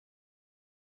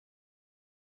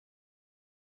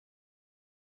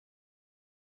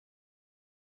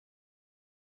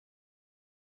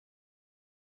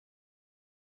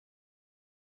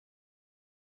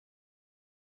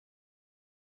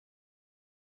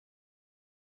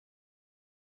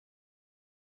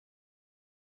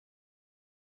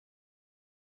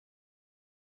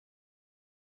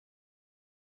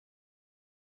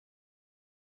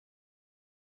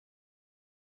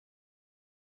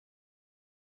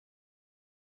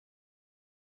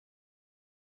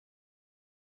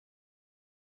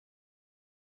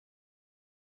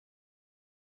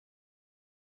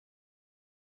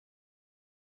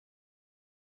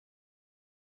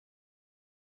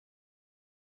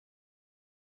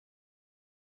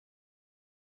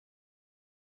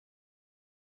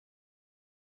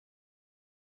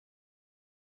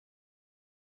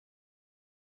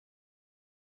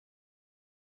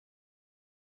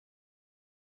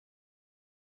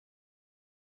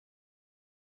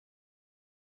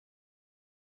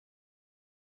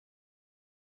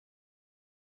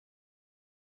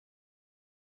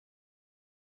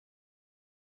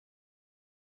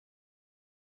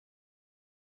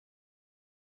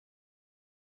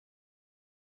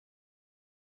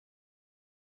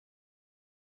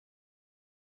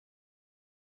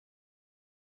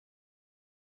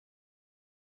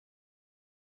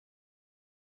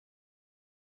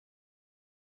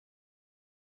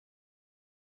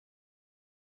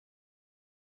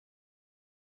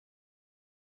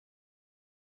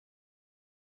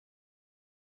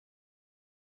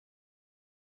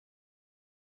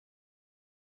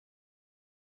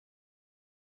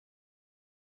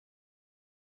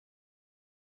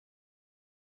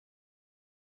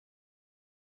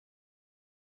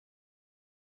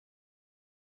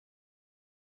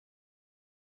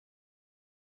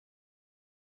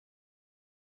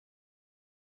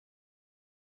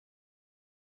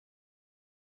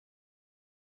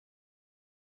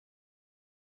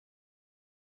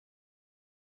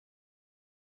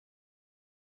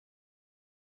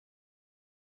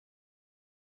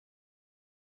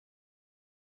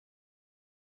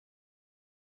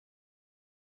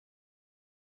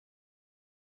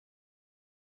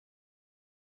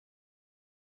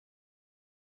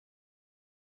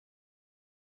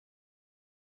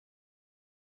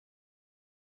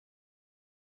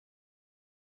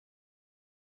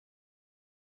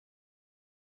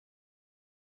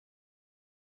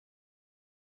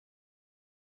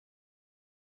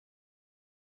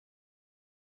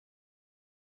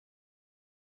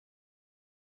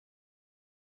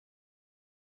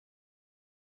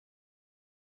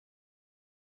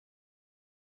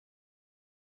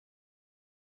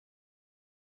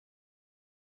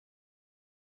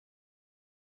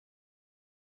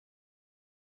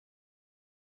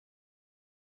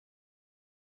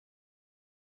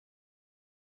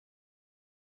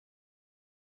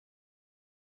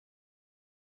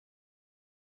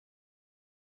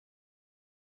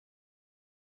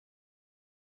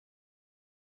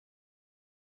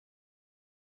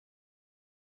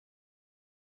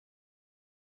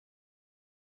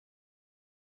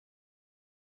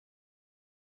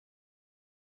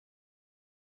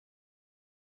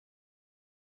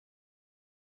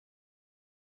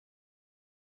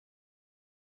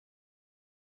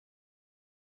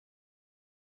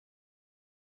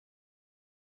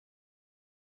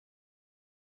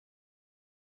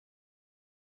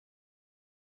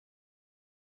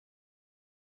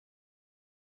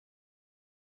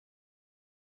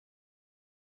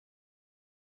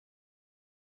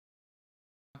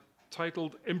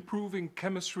titled Improving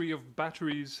Chemistry of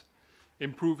Batteries,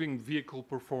 Improving Vehicle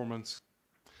Performance.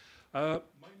 My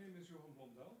name is Johan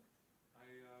Blondel. I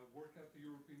work at the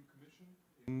European Commission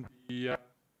in the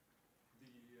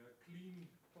Clean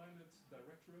Planet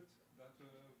Directorate that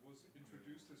was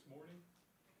introduced this morning.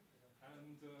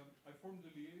 And I formed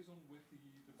a liaison with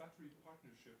the battery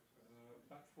partnership,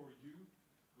 Bat4U,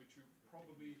 which you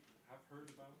probably have heard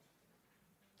about.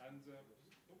 And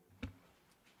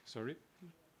sorry,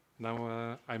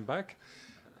 now I'm back.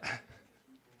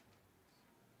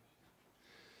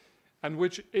 And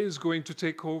which is going to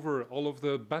take over all of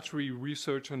the battery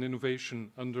research and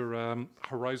innovation under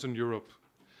Horizon Europe.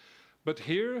 But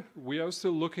here we are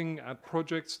still looking at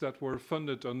projects that were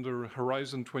funded under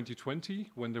Horizon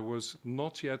 2020 when there was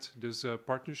not yet this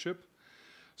partnership,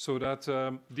 so that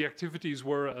the activities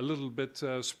were a little bit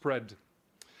spread.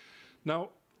 Now,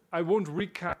 I won't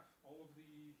recap all of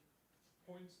the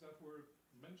points that were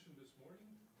mentioned this morning.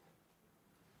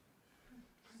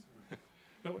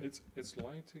 No, it's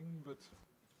lighting, but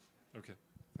okay,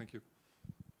 thank you.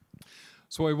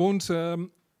 So I won't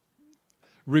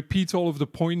repeat all of the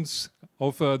points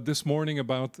of this morning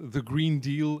about the Green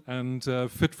Deal and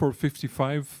Fit for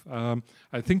 55.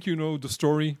 I think you know the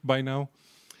story by now.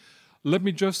 Let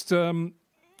me just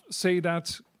say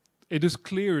that it is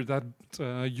clear that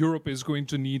Europe is going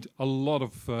to need a lot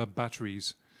of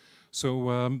batteries.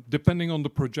 So depending on the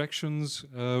projections,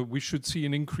 we should see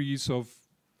an increase of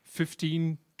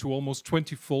 15 to almost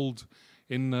 20-fold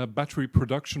in battery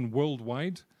production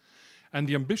worldwide. And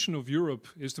the ambition of Europe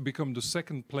is to become the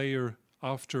second player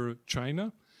after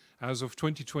China as of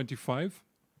 2025.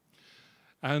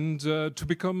 And to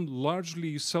become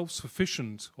largely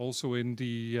self-sufficient also in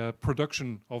the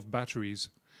production of batteries.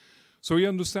 So you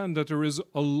understand that there is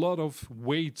a lot of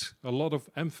weight, a lot of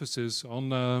emphasis on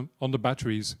the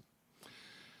batteries.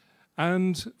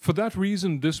 And for that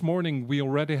reason, this morning we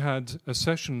already had a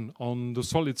session on the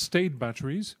solid-state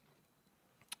batteries.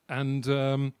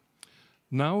 And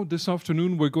now, this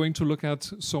afternoon, we're going to look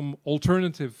at some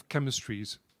alternative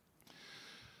chemistries.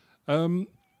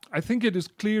 I think it is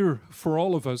clear for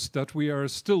all of us that we are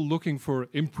still looking for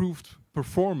improved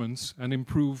performance and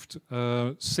improved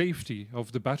safety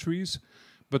of the batteries.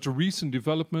 But the recent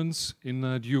developments in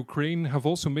the Ukraine have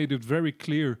also made it very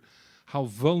clear how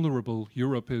vulnerable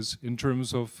Europe is in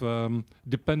terms of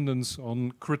dependence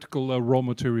on critical raw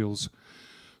materials.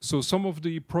 So some of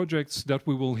the projects that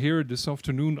we will hear this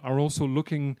afternoon are also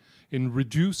looking in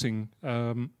reducing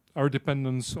our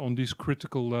dependence on these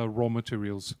critical raw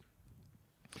materials.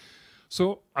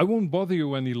 So I won't bother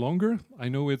you any longer. I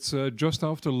know it's just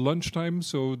after lunchtime,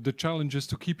 so the challenge is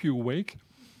to keep you awake.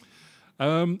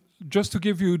 Just to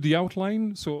give you the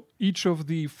outline, so each of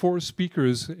the 4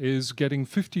 speakers is getting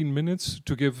 15 minutes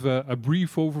to give a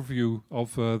brief overview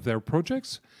of their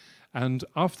projects. And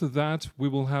after that, we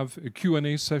will have a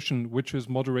Q&A session, which is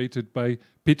moderated by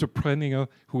Peter Prenninger,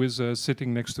 who is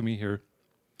sitting next to me here.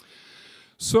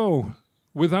 So,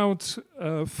 without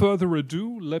further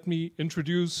ado, let me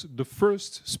introduce the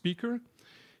first speaker.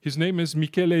 His name is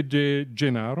Michele De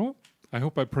Gennaro. I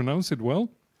hope I pronounce it well.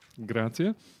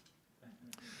 Grazie.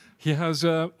 He has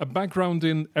a background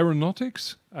in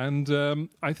aeronautics, and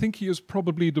I think he is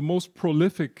probably the most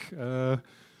prolific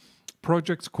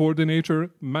projects coordinator,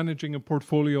 managing a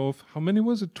portfolio of, how many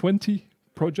was it, 20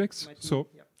 projects? So,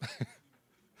 yeah.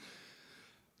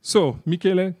 So,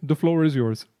 Michele, the floor is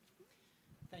yours.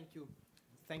 Thank you.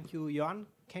 Thank you, Johan.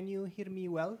 Can you hear me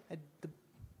well?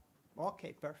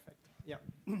 Okay, perfect. Yeah.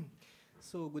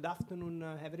 So, good afternoon,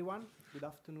 everyone. Good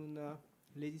afternoon,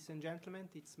 ladies and gentlemen.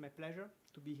 It's my pleasure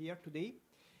to be here today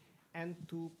and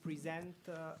to present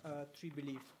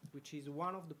TreeBelieve, which is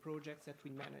one of the projects that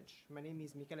we manage. My name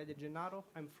is Michele De Gennaro.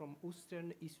 I'm from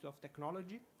Austrian Institute of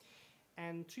Technology.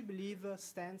 And TreeBelieve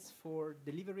stands for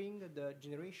delivering the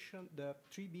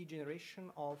 3B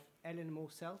generation of LNMO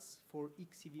cells for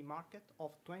xEV market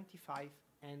of 25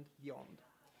 and beyond.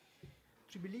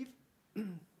 TreeBelieve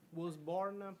was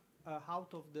born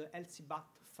out of the LCBAT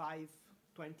 5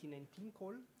 2019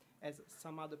 call, as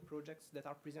some other projects that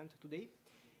are presented today,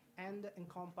 and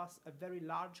encompass a very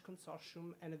large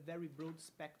consortium and a very broad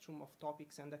spectrum of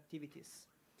topics and activities.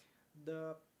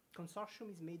 The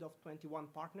consortium is made of 21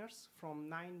 partners from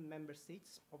 9 member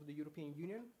states of the European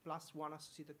Union, plus 1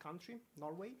 associated country,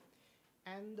 Norway.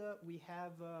 And we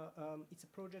have, it's a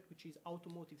project which is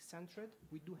automotive-centered.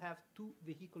 We do have 2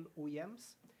 vehicle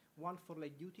OEMs, one for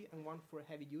light duty and one for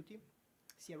heavy duty.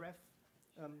 CRF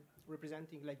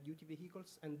representing light duty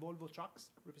vehicles, and Volvo Trucks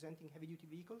representing heavy duty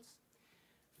vehicles.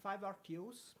 5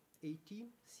 RTOs, AT,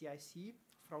 CIC,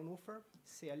 Fraunhofer,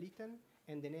 Sealiten,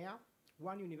 and Enea,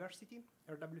 one university,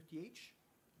 RWTH,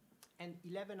 and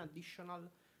 11 additional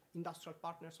industrial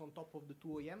partners on top of the 2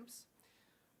 OEMs,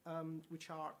 which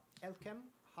are Elkem,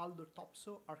 Haldor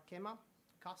Topsoe, Arkema,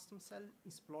 Customcell,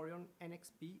 Insplorion,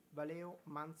 NXP, Valeo,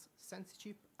 Manz,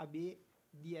 Sensichip, ABE,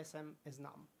 DSM,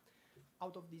 SNAM.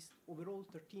 Out of these overall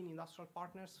 13 industrial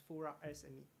partners, 4 are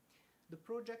SME. The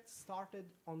project started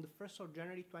on the 1st of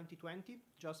January 2020,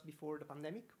 just before the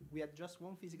pandemic. We had just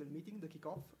one physical meeting, the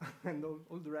kickoff, and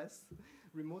all the rest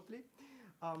remotely.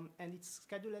 And it's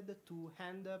scheduled to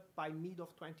end by mid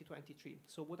of 2023.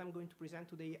 So what I'm going to present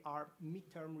today are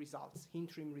midterm results,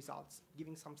 interim results,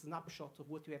 giving some snapshots of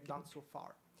what we have done so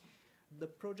far. The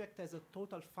project has a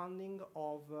total funding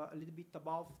of a little bit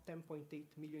above 10.8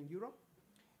 million euro,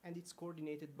 and it's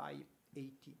coordinated by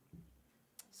AT.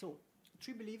 So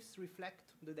 3 beliefs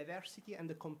reflect the diversity and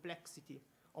the complexity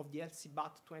of the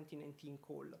LCBAT 2019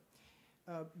 call,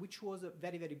 which was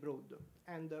very, very broad.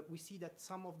 And we see that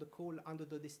some of the call under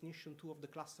the destination 2 of the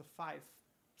cluster 5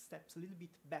 steps a little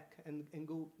bit back and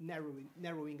go narrowing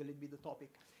a little bit the topic.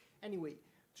 Anyway,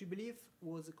 3 belief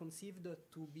was conceived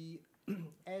to be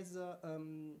as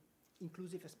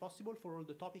inclusive as possible for all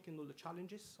the topic and all the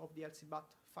challenges of the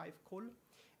LCBAT 5 call.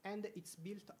 And it's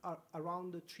built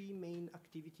around the 3 main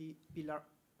activity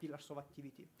pillars of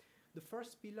activity. The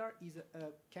first pillar is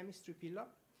a chemistry pillar.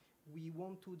 We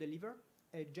want to deliver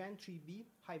a Gen 3B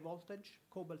high voltage,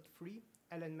 cobalt-free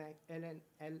LNMO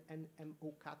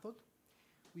cathode.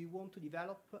 We want to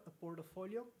develop a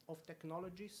portfolio of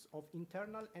technologies of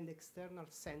internal and external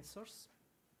sensors,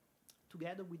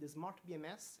 together with a smart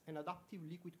BMS and adaptive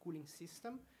liquid cooling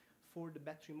system for the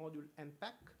battery module and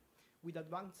pack, with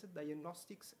advanced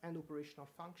diagnostics and operational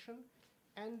function.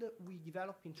 And we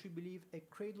develop in 3 Believe a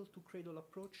cradle-to-cradle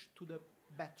approach to the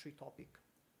battery topic,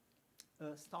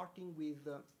 starting with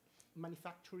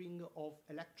manufacturing of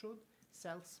electrode,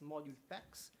 cells, module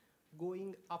packs,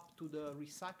 going up to the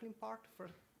recycling part,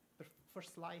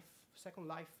 first life, second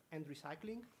life, and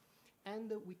recycling.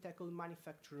 And we tackle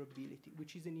manufacturability,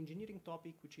 which is an engineering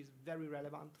topic which is very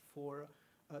relevant for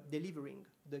delivering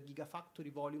the gigafactory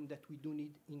volume that we do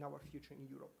need in our future in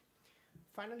Europe.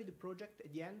 Finally, the project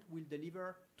at the end will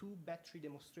deliver 2 battery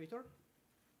demonstrators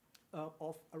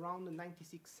of around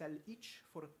 96 cells each,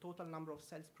 for a total number of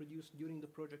cells produced during the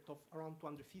project of around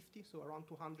 250. So around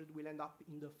 200 will end up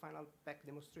in the final pack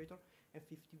demonstrator, and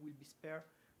 50 will be spare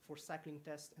for cycling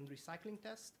test and recycling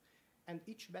test. And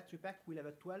each battery pack will have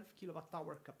a 12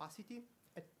 kilowatt-hour capacity.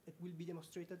 It will be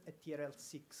demonstrated at TRL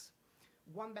 6.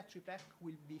 One battery pack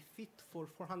will be fit for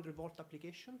 400-volt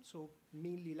application, so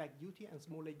mainly light duty and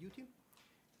small light duty.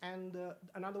 And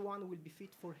another one will be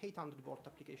fit for 800-volt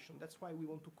application. That's why we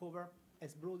want to cover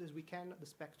as broad as we can the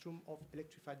spectrum of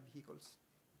electrified vehicles.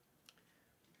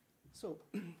 So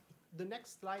the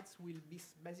next slides will be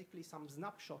basically some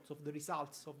snapshots of the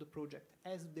results of the project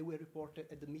as they were reported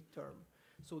at the midterm.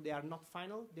 So they are not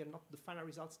final, they're not the final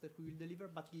results that we will deliver,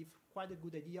 but give quite a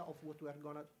good idea of what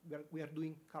we are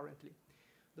doing currently.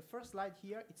 The first slide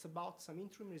here, it's about some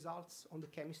interim results on the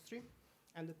chemistry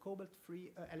and the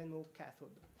cobalt-free LNO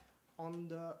cathode. On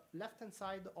the left-hand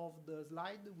side of the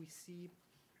slide, we see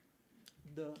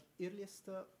the earliest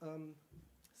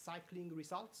cycling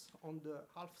results on the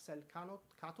half-cell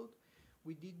cathode.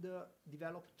 We did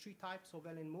develop 3 types of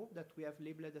LNO that we have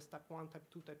labeled as type 1, type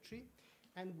 2, type 3.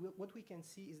 And what we can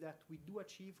see is that we do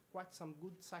achieve quite some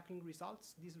good cycling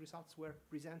results. These results were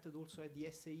presented also at the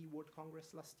SAE World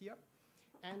Congress last year.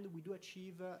 And we do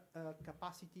achieve a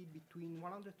capacity between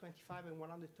 125 and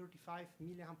 135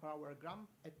 milliamp per hour gram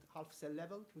at half cell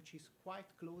level, which is quite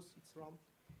close. It's around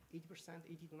 80%,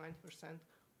 80 to 90%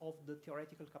 of the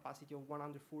theoretical capacity of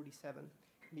 147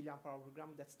 milliamp per hour gram.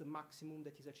 That's the maximum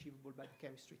that is achievable by the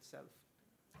chemistry itself.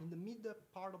 In the mid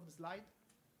part of the slide,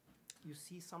 you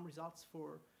see some results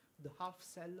for the half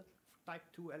cell type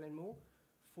 2 LMO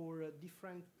for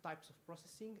different types of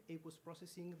processing, aqueous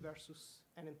processing versus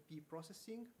NMP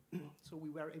processing. So we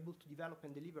were able to develop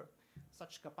and deliver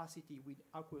such capacity with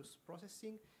aqueous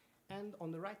processing. And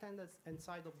on the right-hand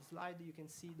side of the slide, you can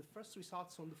see the first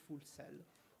results on the full cell.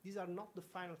 These are not the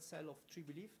final cell of 3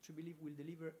 Believe. 3 Believe will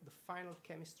deliver the final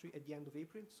chemistry at the end of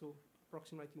April, so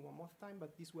approximately 1 month time,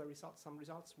 but these were some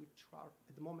results which are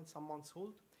at the moment some months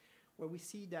old, where we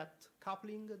see that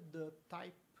coupling the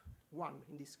type 1,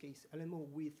 in this case, LMO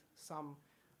with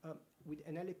with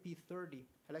an LAP30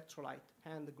 electrolyte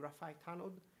and the graphite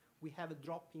anode, we have a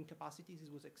drop in capacity.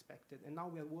 This was expected. And now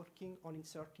we are working on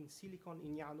inserting silicon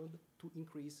in anode to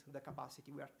increase the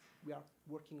capacity. We are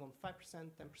working on 5%, 10%,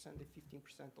 and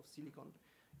 15% of silicon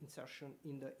insertion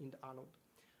in the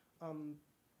anode.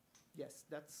 yes,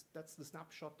 that's the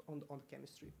snapshot on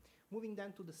chemistry. Moving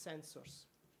then to the sensors.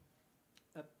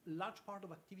 A large part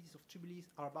of activities of IEEE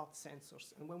are about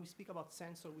sensors. And when we speak about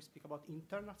sensor, we speak about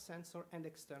internal sensor and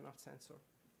external sensor.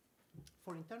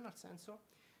 For internal sensor,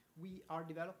 we are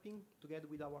developing, together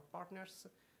with our partners,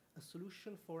 a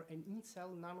solution for an in-cell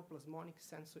nanoplasmonic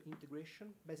sensor integration.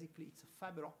 Basically, it's a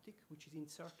fiber optic which is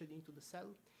inserted into the cell,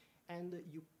 and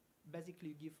you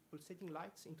basically give pulsating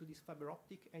lights into this fiber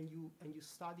optic, and you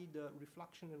study the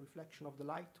reflection and reflection of the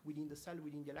light within the cell,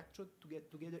 within the electrode, to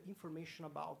get together information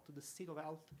about the state of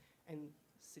health and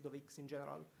state of X in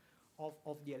general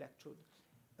of the electrode.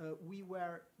 We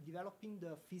were developing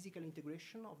the physical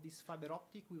integration of this fiber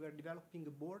optic. We were developing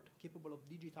a board capable of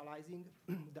digitalizing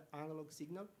the analog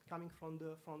signal coming from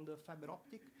the fiber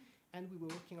optic, and we were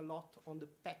working a lot on the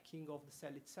packing of the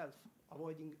cell itself,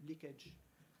 avoiding leakage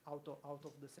out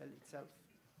of the cell itself.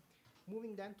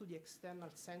 Moving then to the external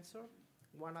sensor,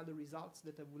 one of the results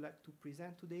that I would like to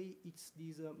present today, it's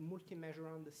this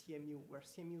multi-measurand CMU, where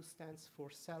CMU stands for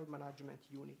Cell Management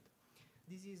Unit.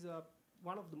 This is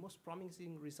one of the most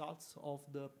promising results of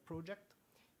the project.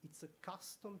 It's a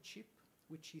custom chip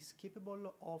which is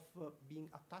capable of being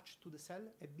attached to the cell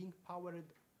and being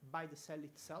powered by the cell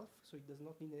itself, so it does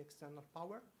not need an external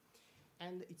power.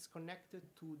 And it's connected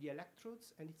to the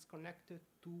electrodes, and it's connected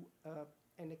to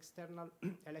an external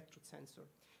electrode sensor.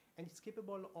 And it's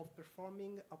capable of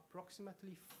performing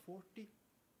approximately 40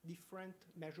 different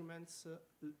measurements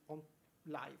on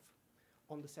live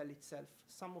on the cell itself.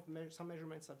 Some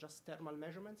measurements are just thermal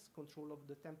measurements, control of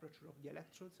the temperature of the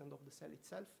electrodes and of the cell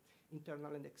itself,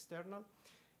 internal and external,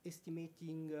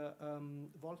 estimating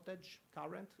voltage,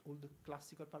 current, all the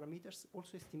classical parameters,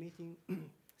 also estimating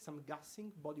some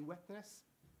gassing, body wetness,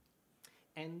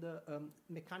 and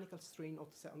mechanical strain of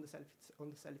on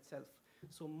the cell itself.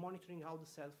 So monitoring how the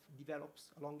cell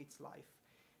develops along its life.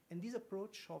 And this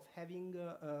approach of having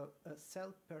a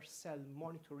cell-per-cell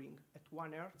monitoring at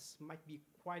 1 Hertz might be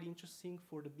quite interesting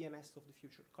for the BMS of the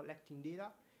future, collecting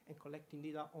data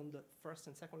on the first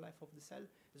and second life of the cell,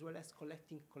 as well as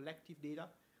collecting collective data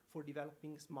for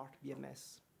developing smart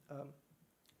BMS.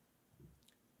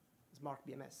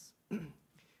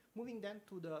 Moving then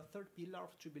to the third pillar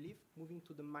of IEEE, moving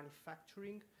to the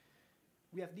manufacturing.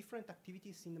 We have different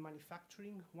activities in the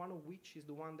manufacturing, one of which is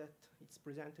the one that is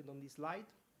presented on this slide.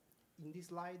 In this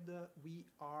slide, we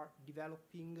are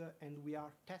developing and we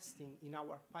are testing in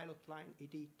our pilot line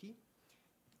 880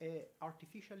 an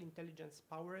artificial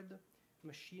intelligence-powered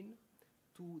machine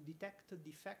to detect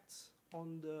defects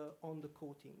on the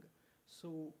coating.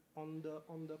 So on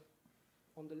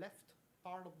the left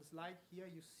part of the slide here,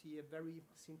 you see a very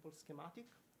simple schematic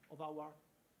of our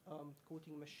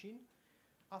coating machine.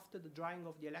 After the drying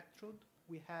of the electrode,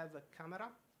 we have a camera,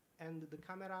 and the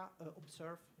camera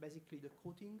observes basically the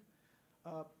coating,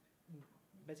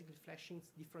 basically flashing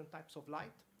different types of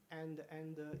light and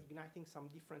igniting some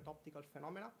different optical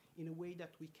phenomena in a way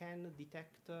that we can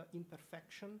detect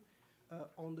imperfection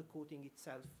on the coating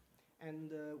itself.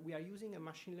 And we are using a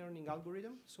machine learning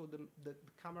algorithm, so the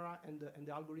camera and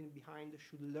the algorithm behind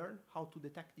should learn how to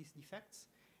detect these defects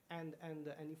and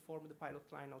inform the pilot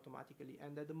line automatically.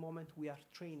 And at the moment, we are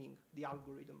training the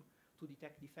algorithm to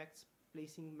detect defects,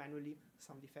 placing manually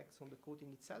some defects on the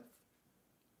coating itself.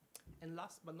 And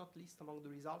last but not least, among the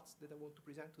results that I want to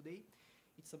present today,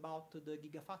 it's about the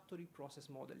Gigafactory process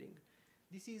modeling.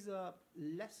 This is a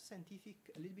less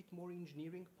scientific, a little bit more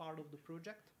engineering part of the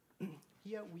project.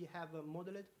 Here we have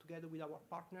modeled, together with our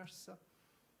partners,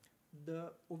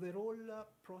 the overall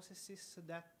processes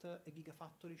that a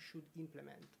Gigafactory should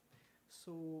implement.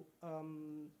 So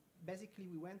basically,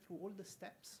 we went through all the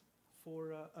steps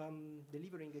for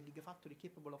delivering a Gigafactory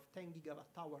capable of 10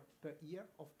 gigawatt-hour per year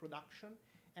of production.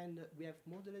 And we have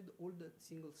modeled all the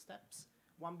single steps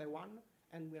one by one,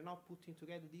 and we are now putting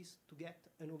together this to get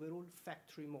an overall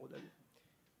factory model.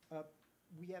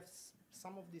 We have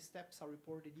some of these steps are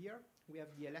reported here. We have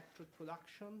the electrode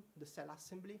production, the cell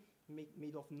assembly,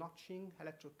 made of notching,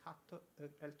 electrode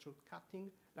cutting,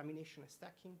 lamination and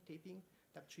stacking, taping,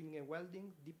 tap trimming and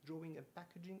welding, deep drawing and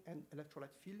packaging, and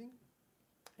electrolyte filling,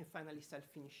 and finally cell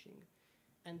finishing.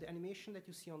 And the animation that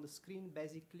you see on the screen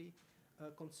basically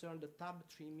concern the tab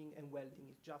trimming and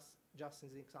welding, just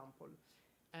as an example.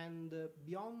 And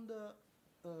beyond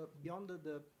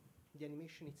the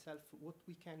animation itself, what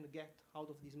we can get out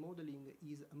of this modeling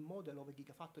is a model of a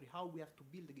Gigafactory, how we have to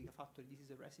build a Gigafactory. This is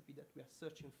a recipe that we are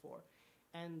searching for.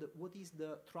 And what is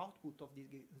the throughput of this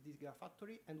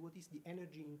Gigafactory, and what is the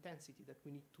energy intensity that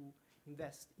we need to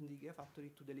invest in the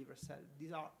Gigafactory to deliver cell.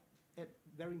 These are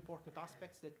very important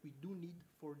aspects that we do need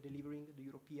for delivering the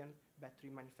European battery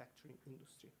manufacturing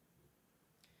industry.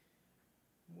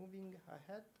 moving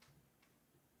ahead,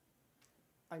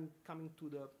 I'm coming to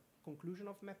the conclusion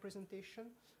of my presentation.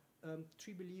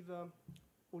 TreeBelieve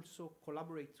also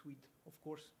collaborates with, of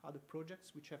course, other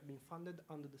projects which have been funded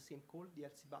under the same call, the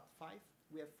LCBAT 5.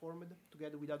 We have formed,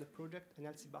 together with other projects, an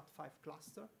LCBAT 5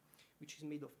 cluster, which is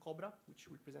made of Cobra, which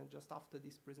we'll present just after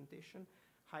this presentation,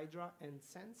 Hydra, and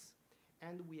Sense.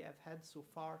 And we have had so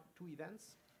far 2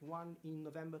 events, one in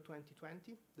November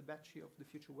 2020, the Battery of the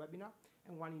Future webinar,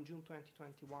 and one in June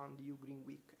 2021, the EU Green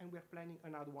Week. And we are planning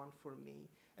another one for May,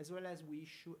 as well as we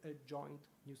issue a joint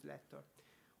newsletter.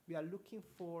 We are looking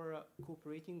for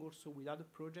cooperating also with other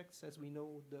projects. As we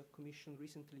know, the Commission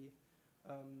recently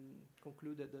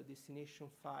concluded the Destination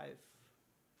 5,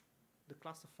 the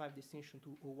Cluster 5 Destination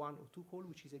 201 or 2 call,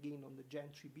 which is again on the Gen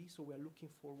 3B. So we are looking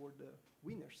forward the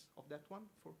winners of that one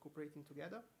for cooperating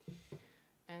together.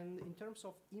 And in terms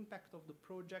of impact of the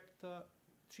project,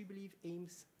 TreeBelieve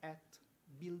aims at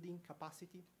building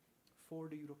capacity for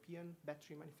the European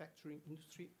battery manufacturing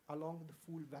industry along the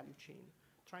full value chain,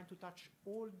 trying to touch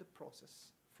all the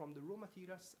process from the raw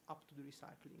materials up to the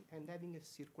recycling and having a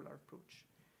circular approach.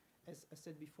 As I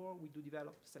said before, we do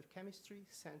develop cell chemistry,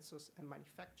 sensors, and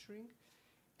manufacturing,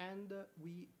 and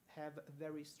we have a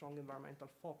very strong environmental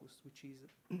focus, which is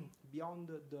beyond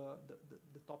the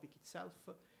topic itself.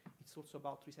 It's also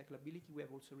about recyclability. We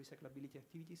have also recyclability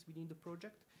activities within the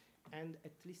project, and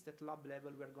at least at lab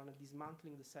level, we're going to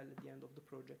dismantling the cell at the end of the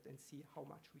project and see how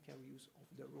much we can reuse of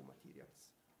the raw materials.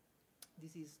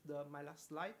 This is my last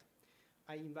slide.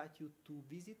 I invite you to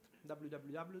visit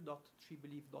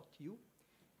www.treebelieve.eu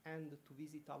and to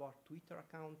visit our Twitter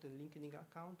account and LinkedIn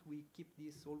account. We keep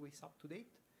this always up to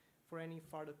date. For any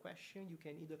further question, you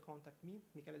can either contact me,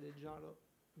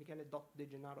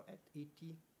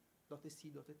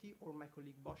 michele.degenaro@at.sc.it, or my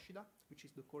colleague Boshida, which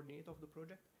is the coordinator of the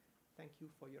project. Thank you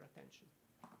for your attention.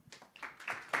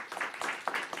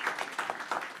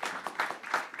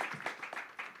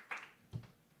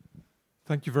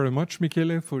 Thank you very much,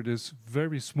 Michele, for this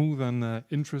very smooth and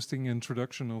interesting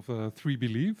introduction of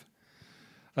TreeBelieve.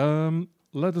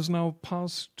 Let us now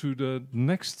pass to the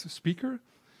next speaker.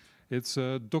 It's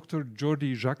Dr.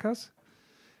 Jordi Jaccas.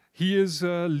 He is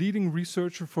a leading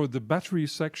researcher for the battery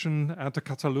section at the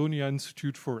Catalonia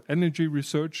Institute for Energy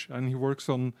Research, and he works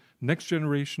on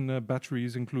next-generation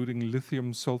batteries, including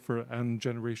lithium, sulfur, and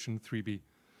generation 3B.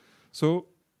 So,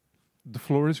 the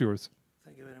floor is yours.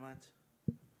 Thank you very much.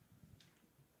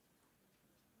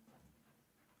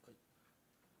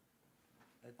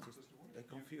 I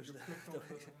confused that.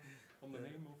 On the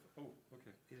name of... Oh,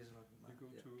 okay. It is not You go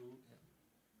yeah. to...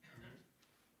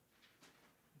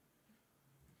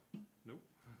 No?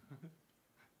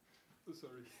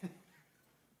 Sorry. I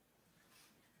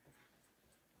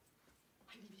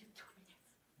give you 2 minutes.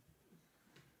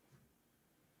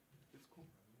 It's cool.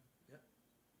 Yeah.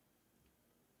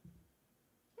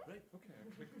 Great. Okay, I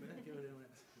clicked there. Thank you very much.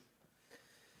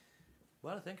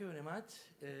 Well, thank you very much.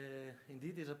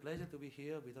 Indeed, it's a pleasure to be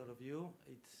here with all of you.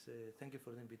 Thank you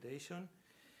for the invitation.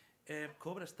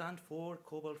 Cobra stands for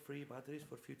Cobalt-Free Batteries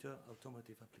for Future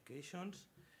Automotive Applications.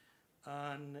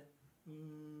 And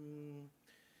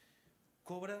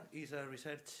Cobra is a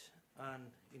research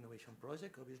and innovation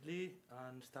project, obviously,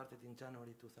 and started in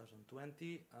January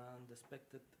 2020, and the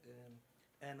expected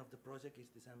end of the project is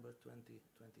December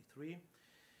 2023.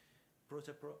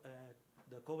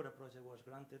 The Cobra project was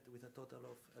granted with a total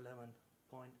of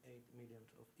 11.8 million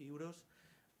euros,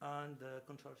 and the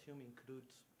consortium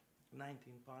includes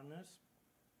 19 partners.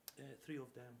 3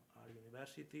 of them are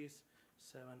universities,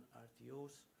 7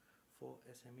 RTOs, 4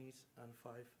 SMEs, and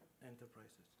 5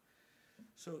 enterprises.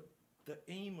 So the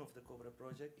aim of the Cobra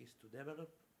project is to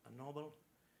develop a novel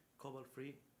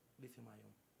cobalt-free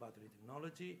lithium-ion battery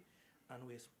technology, and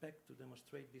we expect to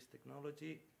demonstrate this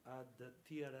technology at the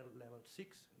TRL level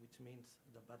 6, which means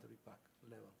the battery pack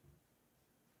level.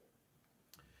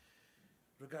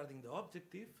 Regarding the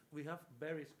objective, we have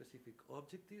very specific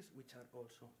objectives, which are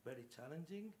also very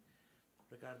challenging.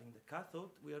 Regarding the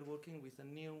cathode, we are working with a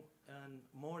new and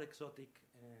more exotic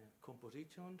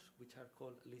compositions, which are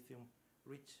called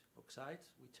lithium-rich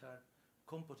oxides, which are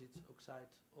composite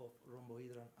oxides of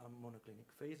rhombohedral and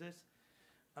monoclinic phases.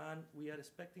 And we are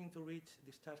expecting to reach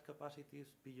discharge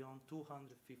capacities beyond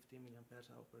 250 million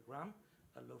per gram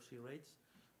at low C rates,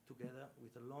 together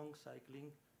with a long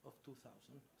cycling of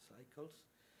 2,000 cycles.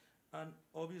 And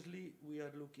obviously, we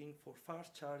are looking for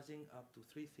fast charging up to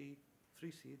 3C,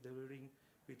 delivering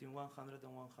between 100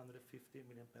 and 150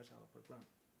 million per gram.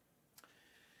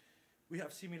 We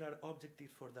have similar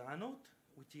objectives for the anode,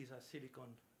 which is a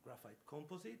silicon graphite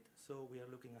composite. So we are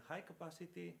looking at high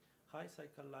capacity, high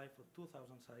cycle life of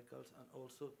 2,000 cycles, and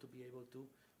also to be able to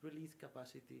release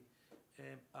capacity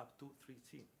up to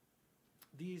 3C.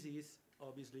 This is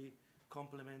obviously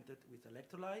complemented with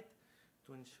electrolyte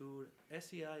to ensure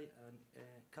SEI and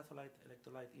catholyte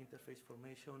electrolyte interface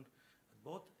formation at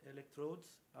both electrodes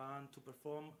and to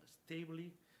perform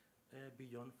stably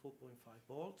beyond 4.5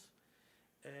 volts.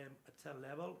 At cell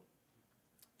level,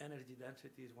 energy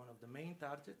density is one of the main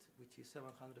targets, which is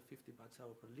 750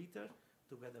 watts-hour per liter,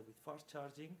 together with fast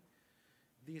charging.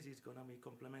 This is going to be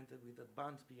complemented with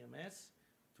advanced BMS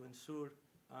to ensure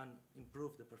and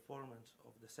improve the performance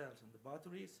of the cells and the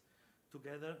batteries,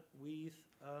 together with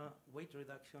weight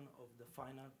reduction of the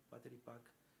final battery pack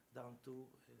down to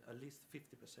at least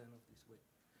 50% of this weight,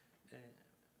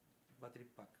 battery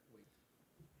pack weight.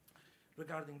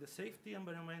 Regarding the safety,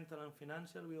 environmental, and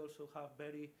financial, we also have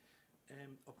very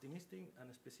optimistic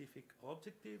and specific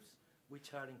objectives,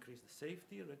 which are increase the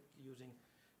safety, using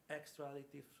extra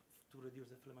additives to reduce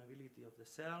the flammability of the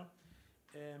cell,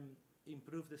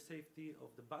 improve the safety of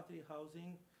the battery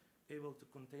housing, able to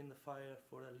contain the fire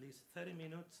for at least 30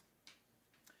 minutes,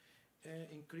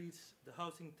 increase the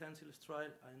housing tensile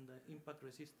strength and the impact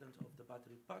resistance of the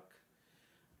battery pack.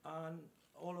 And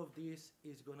all of this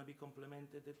is going to be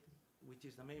complemented, which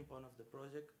is the main point of the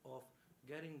project, of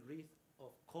getting rid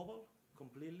of cobalt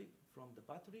completely from the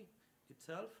battery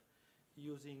itself,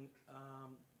 using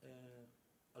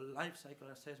a life cycle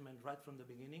assessment right from the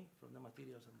beginning, from the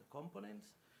materials and the components,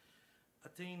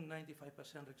 attain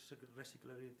 95%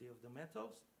 recyclability of the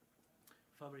metals,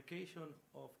 fabrication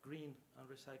of green and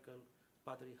recycled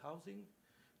battery housing,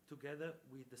 together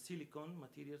with the silicon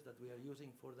materials that we are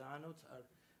using for the anodes are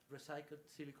recycled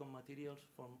silicon materials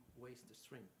from waste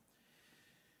stream.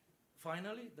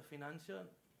 Finally, the financial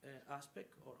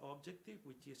aspect or objective,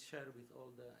 which is shared with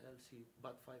all the LC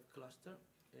BAT5 cluster,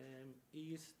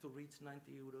 is to reach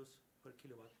 90 euros per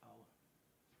kilowatt hour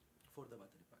for the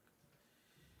battery pack.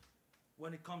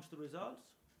 When it comes to results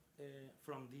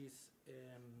from these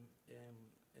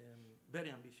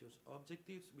very ambitious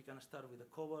objectives, we can start with a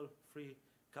cobalt-free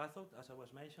cathode. As I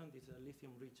was mentioned, this is a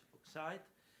lithium-rich oxide,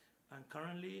 and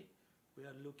currently we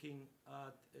are looking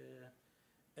at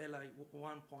Li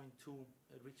 1.2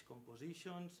 rich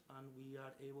compositions, and we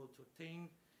are able to obtain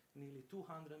nearly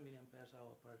 200 milliampere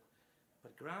hour per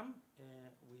gram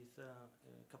with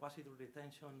capacity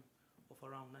retention of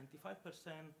around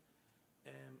 95%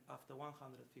 after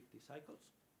 150 cycles.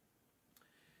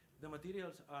 The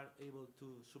materials are able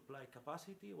to supply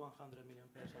capacity 100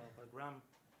 milliampere hour per gram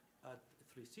at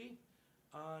 3C,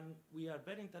 and we are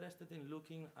very interested in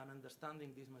looking and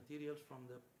understanding these materials from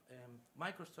the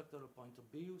microstructural point of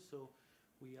view. So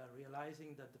we are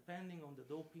realizing that depending on the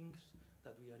dopings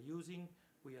that we are using,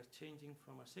 we are changing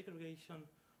from a segregation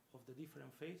of the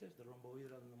different phases, the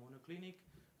rhombohedral and the monoclinic,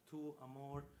 to a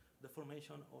more the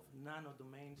formation of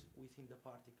nanodomains within the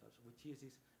particles, which is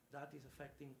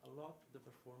affecting a lot the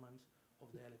performance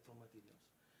of the electron materials.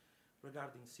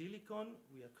 Regarding silicon,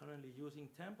 we are currently using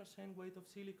 10% weight of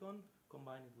silicon,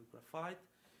 combined with graphite.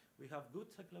 We have good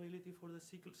cyclability for the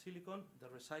silicon, the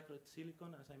recycled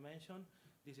silicon, as I mentioned.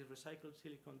 This is recycled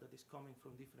silicon that is coming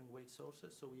from different weight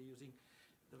sources, so we are using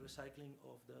the recycling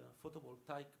of the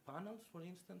photovoltaic panels, for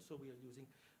instance, so we are using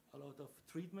a lot of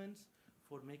treatments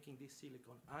for making this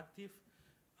silicon active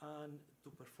and to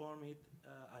perform it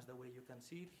as the way you can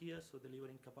see it here, so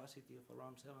delivering capacity of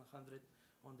around 700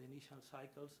 on the initial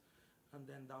cycles and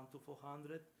then down to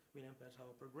 400 milliampere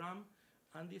hour per gram.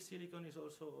 And this silicon is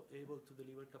also able to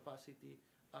deliver capacity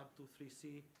up to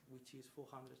 3C, which is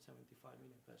 475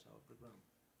 milliampere hour per gram.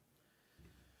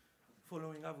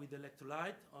 Following up with the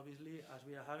electrolyte, obviously, as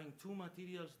we are having two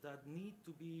materials that need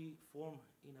to be formed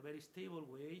in a very stable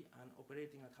way and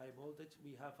operating at high voltage,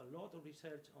 we have a lot of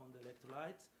research on the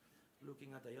electrolytes,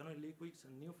 looking at ionic liquids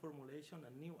and new formulation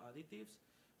and new additives.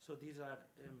 So these are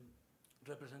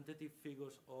representative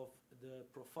figures of the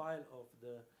profile of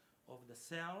the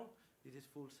cell. This is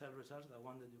full cell results, the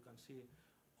one that you can see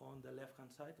on the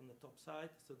left-hand side, on the top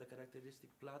side. So the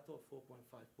characteristic plateau of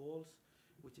 4.5 volts,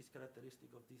 which is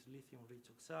characteristic of these lithium-rich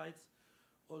oxides.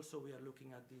 Also, we are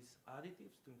looking at these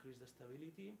additives to increase the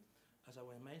stability, as I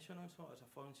mentioned also, as a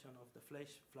function of the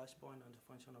flash point and a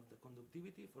function of the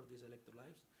conductivity for these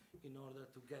electrolytes in order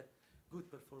to get good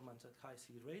performance at high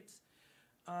C rates.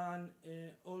 And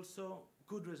also,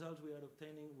 good results we are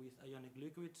obtaining with ionic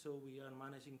liquids, so we are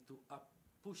managing to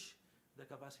push the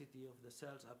capacity of the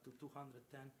cells up to 210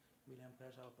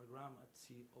 milliampere hour per gram at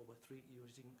C/3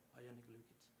 using ionic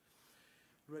liquids.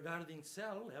 Regarding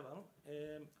cell level,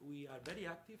 we are very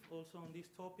active also on this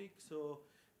topic, so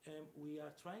we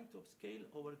are trying to upscale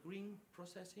our green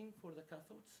processing for the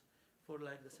cathodes, for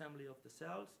like the assembly of the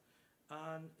cells,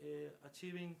 and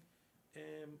achieving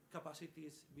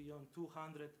capacities beyond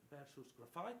 200 versus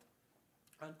graphite.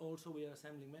 And also we are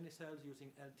assembling many cells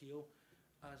using LTO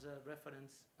as a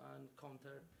reference and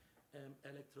counter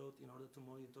electrode in order to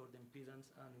monitor the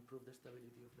impedance and improve the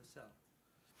stability of the cell.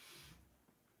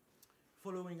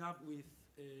 Following up with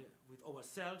our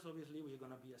cells, obviously we're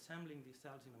going to be assembling these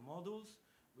cells in modules.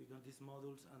 We got these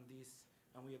modules and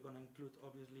we are going to include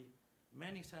obviously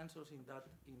many sensors in that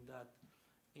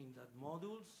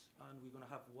modules, and we're going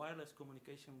to have wireless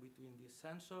communication between these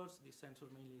sensors. These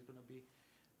sensors mainly is going to be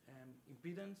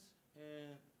impedance,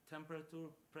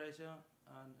 temperature, pressure,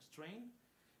 and strain,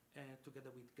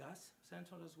 together with gas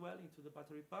sensor as well into the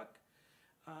battery pack.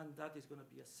 And that is going to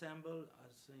be assembled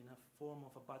as in a form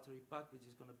of a battery pack, which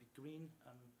is going to be green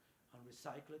and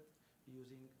recycled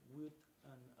using wood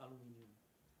and aluminium.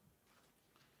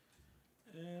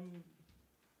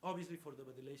 Obviously, for the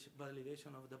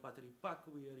validation of the battery pack,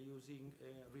 we are using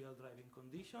real driving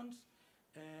conditions.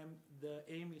 The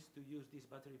aim is to use this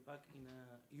battery pack in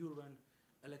a urban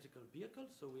electrical vehicle.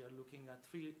 So we are looking at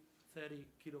 30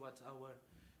 kilowatts hour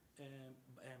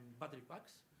battery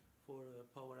packs for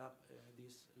power up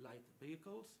these light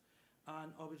vehicles.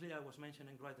 And obviously, I was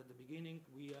mentioning right at the beginning,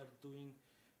 we are doing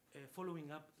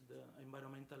following up the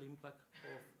environmental impact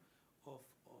of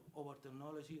our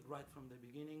technology right from the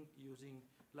beginning, using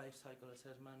life cycle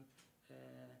assessment,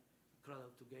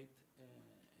 cradle to gate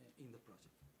in the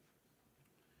project.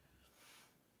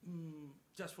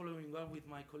 Just following up with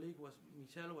my colleague,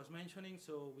 Michelle was mentioning,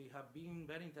 so we have been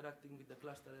very interacting with the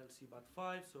cluster LC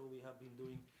BAT5, so we have been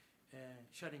doing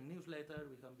sharing newsletter,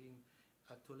 we have been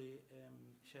actually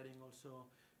sharing also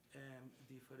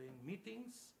different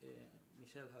meetings.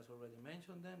 Michelle has already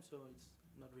mentioned them, so it's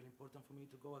not really important for me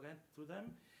to go again through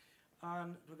them.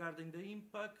 And regarding the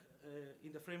impact,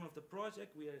 in the frame of the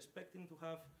project, we are expecting to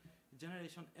have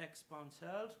generation X pound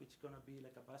cells, which is going to be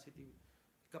like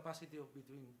capacity of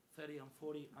between 30 and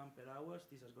 40 ampere hours.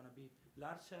 These are going to be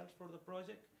large cells for the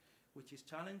project, which is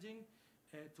challenging.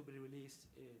 To be released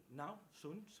now,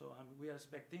 soon. So we are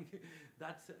expecting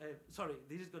that, sorry,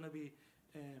 this is going to be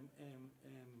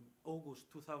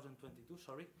August 2022,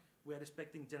 sorry. We are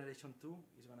expecting generation 2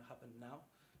 is going to happen now,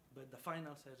 but the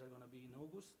final cells are going to be in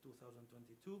August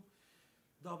 2022.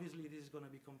 Obviously, this is going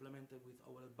to be complemented with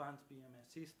our advanced BMS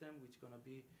system, which is going to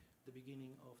be the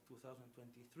beginning of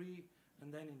 2023.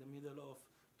 And then in the middle of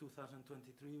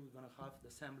 2023, we're going to have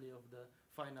the assembly of the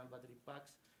final battery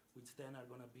packs, which then are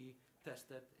going to be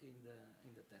tested in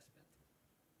the test bed.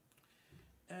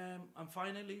 And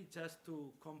finally, just to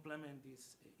complement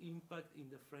this impact in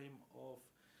the frame of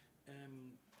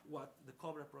what the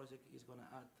Cobra project is going to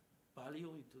add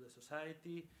value into the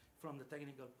society, from the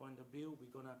technical point of view, we're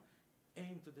going to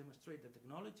aim to demonstrate the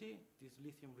technology, this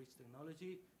lithium-rich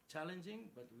technology,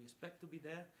 challenging, but we expect to be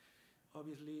there.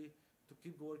 Obviously, to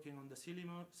keep working on the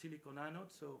silicon anode,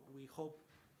 so we hope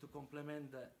to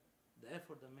complement the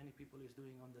effort that many people is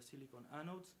doing on the silicon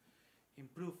anodes,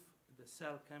 improve the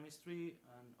cell chemistry,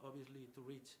 and obviously to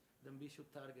reach the ambitious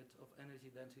targets of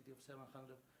energy density of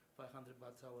 700, 500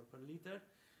 watts hour per liter,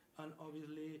 and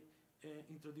obviously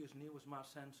introduce new smart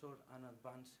sensor and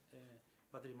advanced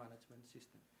battery management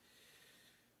system.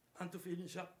 And to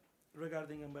finish up,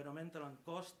 regarding environmental and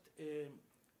cost,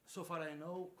 so far I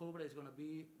know Cobra is going to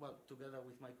be, well, together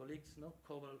with my colleagues,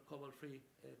 cobalt-free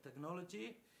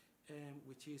technology,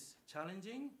 which is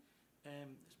challenging,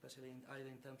 especially either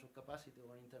in terms of capacity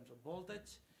or in terms of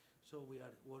voltage. So we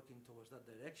are working towards that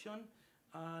direction.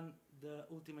 And the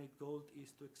ultimate goal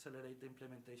is to accelerate the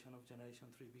implementation of Generation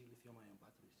 3B lithium-ion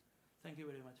batteries. Thank you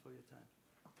very much for your time.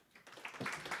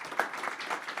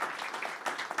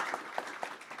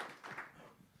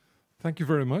 Thank you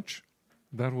very much.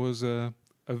 That was a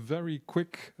very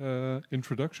quick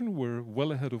introduction. We're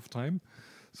well ahead of time.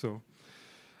 So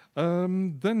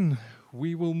then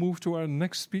we will move to our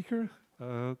next speaker,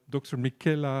 Dr.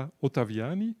 Michela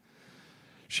Ottaviani.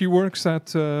 She works at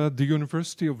the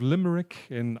University of Limerick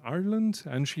in Ireland,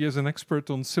 and she is an expert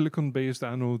on silicon-based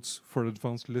anodes for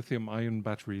advanced lithium-ion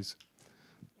batteries.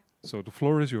 So the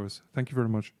floor is yours. Thank you very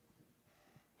much.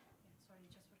 Sorry,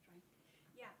 just for trying.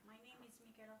 Yeah, my name is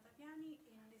Michela Ottaviani.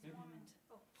 In this moment,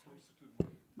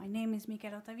 my name is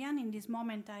Michela Ottaviani. In this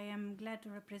moment, I am glad to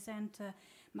represent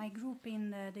my group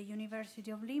in the University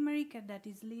of Limerick that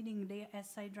is leading the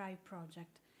SI Drive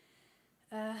project.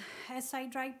 SI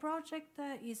Drive project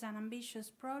is an ambitious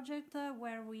project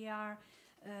where we are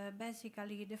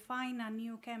basically define a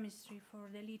new chemistry for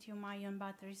the lithium-ion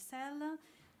battery cell.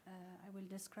 I will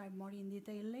describe more in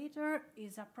detail later.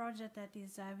 Is a project that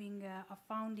is having a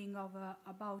funding of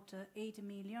about 8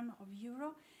 million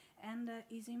euro, and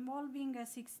is involving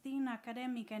 16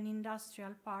 academic and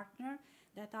industrial partners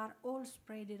that are all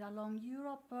spread along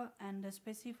Europe and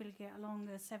specifically along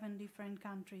 7 different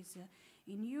countries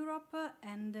in Europe.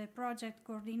 And the project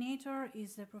coordinator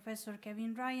is Professor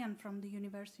Kevin Ryan from the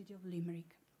University of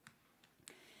Limerick.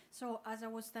 So, as I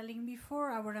was telling before,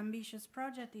 our ambitious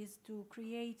project is to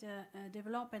create,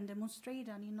 develop and demonstrate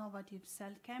an innovative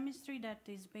cell chemistry that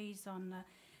is based on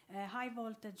high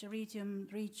voltage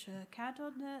iridium-rich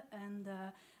cathode and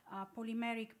a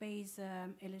polymeric-based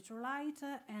electrolyte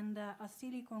and a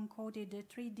silicon-coated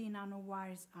 3D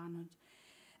nanowires anode.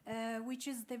 Which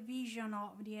is the vision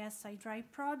of the SI Drive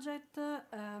project.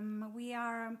 We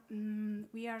are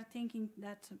thinking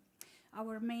that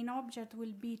our main object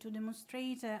will be to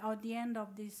demonstrate at the end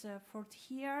of this 4th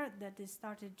year that is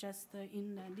started just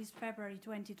in this February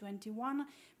 2021,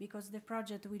 because the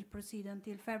project will proceed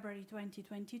until February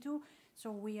 2022.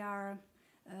 So we are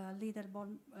a little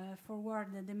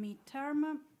forward the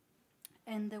midterm.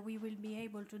 And we will be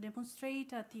able to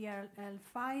demonstrate at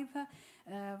TRL5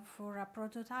 for a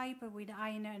prototype with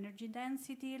high energy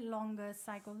density, long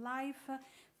cycle life,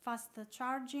 fast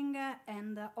charging,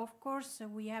 and of course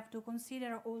we have to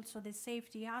consider also the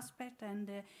safety aspect and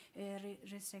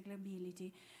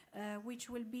recyclability. Which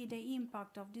will be the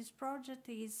impact of this project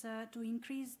is to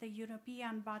increase the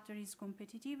European batteries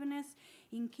competitiveness,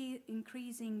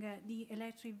 increasing the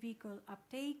electric vehicle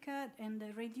uptake and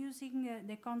reducing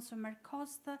the consumer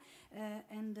cost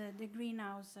and the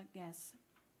greenhouse gas.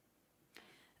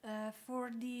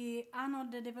 For the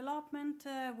anode development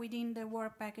within the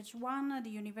work package 1, the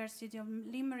University of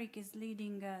Limerick is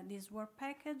leading this work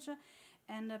package.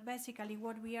 And basically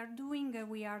what we are doing,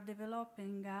 we are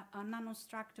developing a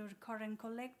nanostructured current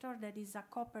collector that is a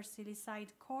copper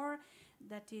silicide core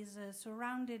that is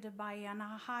surrounded by a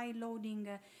high loading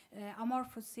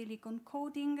amorphous silicon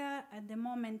coating. At the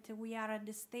moment we are at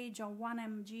the stage of 1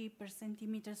 mg per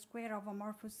centimeter square of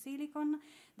amorphous silicon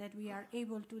that we are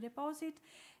able to deposit.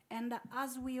 And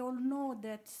as we all know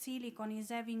that silicon is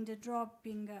having the drawback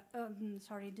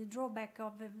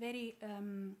of a very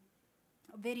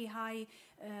high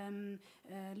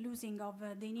losing of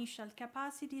the initial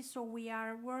capacity, so we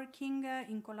are working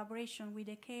in collaboration with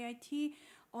the KIT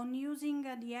on using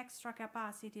the extra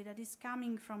capacity that is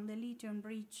coming from the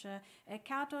lithium-rich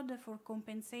cathode for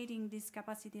compensating this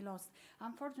capacity loss.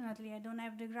 Unfortunately, I don't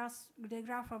have the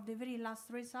graph of the very last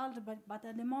result, but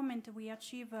at the moment we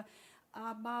achieve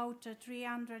about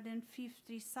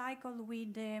 350 cycles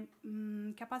with the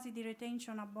capacity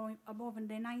retention above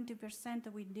the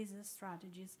 90% with these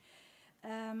strategies.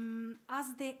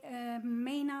 As the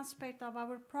main aspect of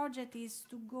our project is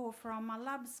to go from a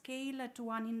lab scale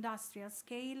to an industrial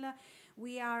scale,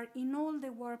 we are in all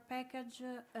the work package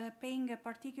paying a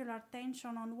particular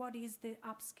attention on what is the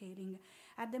upscaling.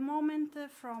 At the moment,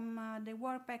 from the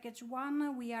work package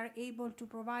 1, we are able to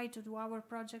provide to our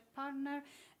project partner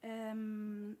a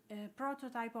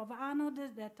prototype of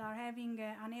anode that are having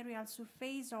an aerial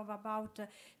surface of about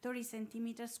 30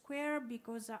 centimeters square,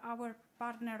 because our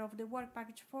partner of the work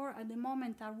package 4 at the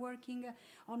moment are working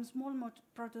on small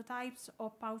prototypes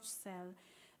of pouch cell.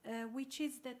 Which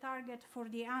is the target for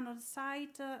the anode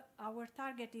site. Our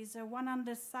target is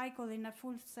 100 cycle in a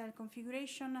full cell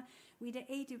configuration with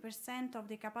 80% of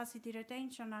the capacity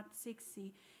retention at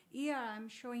 6C. Here I'm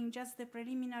showing just the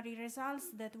preliminary results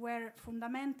that were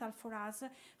fundamental for us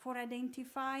for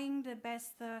identifying the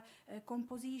best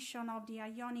composition of the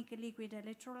ionic liquid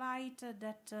electrolyte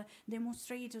that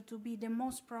demonstrated to be the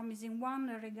most promising one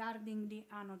regarding the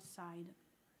anode side.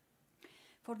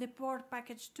 For the work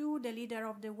package 2, the leader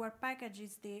of the work package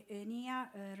is the ENIA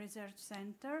Research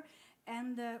Center,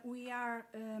 and we are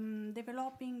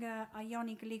developing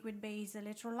ionic liquid-based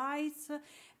electrolytes,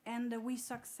 and we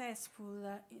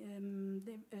successfully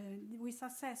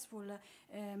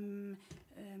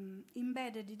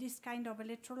embedded this kind of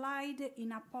electrolyte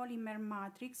in a polymer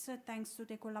matrix thanks to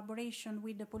the collaboration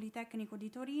with the Politecnico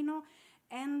di Torino.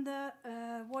 And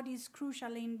what is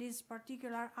crucial in this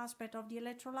particular aspect of the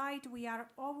electrolyte, we are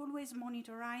always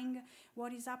monitoring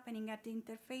what is happening at the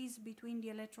interface between the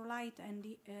electrolyte and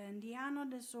the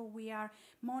anode. So we are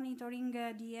monitoring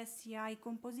the SCI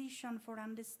composition for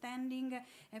understanding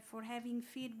and for having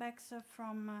feedbacks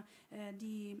from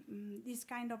this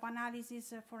kind of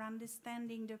analysis for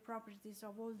understanding the properties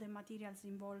of all the materials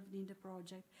involved in the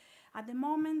project. At the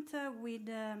moment,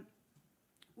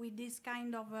 with this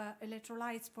kind of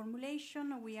electrolytes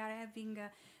formulation, we are having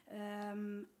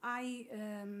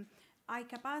high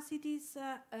capacities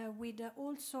with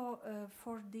also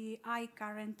for the high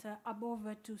current above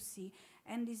 2C,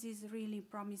 and this is really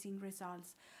promising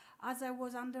results. As I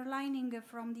was underlining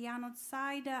from the anode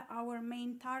side, our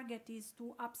main target is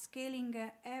to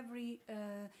upscaling every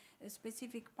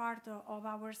specific part of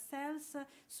our cells.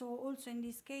 So also in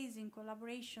this case, in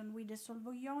collaboration with the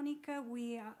Solvoionic,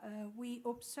 we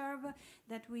observe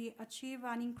that we achieve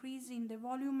an increase in the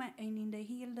volume and in the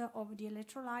yield of the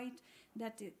electrolyte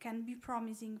that can be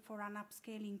promising for an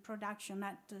upscaling production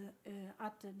at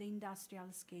the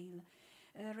industrial scale.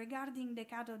 Regarding the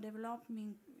cathode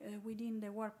development within the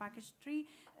work package 3,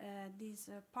 this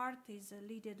part is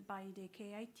led by the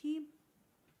KIT.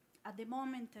 At the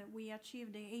moment, we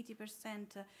achieved the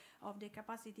 80% of the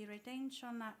capacity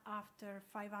retention after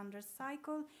 500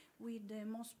 cycles with the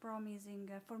most promising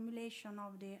formulation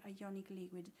of the ionic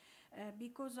liquid.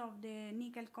 Because of the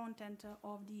nickel content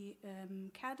of the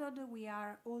cathode, we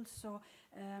are also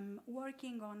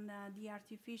working on the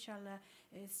artificial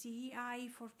CEI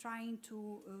for trying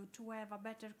to have a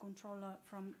better control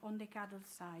on the cathode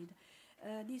side.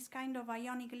 This kind of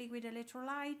ionic liquid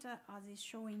electrolyte, as is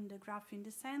showing the graph in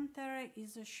the center,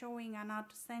 is showing an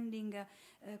outstanding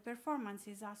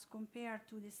performances as compared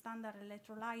to the standard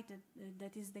electrolyte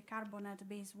that is the carbonate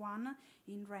base one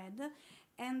in red.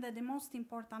 And the most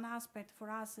important aspect for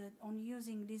us on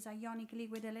using this ionic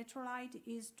liquid electrolyte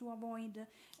is to avoid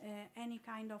any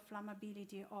kind of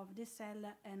flammability of the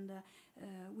cell, and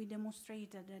we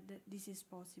demonstrated that this is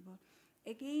possible.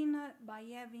 Again, by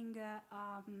having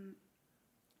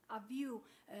a view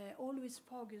always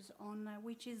focus on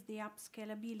which is the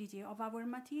upscalability of our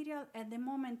material. At the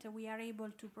moment, we are able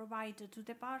to provide to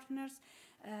the partners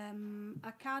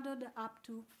a cathode up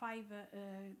to 5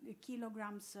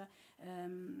 kilograms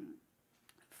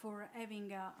for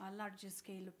having a larger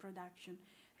scale production.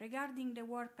 Regarding the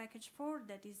work package 4,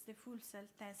 that is the full cell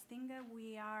testing,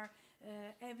 we are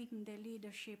having the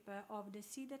leadership of the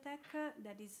CDTech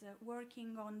that is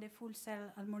working on the full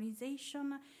cell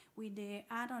harmonization with the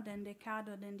anode and the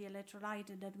cathode and the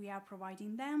electrolyte that we are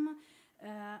providing them.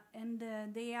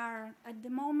 They are, at the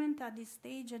moment, at this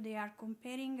stage, they are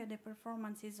comparing the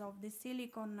performances of the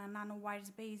silicon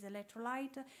nanowires based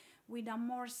electrolyte with a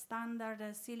more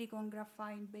standard silicon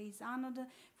graphite based anode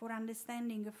for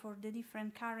understanding for the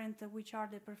different current which are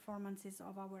the performances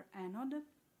of our anode.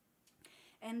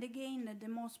 And again, the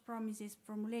most promising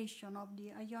formulation of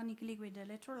the ionic liquid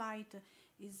electrolyte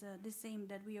is the same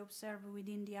that we observe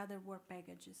within the other work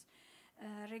packages.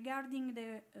 Regarding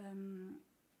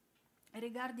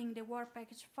the work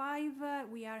package 5,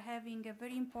 we are having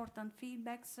very important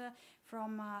feedbacks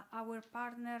from our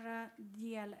partner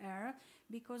DLR,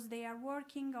 because they are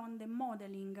working on the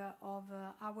modeling of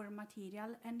our material,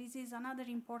 and this is another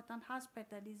important aspect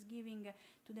that is giving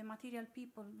to the material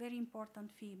people very important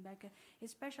feedback,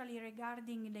 especially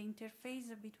regarding the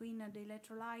interface between the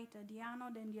electrolyte, the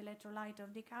anode, and the electrolyte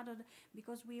of the cathode,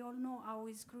 because we all know how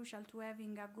it's crucial to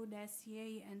having a good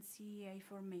SCA and CEA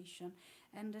formation.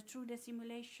 And through the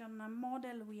simulation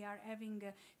model, we are having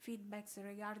feedbacks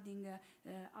regarding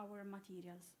our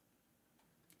materials.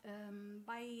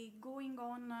 By going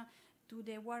on to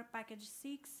the work package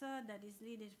 6 that is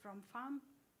leaded from FAM,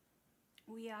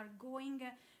 we are going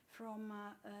from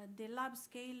the lab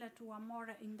scale to a more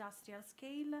industrial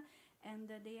scale,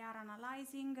 and they are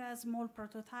analyzing small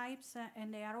prototypes,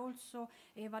 and they are also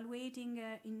evaluating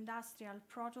industrial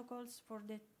protocols for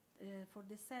the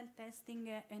cell testing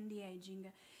and the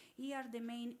aging. Here the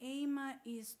main aim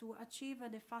is to achieve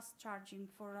the fast charging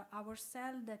for our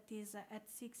cell that is at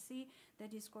 6C,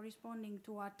 that is corresponding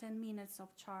to 10 minutes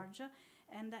of charge.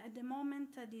 And at the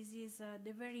moment, this is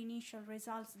the very initial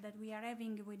results that we are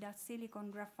having with a silicon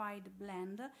graphite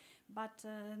blend. But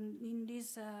in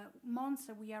these months,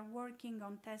 we are working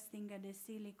on testing the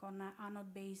silicon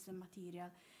anode-based material.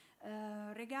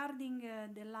 Regarding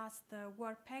the last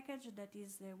work package, that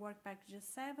is the work package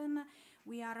 7,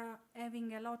 we are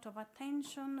having a lot of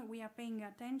attention. We are paying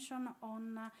attention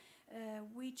on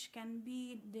which can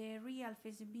be the real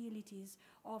feasibilities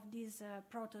of these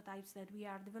prototypes that we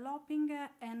are developing,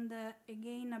 and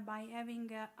again, by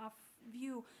having a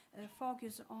view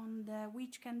focus on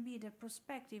which can be the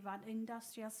perspective at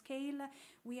industrial scale,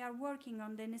 we are working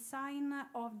on the design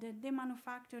of the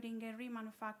demanufacturing and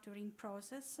remanufacturing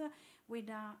process with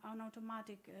an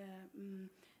automatic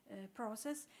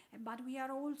process, but we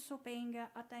are also paying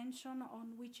attention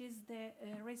on which is the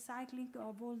recycling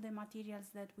of all the materials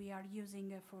that we are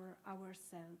using for our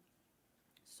cell.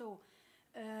 So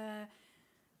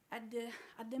at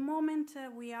the moment,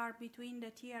 we are between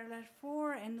the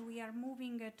TRL4 and we are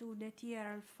moving to the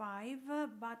TRL5,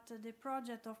 but the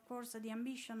project, of course, the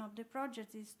ambition of the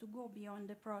project is to go beyond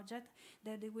the project,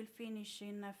 that they will finish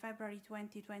in February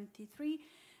 2023.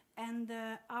 And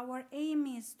our aim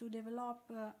is to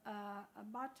develop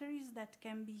batteries that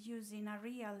can be used in a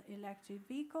real electric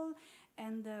vehicle,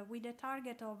 and with a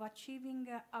target of achieving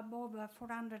above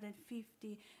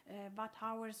 450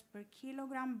 watt-hours per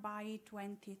kilogram by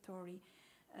 2030.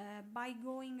 By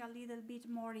going a little bit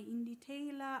more in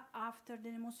detail, after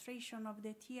the demonstration of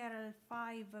the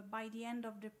TRL5 by the end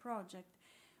of the project,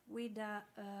 with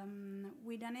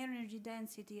an energy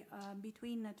density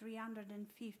between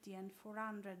 350 and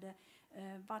 400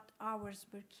 watt-hours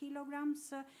per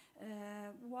kilograms,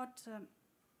 what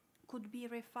could be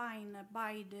refined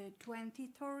by the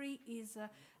 2030 is a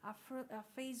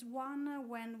phase one,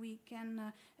 when we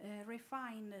can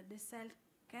refine the cell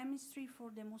chemistry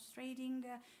for demonstrating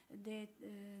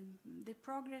the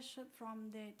progress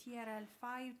from the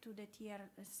TRL5 to the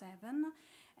TRL7.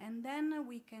 And then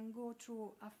we can go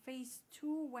through a phase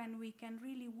two, when we can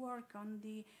really work on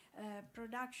the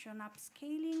production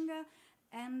upscaling,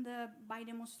 and by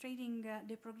demonstrating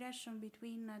the progression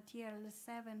between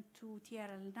TRL7 to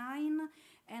TRL9,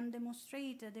 and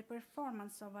demonstrate the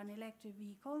performance of an electric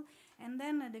vehicle. And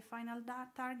then the final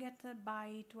target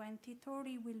by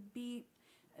 2030 will be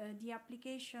the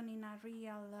application in a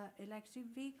real electric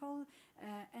vehicle,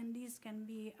 and this can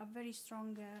be a very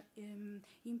strong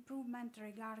improvement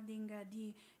regarding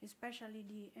especially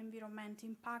the environment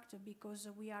impact, because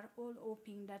we are all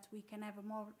hoping that we can have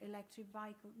more electric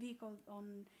vehicle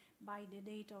by the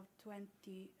date of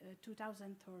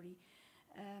 2030.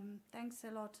 Thanks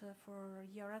a lot for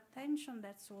your attention.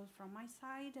 That's all from my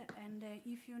side. And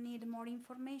if you need more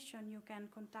information, you can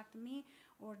contact me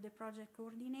or the project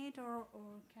coordinator,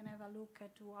 or can have a look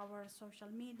to our social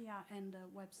media and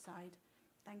website.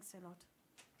 Thanks a lot.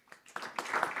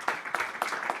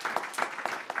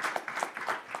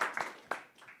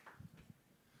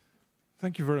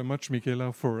 Thank you very much,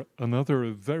 Michela, for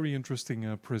another very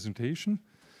interesting presentation.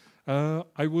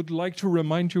 I would like to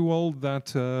remind you all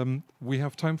that we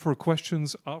have time for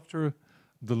questions after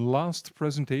the last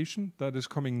presentation that is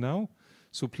coming now.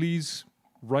 So please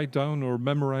write down or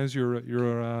memorize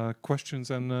your questions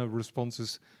and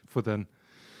responses for then.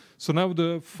 So now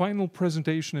the final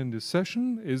presentation in this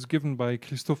session is given by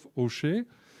Christophe Aucher,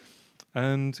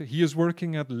 and he is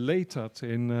working at Leitat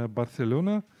in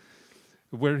Barcelona,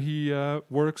 where he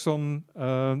works on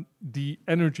the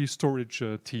energy storage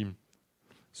team.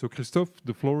 So Christophe,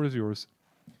 the floor is yours.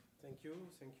 Thank you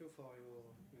for your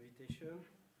invitation.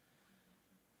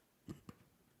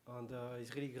 And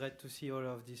it's really great to see all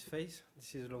of this face.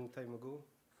 This is a long time ago.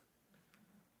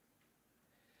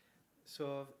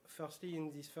 So firstly,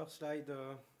 in this first slide,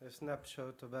 a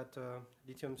snapshot about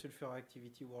lithium sulfur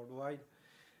activity worldwide.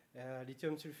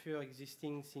 Lithium sulfur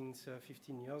existing since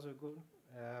 15 years ago,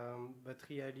 but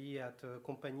really at a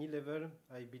company level,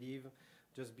 I believe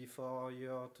just before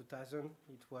year 2000,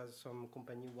 it was some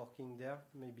company working there,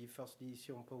 maybe firstly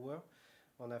Sion Power,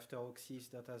 and after Oxys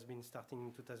that has been starting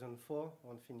in 2004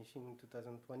 and finishing in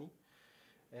 2020.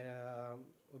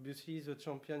 Obviously the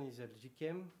champion is LG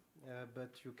Chem,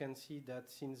 but you can see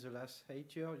that since the last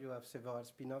 8 years you have several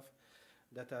spin-offs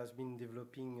that has been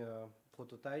developing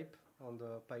prototype and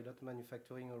pilot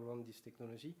manufacturing around this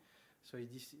technology. So it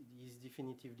is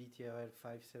definitively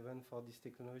TRL57 for this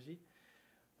technology.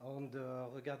 And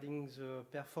regarding the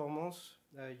performance,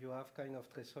 you have kind of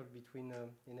threshold between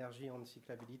energy and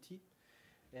cyclability.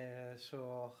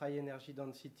 So high energy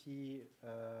density,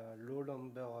 low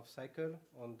number of cycle,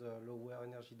 and lower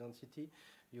energy density,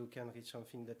 you can reach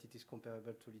something that it is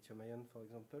comparable to lithium ion, for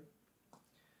example.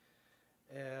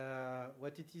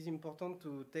 What it is important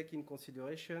to take in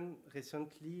consideration,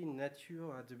 recently in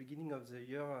Nature, at the beginning of the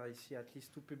year, I see at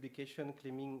least 2 publications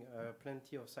claiming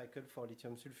plenty of cycle for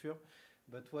lithium sulfur.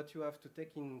 But what you have to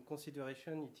take in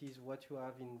consideration, it is what you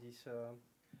have in this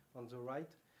on the right,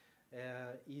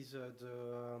 is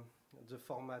the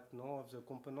format of the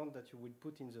component that you will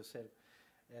put in the cell.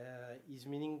 Is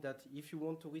meaning that if you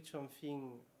want to reach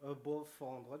something above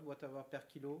 400 whatever per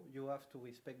kilo, you have to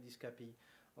respect this KPI.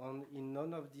 And in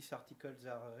none of these articles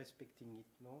are respecting it.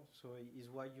 So it is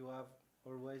why you have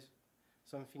always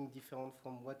something different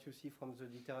from what you see from the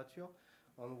literature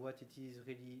on what it is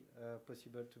really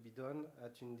possible to be done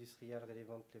at industrial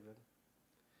relevant level.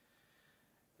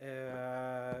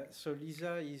 So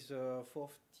LISA is a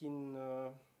 14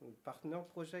 partner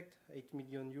project, 8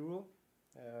 million euro,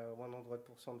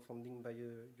 100% funding by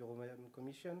the European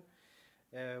Commission.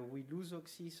 We lose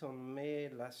Oxys on May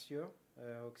last year.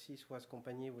 Oxys was a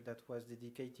company that was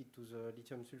dedicated to the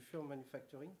lithium sulfur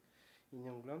manufacturing in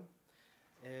England.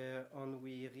 And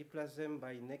we replace them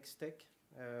by Nextech,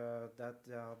 that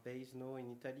they are based now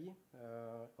in Italy.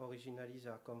 Originally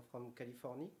they come from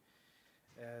California.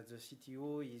 The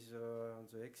CTO is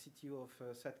the ex-CTO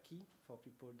of SATKI, for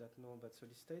people that know about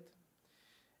solid state.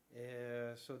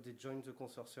 So they joined the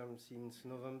consortium since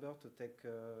November to take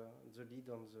the lead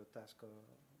on the task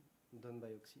done by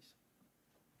Oxys.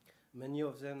 Many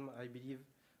of them, I believe,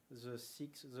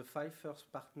 the 5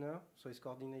 first partner, so it's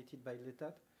coordinated by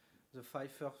l'État. The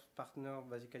 5 first partner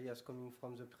basically is coming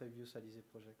from the previous Alizé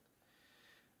project.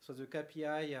 So the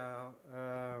KPI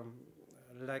are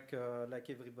like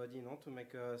everybody, to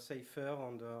make a safer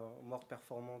and more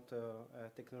performant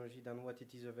technology than what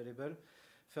it is available.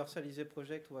 First Alizé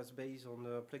project was based on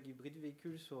a plug hybrid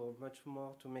vehicle, so much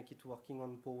more to make it working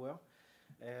on power.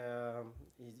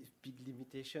 Big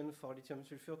limitation for lithium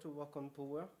sulfur to work on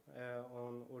power,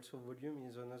 on also volume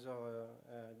is another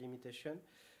limitation.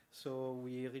 So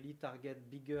we really target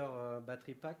bigger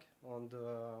battery pack on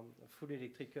the full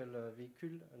electrical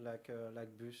vehicle, like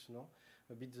bus,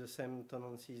 a bit the same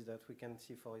tendencies that we can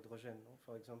see for hydrogen,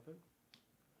 for example.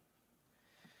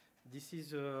 This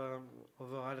is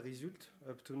overall result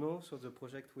up to now. So the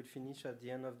project will finish at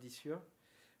the end of this year.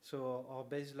 So our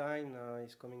baseline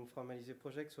is coming from Alizé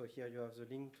project. So here you have the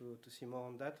link to see more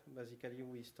on that. Basically,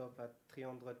 we stop at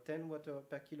 310 watt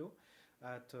per kilo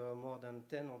at more than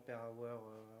 10 ampere hour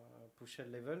push-cell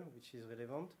level, which is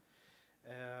relevant.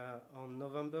 On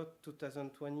November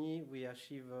 2020, we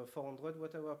achieve 400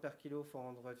 watt-hour per kilo,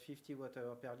 450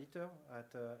 watt-hour per liter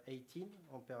at 18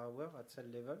 ampere hour at cell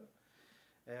level.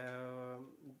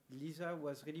 LISA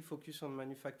was really focused on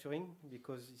manufacturing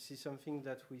because this is something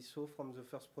that we saw from the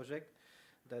first project,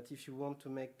 that if you want to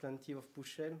make plenty of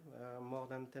push cell, more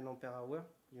than 10 ampere hour,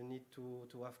 you need to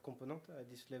have component at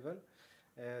this level.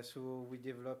 So we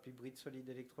develop hybrid solid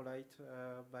electrolyte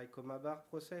by Comabar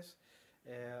process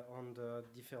on the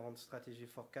different strategy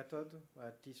for cathode.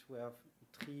 At least we have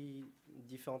 3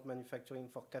 different manufacturing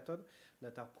for cathode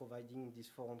that are providing this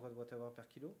 400 watt-hour per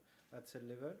kilo at cell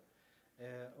level.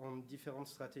 On different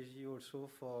strategy also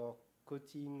for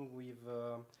coating with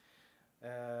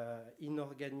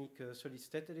inorganic solid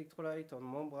state electrolyte on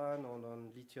membrane and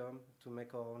on lithium to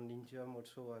make our own lithium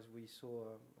also, as we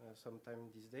saw sometime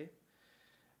this day.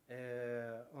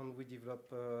 And we develop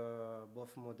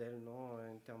both models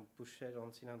in terms of push cell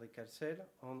and cylindrical cell,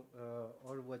 and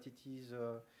all what it is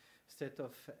state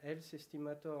of health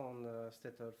estimator and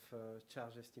state of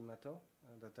charge estimator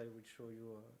that I will show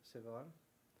you several.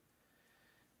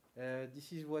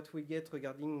 This is what we get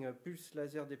regarding pulse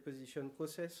laser deposition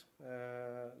process.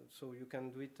 So you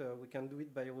can do it. We can do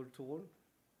it by roll to roll.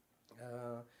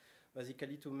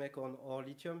 Basically, to make on our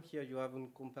lithium, here you have a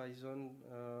comparison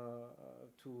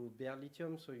to bare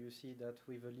lithium. So you see that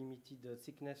with a limited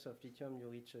thickness of lithium, you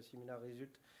reach a similar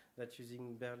result that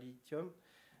using bare lithium.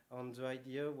 And the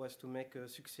idea was to make a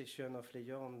succession of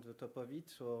layers on the top of it.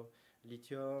 So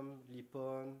lithium,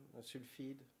 lipon,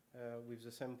 sulfide with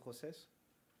the same process.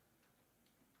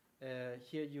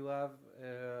 Here you have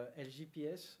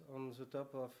LGPS on the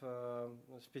top of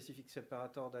a specific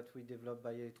separator that we developed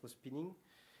by electrospinning.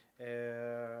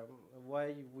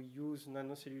 Why we use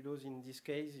nanocellulose in this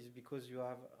case is because you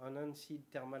have enhanced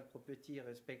thermal property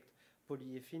respect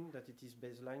polyethylene, that it is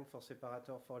baseline for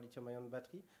separator for lithium-ion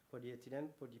battery, polyethylene,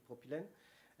 polypropylene.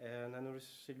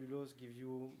 Nanocellulose gives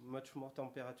you much more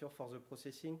temperature for the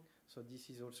processing, so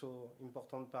this is also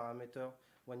important parameter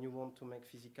when you want to make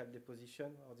physical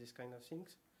deposition or this kind of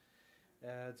things.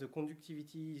 The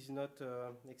conductivity is not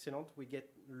excellent. We get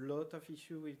a lot of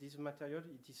issue with this material.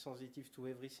 It is sensitive to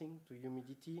everything, to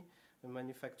humidity, the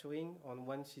manufacturing, and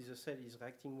once the cell is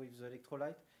reacting with the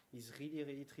electrolyte, it's really,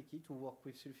 really tricky to work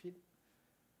with sulfide.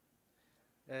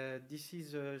 This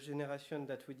is a generation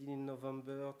that we did in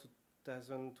November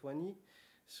 2020.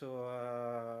 So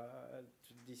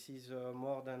this is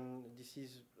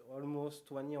almost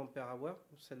 20 ampere hour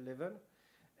cell level.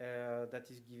 That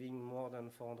is giving more than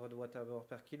 400 watt-hour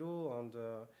per kilo and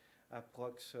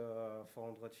approx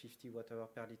 450 watt-hour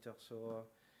per liter. So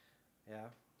yeah,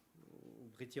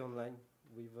 pretty online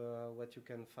with what you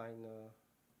can find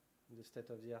in the state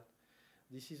of the art.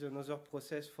 This is another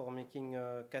process for making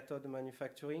cathode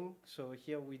manufacturing. So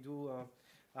here we do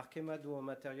Arkema do a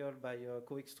material by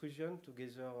co-extrusion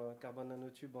together carbon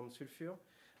nanotube and sulfur.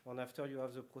 And after you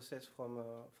have the process from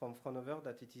Fraunhofer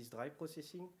that it is dry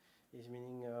processing, is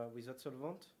meaning without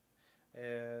solvent.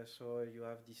 So you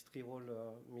have this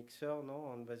 3-roll mixer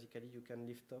now, and basically you can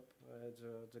lift up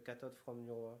the cathode from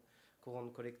your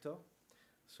current collector.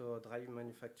 So dry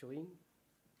manufacturing.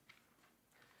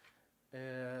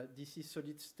 This is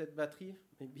solid state battery,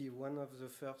 maybe one of the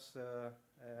first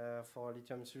for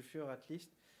lithium sulfur at least.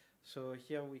 So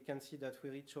here we can see that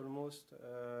we reach almost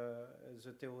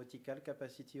the theoretical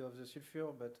capacity of the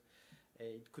sulfur, but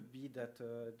it could be that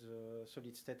the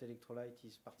solid state electrolyte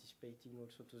is participating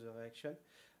also to the reaction,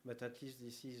 but at least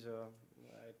this is a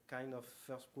kind of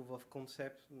first proof of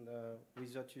concept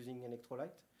without using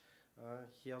electrolyte.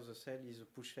 Here the cell is a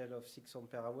push cell of 6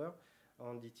 ampere hour,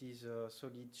 and it is a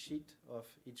solid sheet of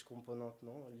each component,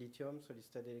 no? Lithium, solid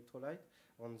state electrolyte,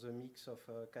 and the mix of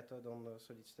cathode and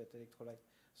solid state electrolyte.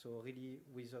 So really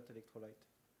without electrolyte.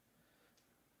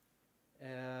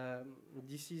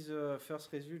 This is the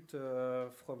first result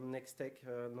from Nextech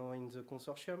now in the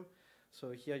consortium.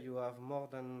 So here you have more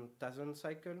than 1,000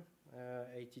 cycles,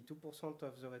 82%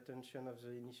 of the retention of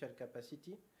the initial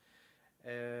capacity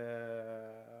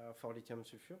for lithium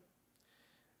sulfur.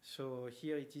 So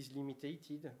here it is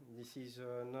limited. This is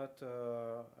not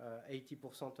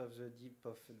 80% of the depth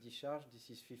of discharge.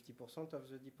 This is 50% of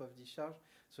the depth of discharge.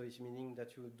 So it's meaning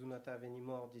that you do not have any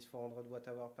more this 400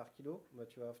 watt-hour per kilo,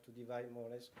 but you have to divide more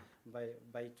or less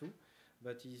by 2.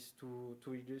 But is to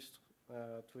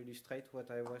illustrate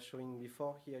what I was showing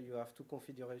before. Here you have two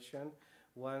configurations,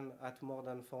 one at more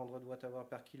than 400 watt-hour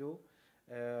per kilo,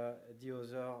 the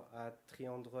other at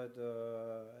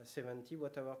 370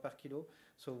 watt-hour per kilo.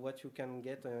 So what you can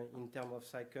get in terms of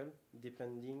cycle,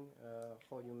 depending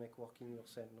how you make working your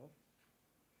cell. No?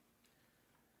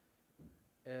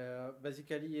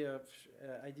 Basically,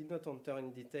 I did not enter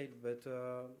in detail, but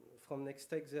from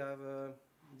Nextech they have a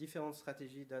different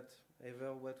strategy that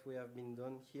ever what we have been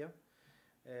done here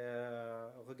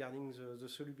regarding the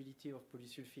solubility of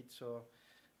polysulfide. So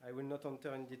I will not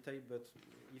enter in detail, but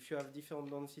if you have different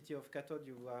density of cathode,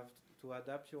 you have to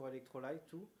adapt your electrolyte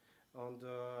too. And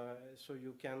so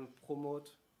you can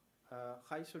promote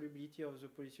high solubility of the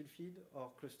polysulfide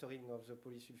or clustering of the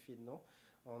polysulfide. No?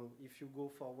 And if you go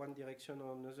for one direction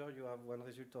or another, you have one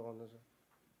result or another.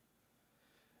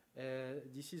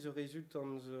 This is a result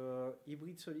on the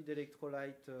hybrid solid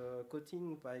electrolyte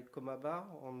coating by Comabar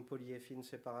on polyethylene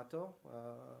separator.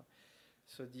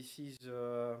 So this is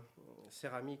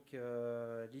ceramic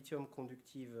lithium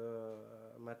conductive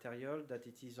material that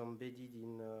it is embedded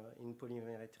in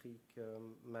polymeric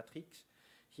matrix.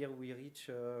 Here we reach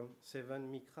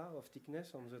 7 micra of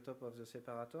thickness on the top of the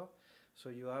separator. So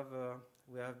you have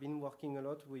we have been working a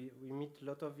lot. We meet a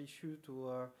lot of issues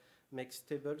to make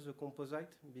stable the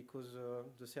composite because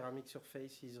the ceramic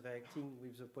surface is reacting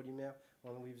with the polymer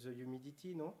and with the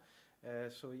humidity. No,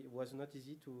 so it was not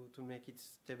easy to make it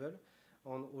stable.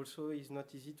 And also it's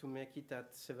not easy to make it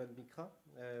at 7 micra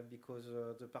because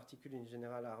the particles in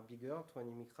general are bigger,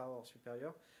 20 micra or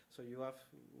superior. So you have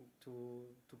to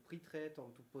pre-treat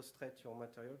and to post-treat your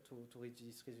material to reach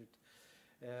this result.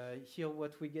 Here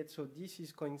what we get, so this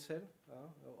is coin cell.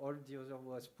 All the other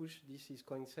was pushed. This is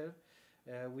coin cell.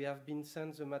 We have been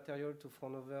sent the material to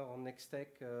Fraunhofer on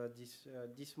Nextech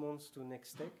this month to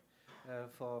Nextech.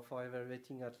 For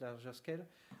evaluating at larger scale,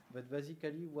 but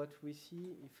basically what we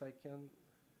see, if I can,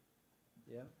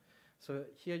 yeah. So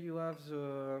here you have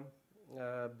the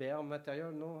bare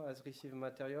material, no, as received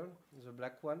material, the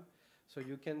black one. So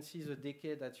you can see the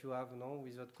decay that you have now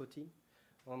without coating.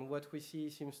 And what we see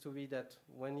seems to be that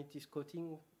when it is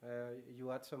coating,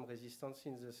 you add some resistance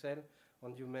in the cell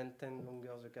and you maintain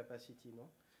longer the capacity, no.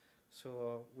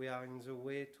 So we are in the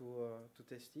way to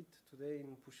test it today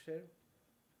in push cell.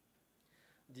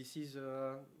 This is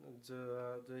the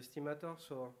estimator.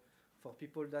 So for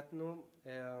people that know,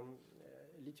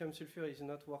 lithium sulfur is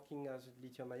not working as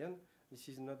lithium ion. This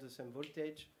is not the same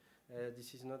voltage.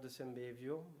 This is not the same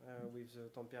behavior with the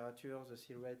temperature, the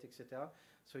seal rate, etc.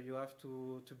 So you have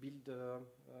to build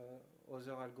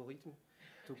other algorithm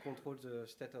to control the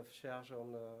state of charge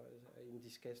on, in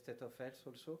this case, state of health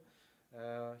also.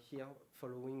 Here,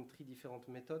 following 3 different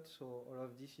methods. So all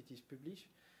of this, it is published.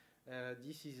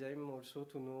 This is aim also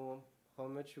to know how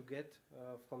much you get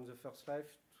from the first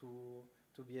life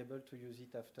to be able to use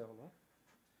it after. No?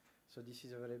 So this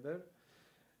is available.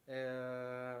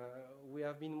 We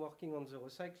have been working on the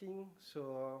recycling.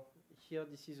 So here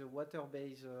this is a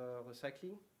water-based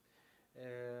recycling.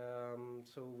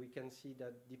 So we can see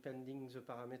that depending the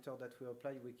parameter that we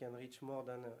apply, we can reach more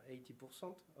than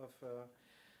 80% of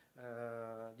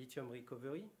lithium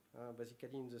recovery.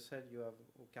 Basically in the cell you have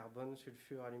carbon,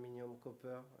 sulfur, aluminium,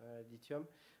 copper, lithium.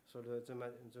 So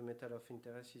the metal of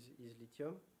interest is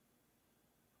lithium.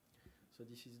 So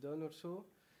this is done also.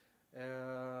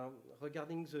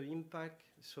 Regarding the impact,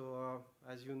 so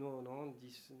as you know, no,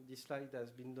 this slide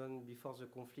has been done before the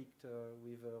conflict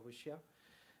with Russia.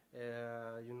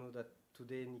 You know that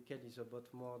today nickel is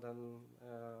about more than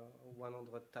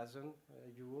 100,000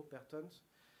 euro per ton.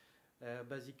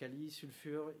 Basically,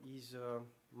 sulfur is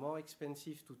more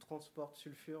expensive to transport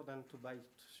sulfur than to buy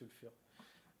sulfur.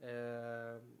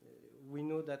 we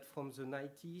know that from the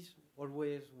 90s,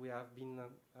 always we have been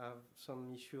have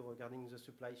some issue regarding the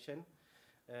supply chain.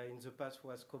 In the past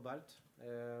was cobalt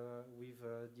with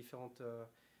different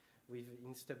with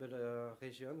unstable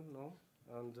region, no,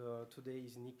 and today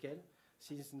is nickel.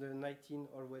 Since the 19,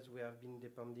 always we have been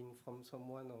depending from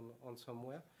someone on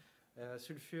somewhere.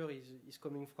 Sulfur is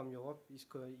coming from Europe,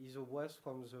 is a waste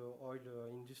from the oil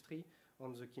industry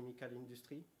and the chemical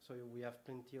industry. So we have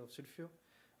plenty of sulfur.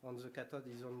 On the cathode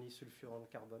is only sulfur and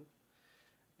carbon.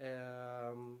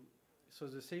 So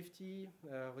the safety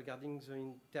regarding the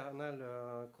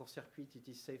internal core circuit, it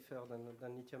is safer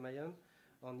than lithium ion,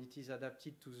 and it is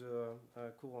adapted to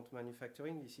the current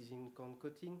manufacturing. This is in corn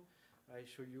coating. I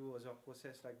show you other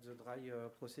process like the dry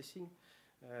processing,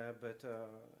 but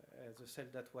the cell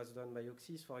that was done by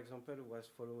Oxys, for example, was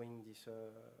following this.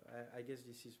 I guess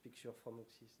this is picture from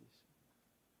Oxys. This.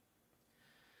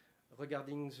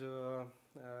 Regarding the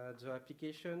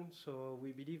application, so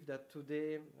we believe that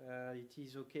today it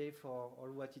is okay for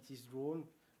all what it is drawn,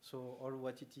 so all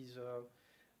what it is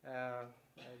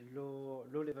low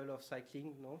level of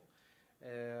cycling, no,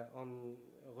 on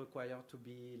required to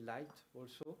be light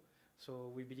also.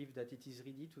 So we believe that it is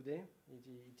ready today.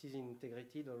 It is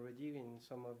integrated already in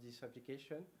some of this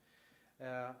application.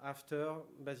 After,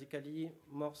 basically,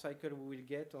 more cycle we will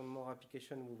get and more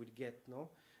application we will get, no?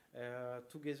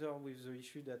 Together with the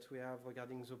issue that we have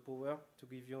regarding the power, to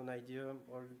give you an idea,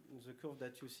 all the curve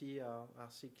that you see are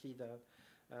cycled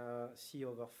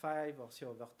C/5 or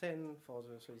C/10 for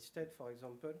the solid state, for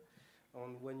example.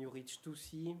 And when you reach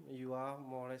 2C, you are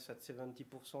more or less at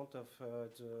 70% of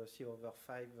the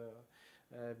C/5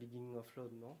 beginning of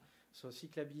load. No? So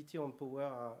cyclability and power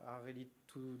are really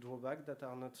two drawbacks that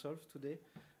are not solved today.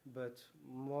 But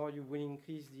more you will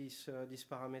increase this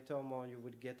parameter, more you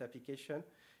will get application.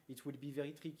 It will be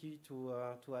very tricky to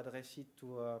address it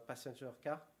to a passenger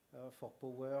car for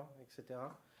power,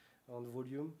 etc., and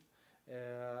volume.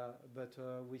 But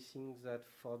we think that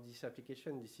for this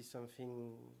application, this is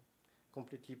something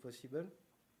completely possible.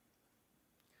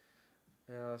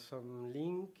 Some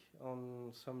link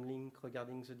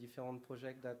regarding the different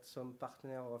projects that some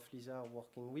partner of LISA are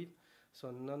working with.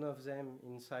 So none of them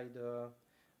inside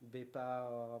BEPA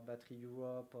or Battery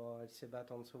Europe or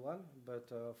LCBAT and so on, but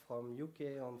from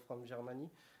UK and from Germany,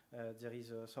 there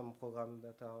is some programs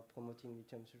that are promoting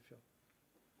lithium sulfur.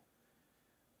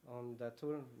 And that's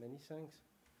all. Many thanks.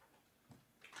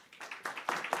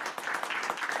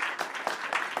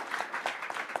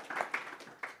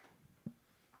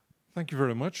 Thank you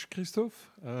very much, Christophe.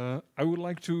 I would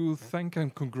like to thank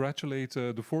and congratulate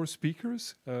the four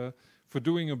speakers for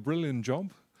doing a brilliant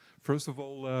job. First of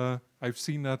all, I've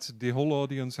seen that the whole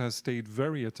audience has stayed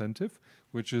very attentive,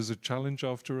 which is a challenge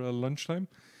after lunchtime.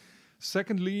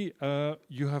 Secondly,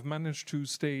 you have managed to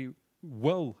stay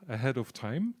well ahead of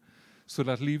time. So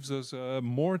that leaves us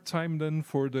more time then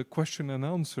for the question and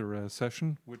answer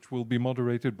session, which will be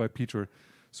moderated by Peter.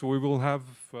 So we will have,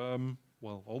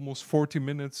 well, almost 40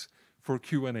 minutes for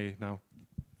Q&A now.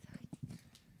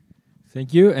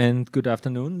 Thank you and good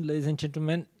afternoon, ladies and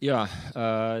gentlemen. Yeah,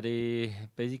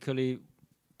 basically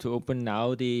to open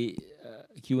now the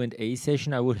Q&A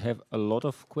session, I would have a lot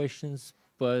of questions,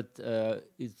 but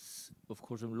it's, of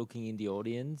course, I'm looking in the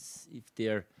audience if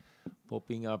they're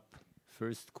popping up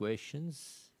first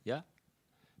questions. Yeah,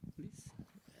 please.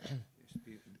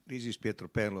 This is Pietro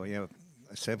Perlo. I have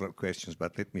several questions,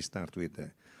 but let me start with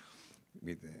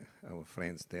our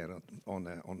friends there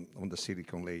on the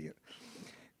silicon layer.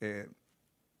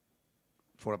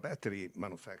 For a battery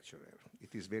manufacturer,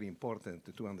 it is very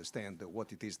important to understand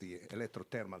what it is the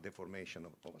electrothermal deformation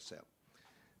of a cell.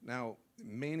 Now,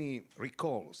 many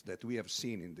recalls that we have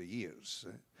seen in the years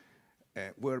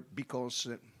were because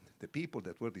the people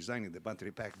that were designing the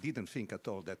battery pack didn't think at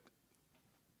all that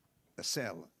a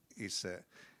cell is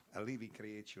a living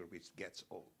creature which gets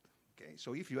old. Okay,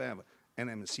 so if you have an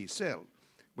NMC cell,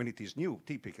 when it is new,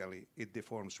 typically it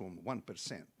deforms from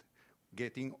 1%.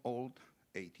 Getting old,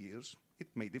 8 years,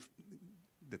 it may the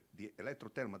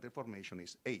electrothermal deformation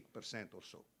is 8% or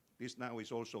so. This now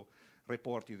is also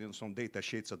reported in some data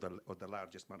sheets of the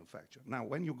largest manufacturer. Now,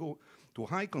 when you go to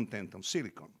high content on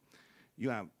silicon, you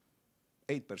have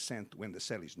 8% when the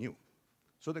cell is new.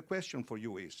 So the question for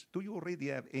you is, do you already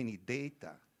have any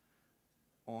data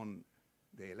on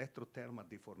the electrothermal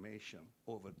deformation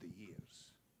over the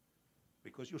years?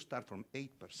 Because you start from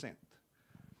 8%.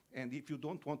 And if you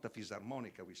don't want a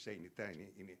fisarmonica, we say in Italian,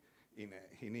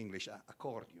 in English,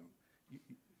 accordion,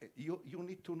 you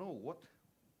need to know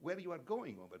where you are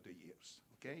going over the years,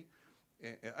 okay?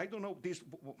 I don't know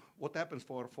what happens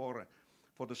for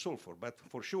the sulfur, but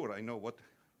for sure I know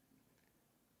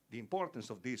the importance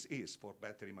of this is for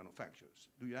battery manufacturers.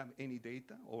 Do you have any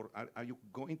data, or are you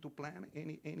going to plan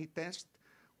any test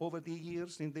over the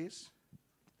years in this?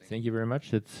 Thank you very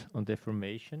much. That's on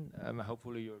deformation.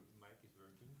 Hopefully your mic is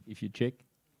working. If you check.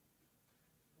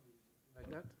 Like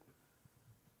that?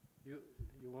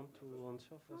 You want to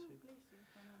answer first?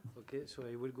 Okay, so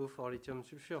I will go for lithium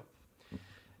sulfur.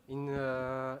 In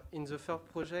the third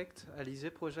project,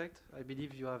 Alizé project, I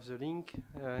believe you have the link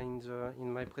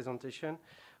in my presentation.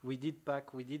 We did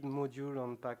module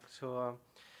on pack. So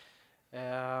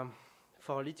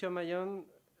for lithium ion,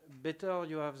 better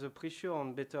you have the pressure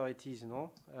and better it is,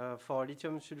 no? For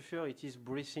lithium sulfur, it is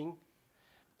breathing.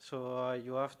 So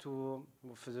you have to,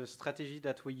 for the strategy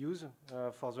that we use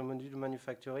for the module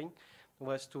manufacturing,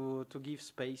 was to give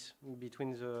space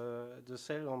between the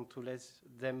cell and to let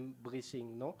them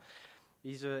breathing, no?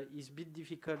 Is a bit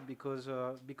difficult because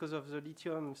of the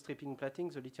lithium stripping plating,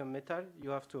 the lithium metal,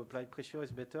 you have to apply pressure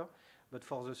is better, but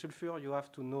for the sulfur, you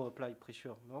have to no apply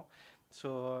pressure, no?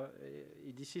 So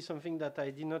this is something that I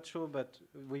did not show, but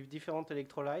with different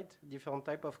electrolyte, different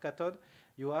type of cathode,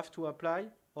 you have to apply,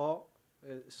 or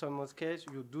some of cases,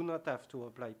 you do not have to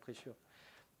apply pressure.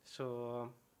 So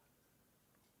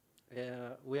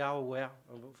we are aware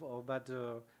about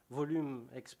the volume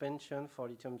expansion for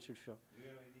lithium sulfur. Do you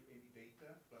have any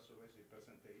data, plus or less a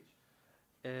percentage?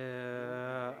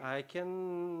 I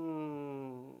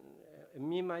can,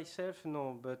 me myself,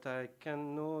 no, but I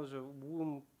can know the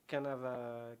whom can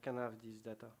have this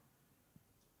data.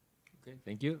 Okay,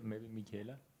 thank you. Maybe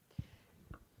Michaela.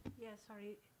 Yeah,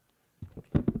 sorry.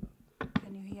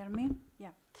 Can you hear me?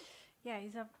 Yeah. Yeah,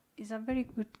 it's a very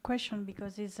good question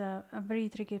because it's a very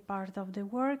tricky part of the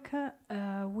work.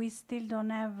 We still don't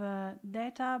have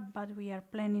data, but we are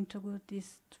planning to go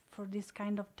for this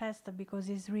kind of test because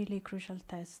it's really crucial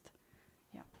test.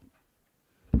 Yeah.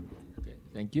 Okay,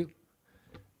 thank you.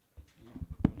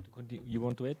 You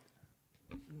want to add?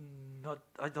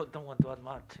 I don't want to add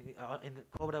much. In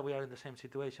Cobra, we are in the same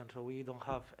situation, so we don't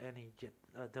have any yet,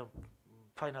 the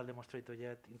final demonstrator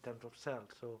yet in terms of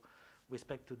cells. So we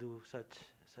expect to do such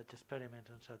experiments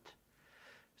and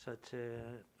such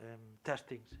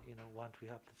testings, once we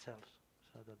have the cells.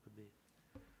 So that would be.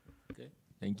 Okay,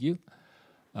 thank you.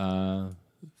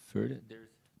 Further, there's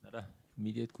another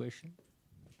immediate question.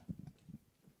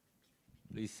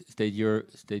 Please state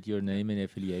your name and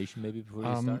affiliation maybe before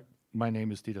you start. My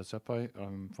name is Dieter Seppai.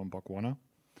 I'm from Botswana.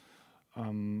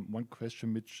 One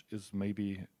question which is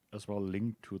maybe as well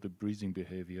linked to the breathing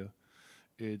behavior.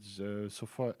 It's so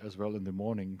far as well in the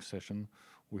morning session,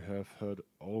 we have heard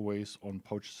always on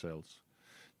pouch cells.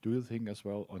 Do you think as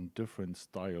well on different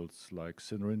styles like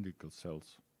cylindrical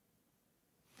cells?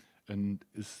 And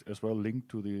is as well linked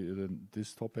to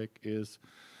this topic is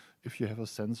if you have a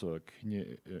sensor, can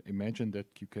you imagine that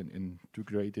you can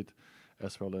integrate it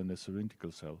as well in a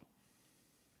cylindrical cell?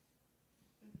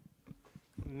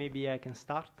 Maybe I can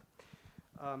start.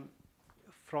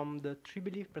 From the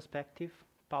Tribelief perspective,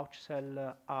 pouch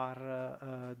cell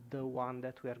are the one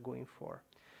that we are going for.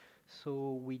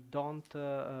 So we don't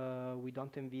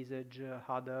envisage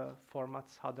other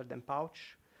formats other than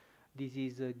pouch. This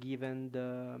is a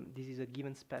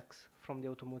given specs from the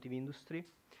automotive industry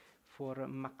for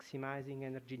maximizing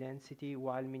energy density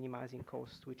while minimizing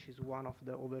cost, which is one of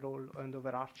the overall and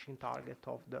overarching target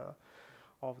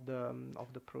of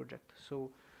the project.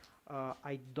 So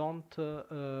I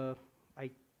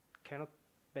cannot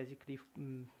basically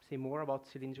say more about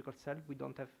cylindrical cell. We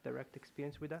don't have direct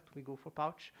experience with that. We go for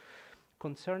pouch.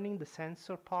 Concerning the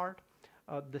sensor part,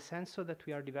 the sensor that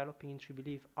we are developing in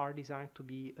Tribelief are designed to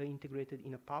be integrated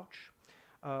in a pouch.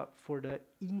 For the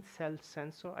in-cell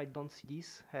sensor, I don't see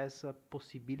this as a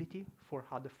possibility for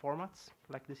other formats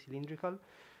like the cylindrical.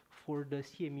 For the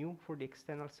CMU, for the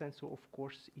external sensor, of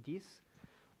course it is.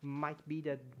 Might be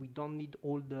that we don't need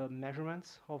all the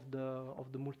measurements of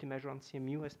the multi-measurement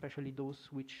CMU, especially those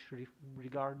which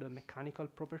regard the mechanical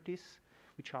properties,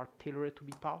 which are tailored to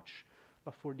be pouch.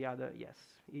 But for the other,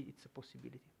 yes, it's a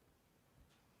possibility.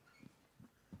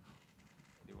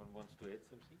 Anyone wants to add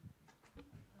something?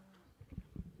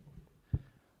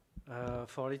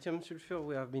 For lithium sulfur,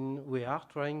 we are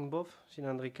trying both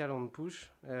cylindrical and push.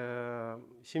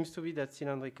 Seems to be that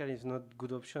cylindrical is not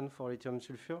good option for lithium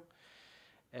sulfur.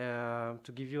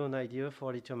 To give you an idea,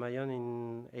 for lithium ion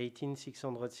in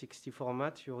 18660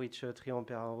 format, you reach 3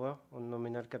 ampere hour on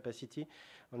nominal capacity.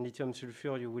 On lithium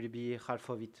sulfur, you will be half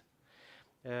of it.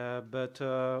 But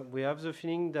we have the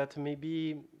feeling that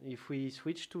maybe if we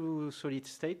switch to solid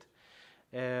state,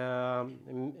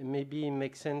 maybe it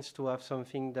makes sense to have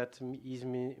something that is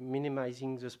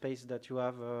minimizing the space that you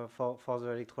have for the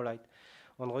electrolyte.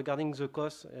 And regarding the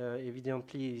cost,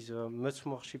 evidently is much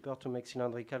more cheaper to make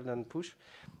cylindrical than push.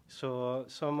 So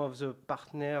some of the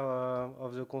partner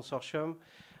of the consortium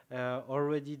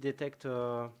already detect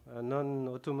a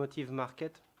non-automotive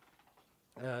market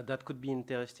that could be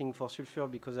interesting for sulfur,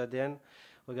 because at the end,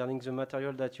 regarding the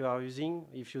material that you are using,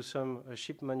 if you sum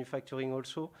ship manufacturing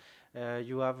also,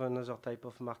 you have another type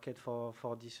of market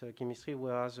for this chemistry,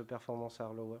 whereas the performance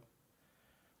are lower.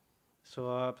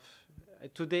 So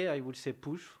today I would say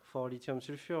push for lithium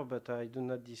sulfur, but I do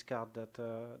not discard that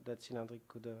that cylindric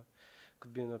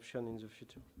could be an option in the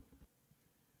future.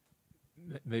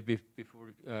 Maybe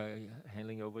before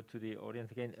handing over to the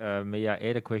audience again, may I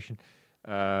add a question?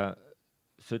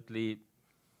 Certainly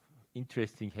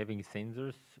interesting having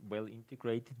sensors well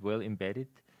integrated, well embedded.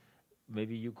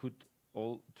 Maybe you could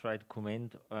all try to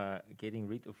comment getting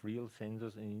rid of real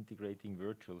sensors and integrating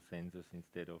virtual sensors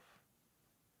instead of.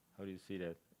 How do you see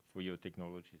that for your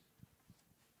technologies?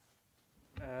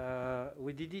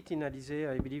 We did it in Alizé.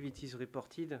 I believe it is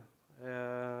reported.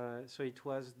 So it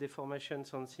was deformation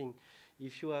something.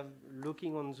 If you are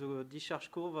looking on the discharge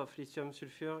curve of lithium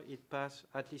sulfur, it passes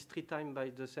at least 3 times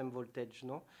by the same voltage,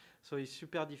 no? So it's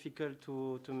super difficult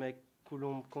to make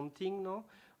Coulomb counting, no?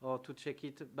 Or to check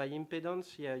it by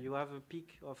impedance. Yeah, you have a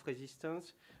peak of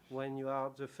resistance when you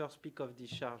are the first peak of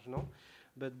discharge, no?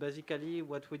 But basically,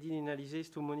 what we did in Alizé is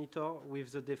to monitor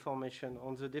with the deformation.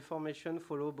 On the deformation,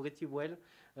 follow pretty well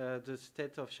the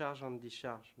state of charge and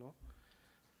discharge, no?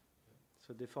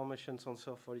 So deformation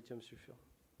sensor for lithium sulfur.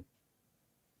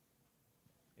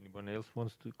 Anyone else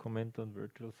wants to comment on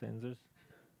virtual sensors?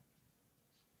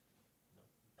 No.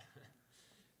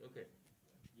 Okay.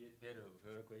 Yes, Pedro,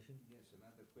 further question? Yes,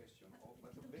 another question,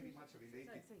 but very much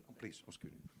related. Oh, please,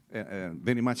 excuse me.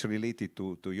 Very much related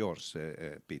to yours,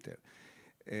 Peter.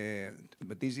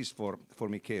 But this is for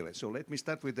Michele. So let me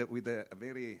start with a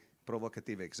very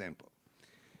provocative example.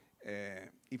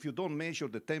 If you don't measure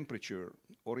the temperature,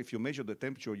 or if you measure the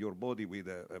temperature of your body with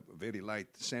a very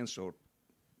light sensor,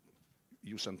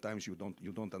 you sometimes you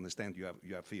don't understand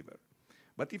you have fever.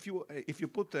 But if you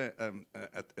put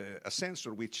a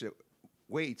sensor which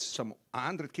weighs some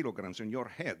 100 kilograms in your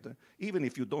head, even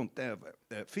if you don't have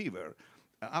fever,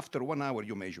 after 1 hour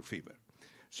you measure fever.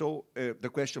 So the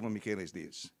question from Michele is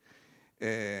this.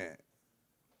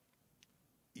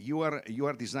 You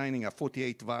are designing a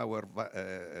 48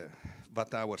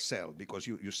 watt-hour cell, because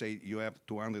you say you have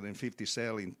 250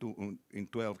 cell in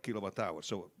 12 kilowatt hours.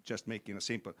 So just making a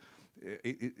simple,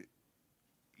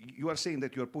 you are saying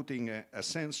that you are putting a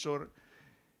sensor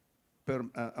per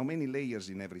how many layers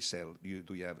in every cell?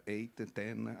 Do you have 8,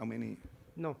 10? How many?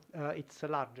 No, it's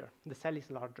larger. The cell is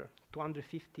larger.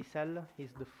 250 cell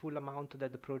is the full amount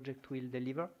that the project will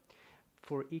deliver.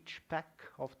 For each pack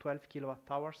of 12 kilowatt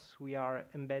hours, we are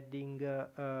embedding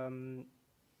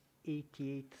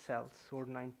 88 cells or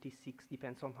 96,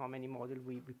 depends on how many modules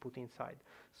we put inside.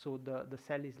 So the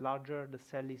cell is larger. The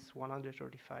cell is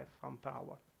 135 amp per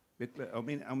hour. But how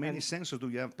many sensors do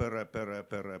you have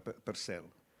per cell?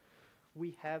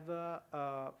 We have,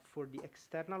 for the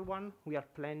external one, we are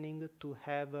planning to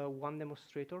have one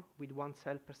demonstrator with 1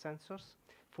 cell per sensors.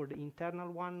 For the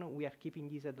internal one, we are keeping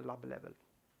this at the lab level.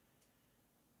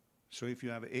 So if you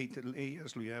have 8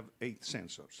 layers, you have 8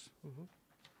 sensors,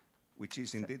 which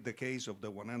is indeed the case of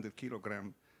the 100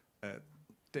 kilogram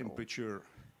temperature,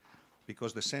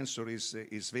 because the sensor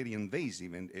is very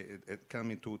invasive, and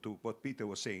coming to what Peter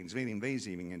was saying, it's very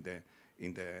invasive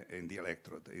in the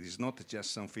electrode. It is not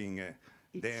just something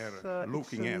there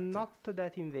looking at. It's not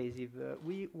that invasive.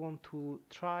 We want to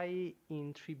try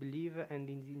in TRIBelieve and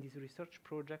in this research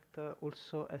project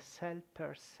also a cell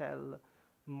per cell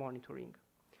monitoring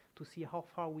to see how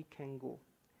far we can go,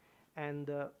 and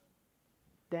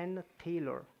then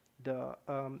tailor the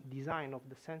design of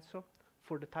the sensor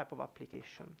for the type of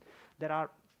application. There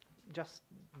are, just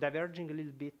diverging a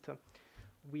little bit,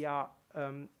 we are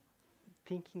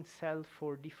thinking cell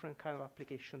for different kind of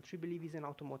application. TRIBelieve is an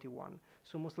automotive one,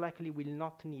 so most likely will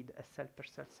not need a cell per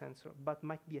cell sensor, but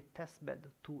might be a test bed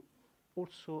to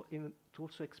also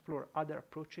explore other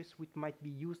approaches which might be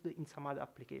used in some other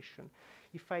application.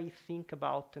 If I think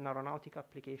about an aeronautic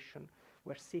application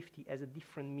where safety has a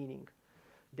different meaning,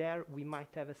 there we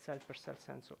might have a cell per cell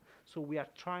sensor. So we are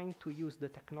trying to use the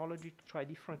technology to try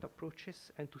different approaches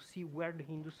and to see where the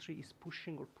industry is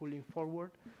pushing or pulling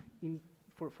forward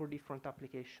for different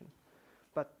application.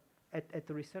 But at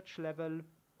the research level,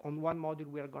 on one module,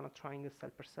 we are going to try a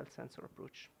cell per cell sensor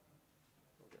approach.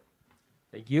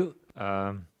 Thank you.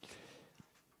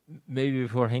 Maybe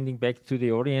before handing back to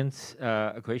the audience,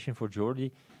 a question for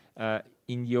Jordi.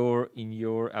 in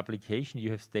your application,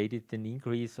 you have stated an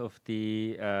increase of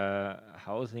the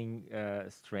housing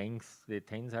strength, the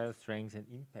tensile strength and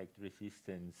impact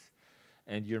resistance,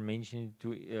 and you're mentioning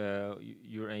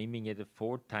you're aiming at a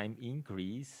 4-time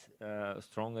increase,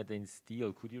 stronger than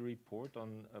steel. Could you report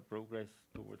on progress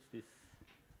towards these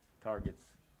targets?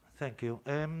 Thank you.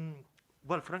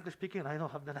 Well, frankly speaking, I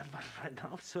don't have the numbers right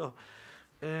now, so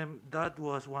that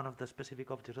was one of the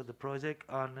specific objectives of the project,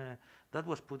 and that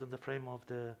was put in the frame of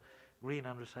the green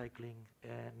and recycling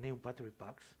new battery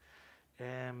packs.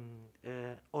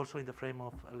 Also in the frame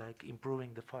of like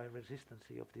improving the fire resistance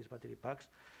of these battery packs,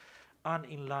 and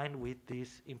in line with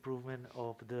this improvement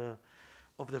of the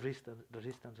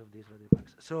resistance of these battery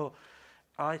packs. So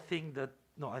I think that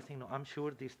I'm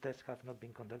sure these tests have not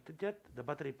been conducted yet. The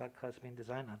battery pack has been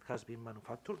designed and has been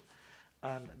manufactured,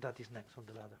 and that is next on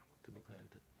the ladder to be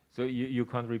conducted. So you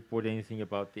can't report anything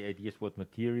about the ideas, what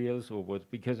materials or what,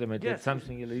 because I mean that's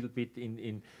something a little bit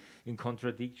in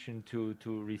contradiction to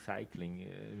recycling.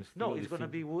 No, it's going to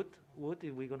be wood. Wood,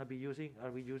 are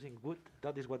we using wood?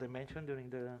 That is what I mentioned during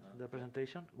the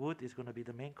presentation. Wood is going to be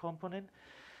the main component,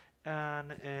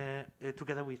 and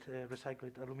together with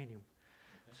recycled aluminium.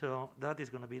 Okay. So that is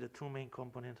going to be the 2 main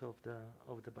components of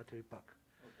the battery pack.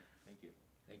 Okay,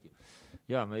 thank you.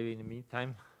 Yeah, maybe in the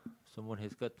meantime, someone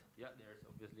has got. Yeah, there's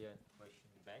obviously a question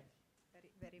in the back.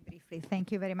 Very briefly,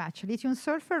 thank you very much. Lithium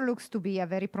sulfur looks to be a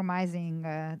very promising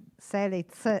cell.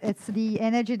 It's the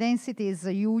energy density is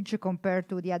huge compared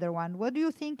to the other one. What do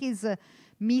you think is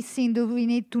missing? Do we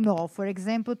need to know, for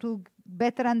example, to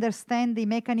better understand the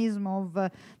mechanism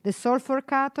of the sulfur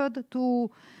cathode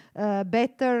to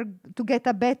get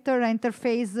a better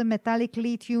interface metallic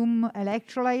lithium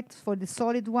electrolyte for the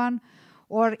solid one,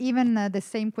 or even the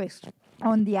same question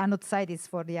on the anode side is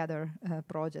for the other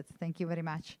project? Thank you very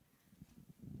much.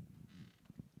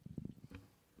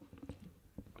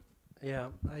 Yeah,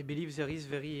 I believe there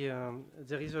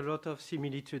is a lot of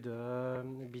similitude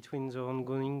between the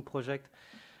ongoing project.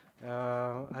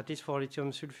 At least for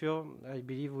lithium sulfur, I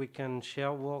believe we can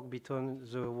share work between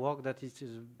the work that is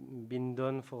being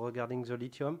done regarding the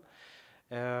lithium.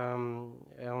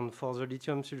 And for the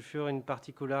lithium sulfur in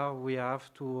particular, we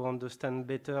have to understand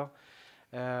better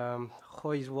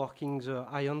how is working the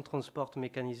ion transport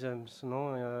mechanisms,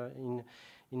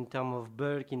 in terms of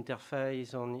bulk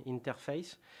interface on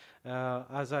interface.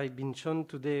 As I've been shown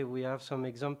today, we have some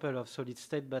example of solid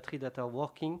state battery that are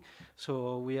working,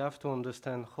 so we have to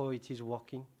understand how it is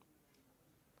working.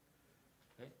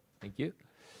 Okay, thank you.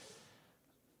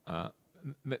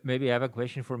 Maybe I have a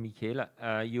question for Michela.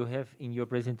 You have in your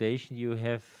presentation, you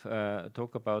have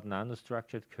talked about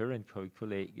nanostructured current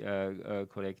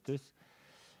collectors.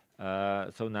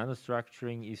 So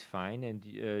nanostructuring is fine and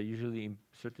usually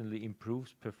certainly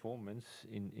improves performance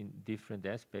in different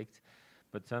aspects,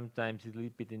 but sometimes it's a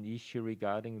little bit an issue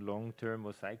regarding long-term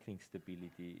or cycling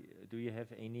stability. Do you have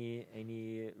any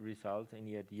results,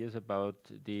 any ideas about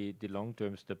the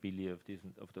long-term stability of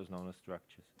those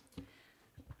nanostructures?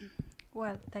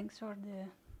 Well, thanks for the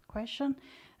question.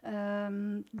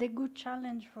 The good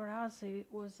challenge for us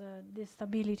was the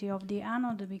stability of the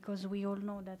anode, because we all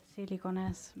know that silicon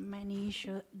has many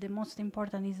issues. The most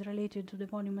important is related to the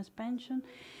volume expansion.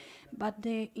 But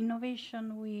the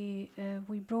innovation we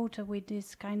brought with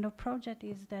this kind of project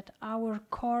is that our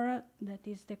core, that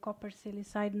is the copper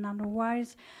silicide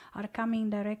nanowires, are coming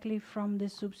directly from the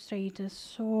substrate.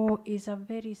 So it's a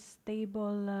very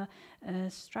stable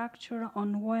structure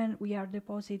on when we are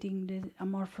depositing the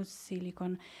amorphous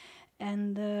silicon.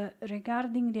 And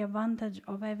regarding the advantage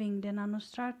of having the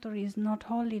nanostructure is not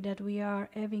only that we are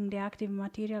having the active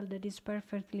material that is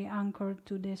perfectly anchored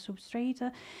to the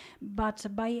substrate, but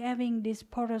by having this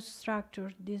porous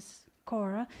structure, this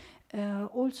core,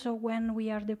 also when we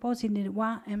are depositing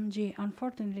 1 mg,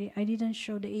 unfortunately I didn't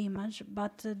show the image,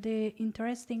 but the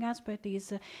interesting aspect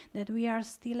is that we are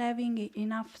still having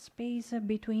enough space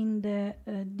between the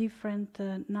different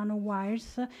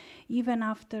nanowires, even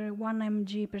after 1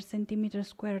 mg per centimeter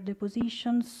square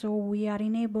deposition. So we are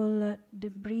enable the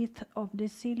breadth of the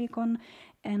silicon,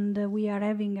 and we are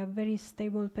having a very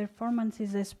stable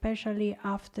performances, especially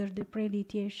after the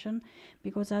pre-lithiation,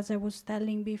 because as I was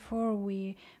telling before,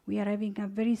 we are having a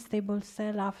very stable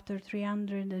cell after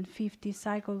 350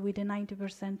 cycles with a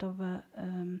 90% of the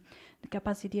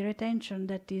capacity retention.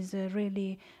 That is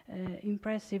really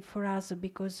impressive for us,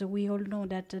 because we all know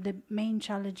that the main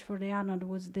challenge for the anode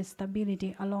was the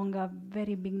stability along a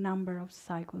very big number of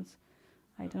cycles.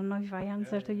 I don't know if I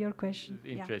answered to your question.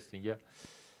 Interesting, yeah.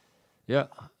 Yeah,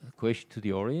 question to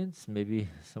the audience, maybe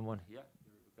someone. Yeah,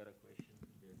 you've got a question in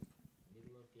the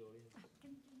middle of the audience.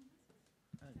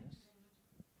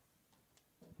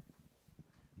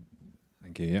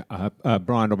 you.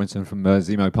 Brian Robinson from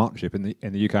Zemo Partnership in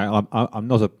the UK. I'm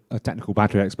not a technical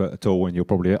battery expert at all, and you'll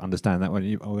probably understand that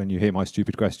when you hear my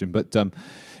stupid question. But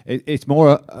it's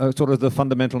more sort of the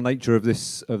fundamental nature of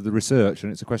the research,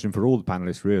 and it's a question for all the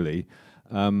panelists really.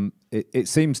 It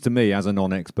seems to me, as a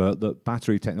non-expert, that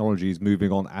battery technology is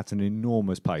moving on at an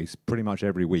enormous pace. Pretty much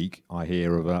every week I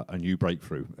hear of a new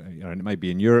breakthrough. And it may be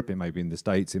in Europe, it may be in the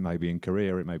States, it may be in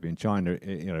Korea, it may be in China.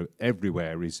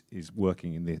 Everywhere is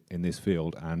working in this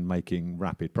field and making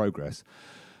rapid progress.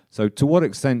 So to what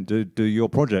extent do your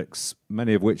projects,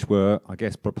 many of which were, I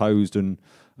guess, proposed and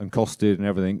costed and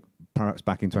everything, perhaps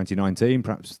back in 2019,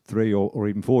 perhaps 3 or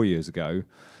even 4 years ago,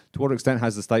 to what extent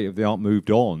has the state of the art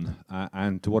moved on,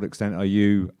 and to what extent are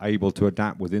you able to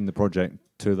adapt within the project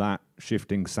to that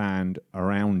shifting sand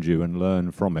around you and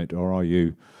learn from it, or are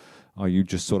you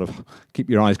just sort of keep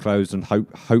your eyes closed and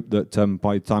hope that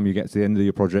by the time you get to the end of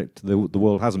your project, the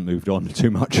world hasn't moved on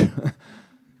too much?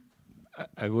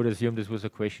 I would assume this was a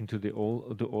question to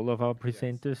all of our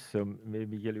presenters. So maybe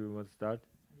Miguel, you want to start?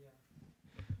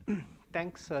 Yeah.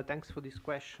 Thanks for this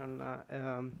question.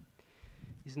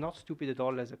 It's not stupid at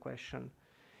all as a question,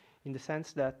 in the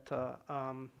sense that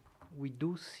we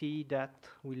do see that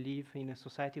we live in a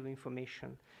society of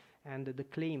information, and the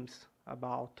claims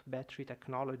about battery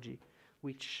technology,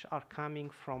 which are coming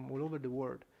from all over the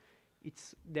world,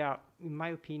 they are, in my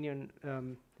opinion,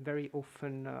 very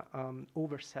often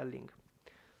overselling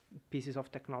pieces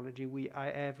of technology.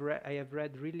 I have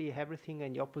read really everything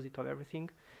and the opposite of everything,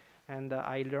 and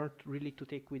I learned really to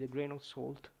take with a grain of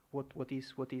salt what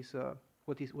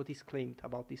is claimed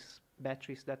about these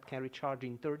batteries that can recharge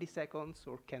in 30 seconds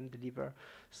or can deliver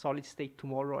solid state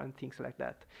tomorrow and things like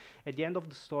that. At the end of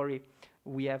the story,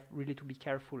 we have really to be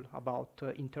careful about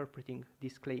interpreting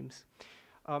these claims.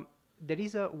 There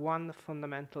is one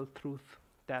fundamental truth,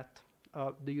 that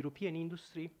the European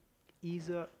industry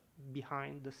is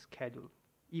behind the schedule.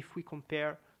 If we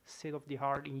compare state of the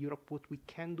art in Europe, what we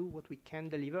can do, what we can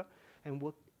deliver, and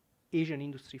what Asian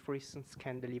industry, for instance,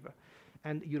 can deliver.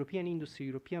 And European industry,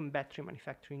 European battery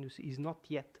manufacturing industry is not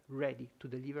yet ready to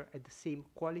deliver at the same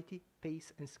quality,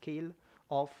 pace, and scale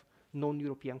of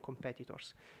non-European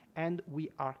competitors. And we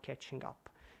are catching up.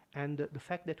 And the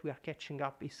fact that we are catching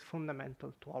up is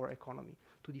fundamental to our economy,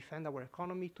 to defend our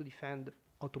economy, to defend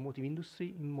automotive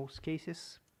industry in most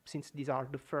cases, since these are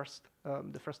the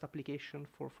first application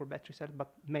for battery cell,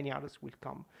 but many others will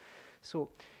come.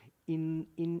 So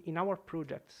in our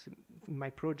projects, in my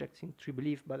projects in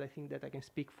Tribelief, but I think that I can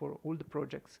speak for all the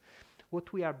projects,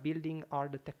 what we are building are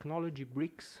the technology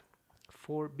bricks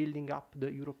for building up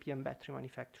the European battery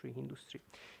manufacturing industry.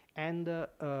 And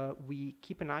we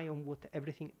keep an eye on what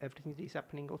everything that is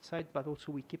happening outside, but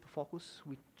also we keep a focus,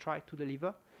 we try to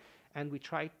deliver, and we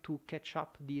try to catch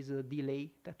up this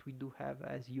delay that we do have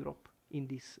as Europe in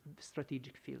this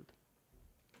strategic field.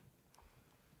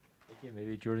 Okay,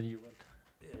 maybe Jordan, you want?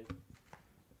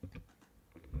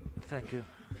 Thank you.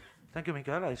 Thank you,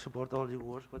 Miguel. I support all your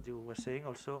words, what you were saying.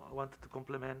 Also, I wanted to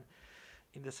complement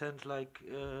in the sense like,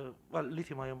 well,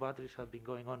 lithium-ion batteries have been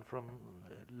going on from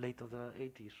late of the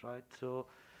 80s, right? So,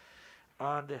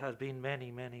 and there has been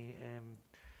many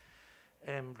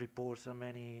reports and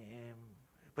many,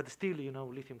 but still, you know,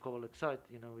 lithium cobalt oxide,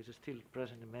 you know, is still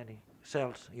present in many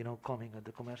cells, you know, coming at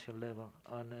the commercial level.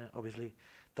 And obviously,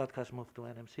 that has moved to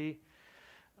NMC,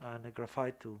 and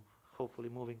graphite to hopefully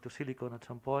moving to silicon at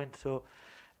some point. So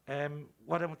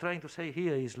what I'm trying to say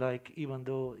here is, like, even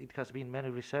though it has been many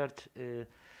research,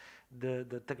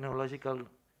 the technological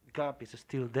gap is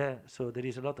still there. So there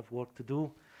is a lot of work to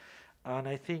do. And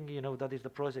I think, you know, that is the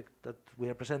project that we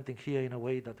are presenting here, in a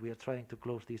way that we are trying to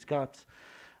close these gaps.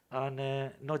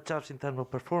 And not just in terms of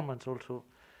performance, also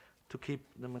to keep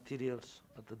the materials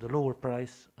at the lower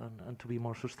price and to be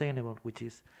more sustainable, which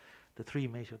is the three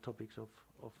major topics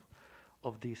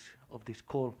of this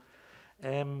call.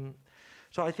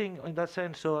 So I think in that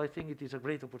sense, so I think it is a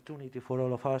great opportunity for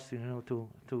all of us, you know,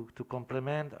 to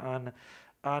complement, and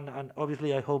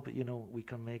obviously I hope, you know, we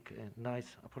can make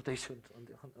nice apportations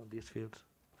on these fields.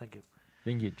 Thank you.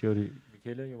 Thank you, Jody.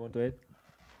 Michele, you want to add?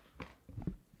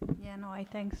 Yeah, no, I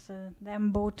thanks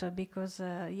them both because,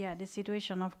 yeah, the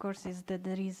situation, of course, is that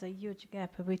there is a huge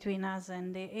gap between us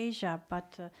and Asia,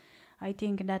 but I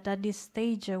think that at this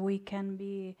stage we can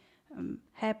be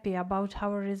happy about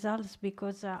our results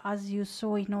because, as you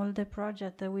saw in all the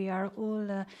projects, we are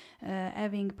all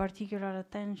having particular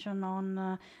attention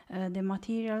on the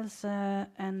materials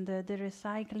and the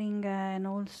recycling, and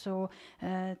also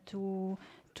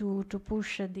to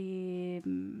push the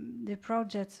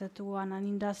projects to an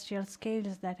industrial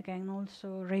scales that can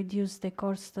also reduce the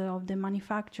cost of the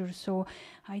manufacture. So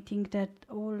I think that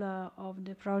all of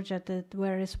the projects that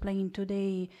were explained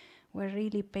today were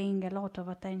really paying a lot of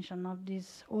attention of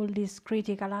all these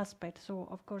critical aspects. So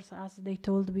of course, as they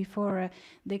told before,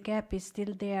 the gap is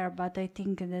still there, but I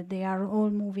think that they are all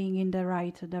moving in the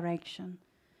right direction.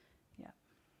 Yeah.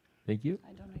 Thank you.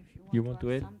 I don't know if you want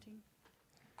to add something.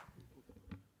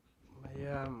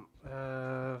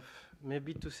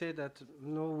 Maybe to say that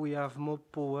now we have more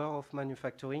power of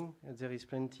manufacturing. There is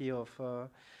plenty of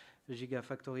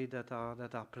gigafactories that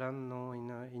are planned now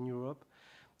in Europe.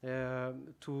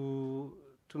 To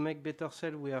make better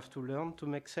cell, we have to learn to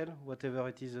make cell, whatever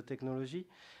it is the technology.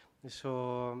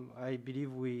 So I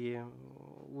believe we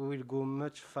will go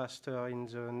much faster in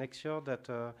the next year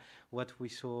than what we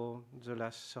saw the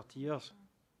last 30 years.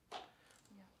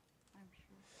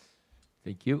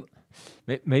 Thank you.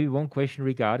 Maybe one question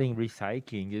regarding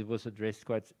recycling. It was addressed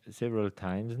quite several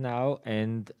times now,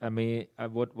 and I mean,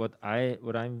 what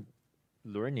I'm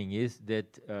learning is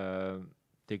that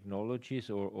technologies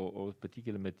or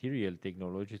particular material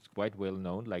technologies quite well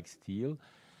known, like steel,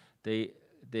 they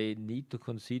need to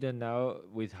consider now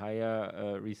with higher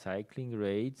recycling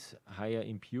rates, higher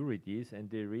impurities, and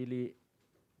they really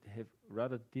have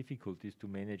rather difficulties to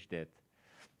manage that.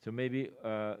 So maybe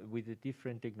with the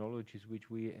different technologies which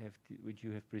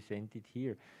you have presented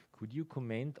here, could you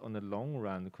comment on a long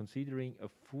run, considering a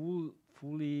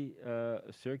fully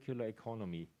circular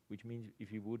economy, which means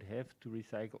if you would have to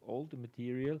recycle all the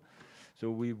material,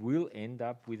 so we will end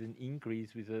up with an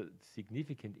increase, with a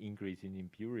significant increase in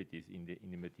impurities in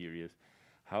the materials.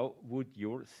 How would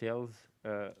your cells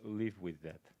live with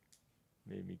that?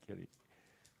 Maybe Kelly.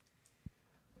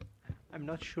 I'm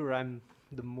not sure I'm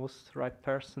the most right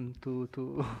person to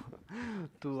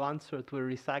to answer to a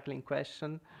recycling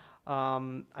question.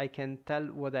 I can tell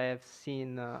what I have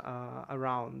seen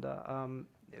around.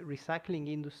 Recycling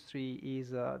industry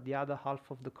is the other half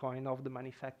of the coin of the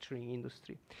manufacturing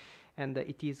industry, and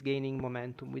it is gaining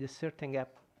momentum with a certain gap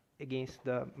against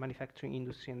the manufacturing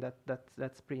industry, and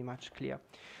that's pretty much clear.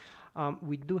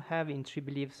 We do have in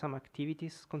Tribelieve some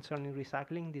activities concerning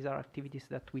recycling. These are activities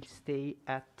that will stay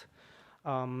at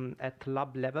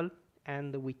lab level,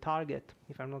 and we target,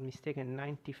 if I'm not mistaken,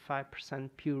 95%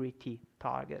 purity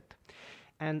target.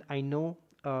 And I know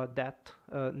that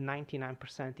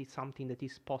 99% is something that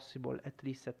is possible, at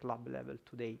least at lab level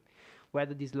today.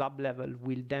 Whether this lab level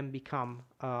will then become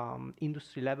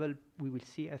industry level, we will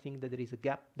see. I think that there is a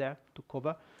gap there to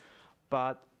cover.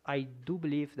 But I do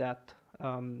believe that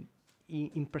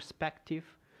in perspective,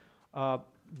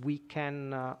 we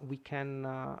can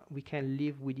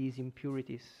live with these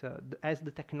impurities. As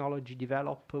the technology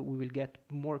develops, we will get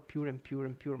more pure and pure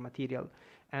and pure material,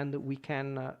 and we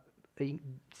can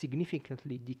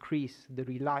significantly decrease the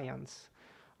reliance,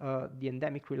 the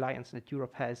endemic reliance that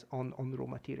Europe has on raw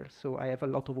materials. So I have a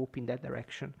lot of hope in that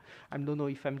direction. I don't know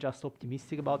if I'm just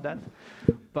optimistic about that,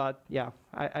 but yeah,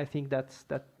 I think that's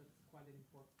quite an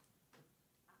important.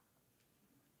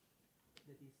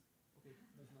 That is okay.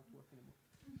 Does not work anymore.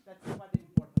 That's quite an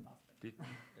important aspect.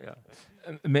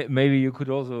 Yeah, maybe you could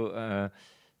also,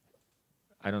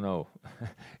 I don't know,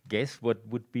 guess what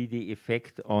would be the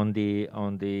effect on the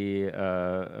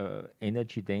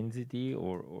energy density,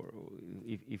 or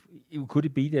if could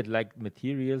it be that like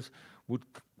materials would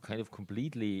kind of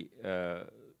completely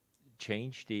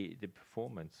change the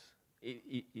performance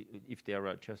if there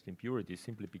are just impurities,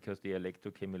 simply because they are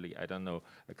electrochemically, I don't know,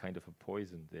 a kind of a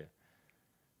poison there.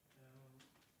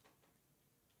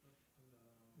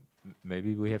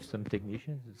 Maybe we have some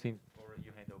technicians, it seems, or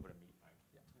you hand over to me.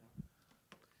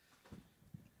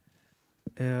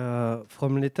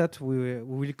 From LETAT, we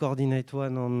will coordinate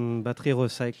one on battery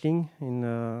recycling. In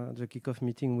the kickoff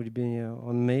meeting will be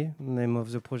on May. The name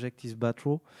of the project is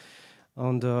BATRO.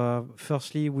 And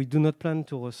firstly, we do not plan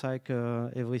to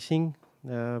recycle everything.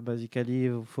 Basically,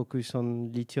 we focus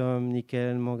on lithium,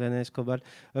 nickel, manganese, cobalt.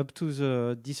 Up to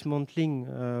the dismantling,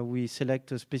 we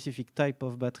select a specific type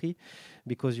of battery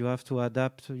because you have to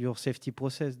adapt your safety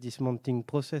process, dismantling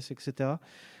process, etc.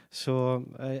 So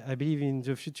I believe in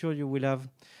the future you will have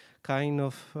kind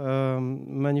of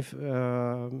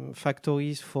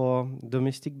factories for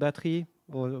domestic battery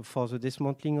or for the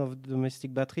dismantling of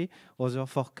domestic battery, other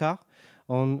for car,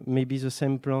 on maybe the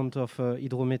same plant of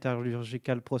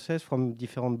hydrometallurgical process from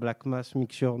different black mass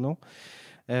mixture, no?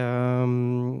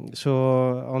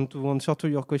 So to answer to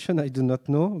your question, I do not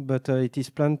know, but it is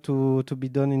planned to be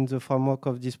done in the framework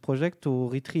of this project to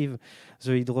retrieve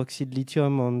the hydroxide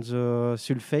lithium and the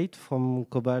sulfate from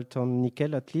cobalt and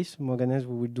nickel at least. Manganese,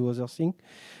 we will do other things.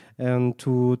 And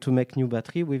to make new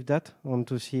battery with that and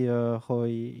to see how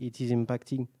it is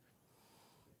impacting.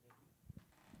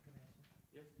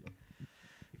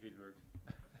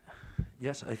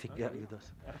 Yes, I think, yeah, it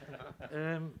does.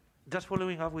 Just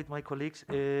following up with my colleagues,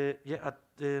 at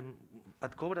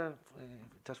Cobra,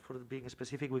 just for being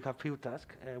specific, we have few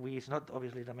tasks. It's not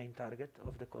obviously the main target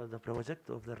of the project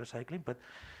of the recycling, but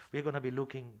we're going to be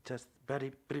looking just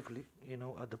very briefly,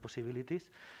 at the possibilities,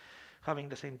 having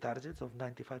the same targets of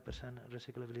 95%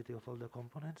 recyclability of all the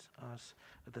components as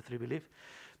the 3 believe.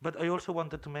 But I also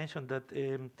wanted to mention that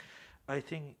I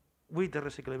think with the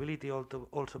recyclability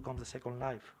also comes the second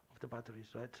life of the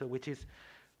batteries, right? So which is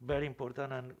very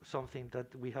important and something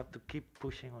that we have to keep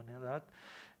pushing on that.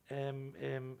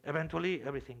 Eventually,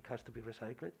 everything has to be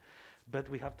recycled, but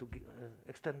we have to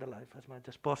extend the life as much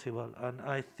as possible. And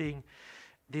I think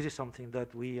this is something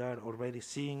that we are already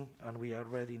seeing, and we are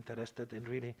already interested in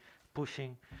really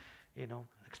pushing,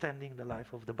 extending the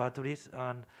life of the batteries.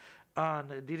 And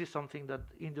this is something that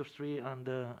industry and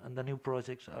the new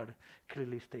projects are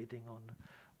clearly stating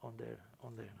on their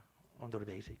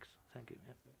basics. Thank you.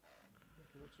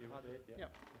 Yeah.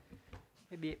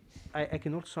 Maybe I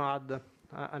can also add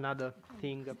another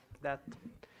thing that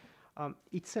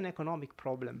it's an economic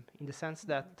problem in the sense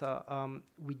that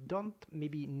we don't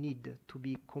maybe need to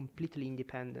be completely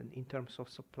independent in terms of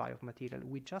supply of material.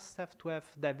 We just have to have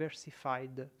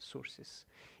diversified sources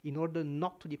in order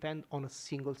not to depend on a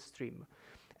single stream.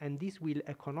 And this will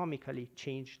economically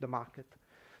change the market.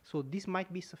 So this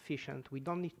might be sufficient. We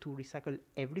don't need to recycle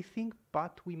everything,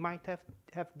 but we might have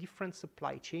different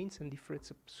supply chains and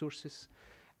different sources,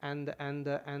 and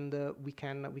we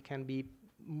can be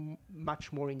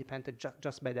much more independent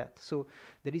just by that. So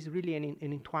there is really an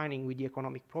entwining with the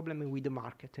economic problem and with the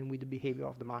market and with the behavior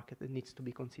of the market that needs to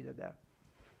be considered there.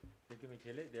 Thank you,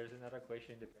 Michele. There's another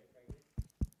question in the back.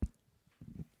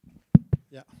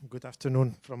 Yeah, good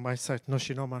afternoon from my side,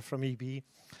 Noshinoman from EB.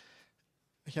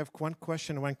 I have one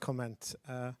question, one comment.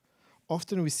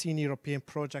 Often we see in European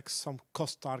projects some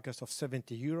cost targets of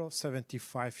 70 euros,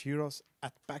 75 euros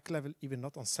at pack level, even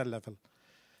not on cell level.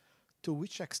 To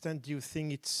which extent do you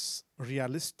think it's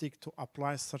realistic to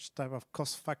apply such type of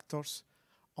cost factors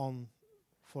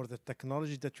for the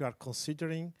technology that you are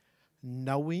considering,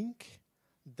 knowing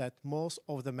that most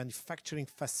of the manufacturing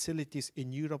facilities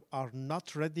in Europe are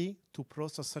not ready to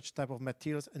process such type of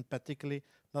materials, and particularly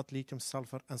not lithium,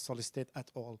 sulfur, and solid state at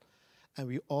all. And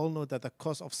we all know that the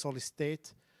cost of solid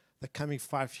state, the coming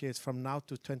 5 years from now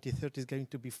to 2030, is going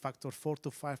to be factor 4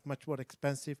 to 5, much more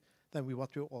expensive than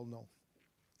what we all know.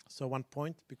 So one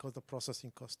point, because the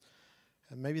processing cost.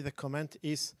 And maybe the comment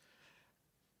is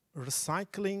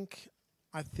recycling.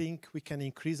 I think we can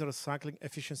increase the recycling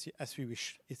efficiency as we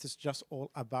wish. It is just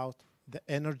all about the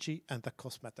energy and the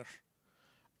cost matter.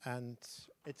 And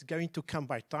it's going to come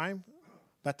by time.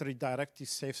 Battery directive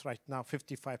saves right now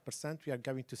 55%. We are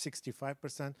going to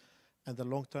 65%. And the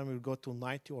long term will go to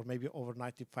 90 or maybe over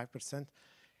 95%.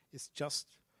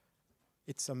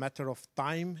 It's a matter of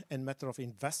time and matter of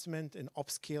investment and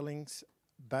upscalings.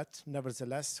 But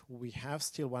nevertheless, we have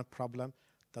still one problem,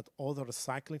 that all the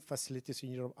recycling facilities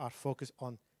in Europe are focused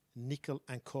on nickel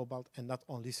and cobalt and not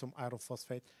on lithium iron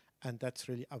phosphate. And that's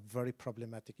really a very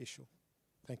problematic issue.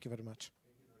 Thank you very much.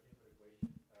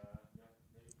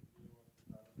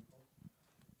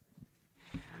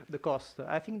 The cost.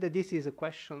 I think that this is a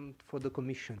question for the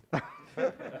Commission.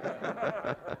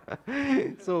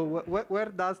 So where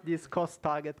does this cost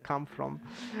target come from?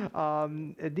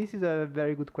 This is a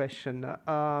very good question.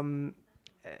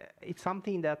 It's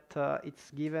something that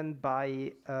it's given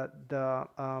by the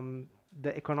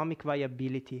economic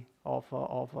viability of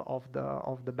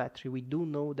the battery. We do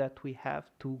know that we have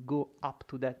to go up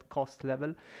to that cost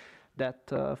level that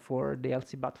for the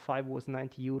LC-BAT 5 was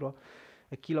 90 euro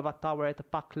a kilowatt hour at a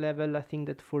pack level. I think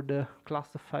that for the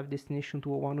cluster 5 destination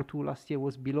 20102 last year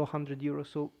was below 100 euros.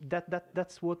 So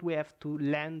that's what we have to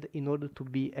land in order to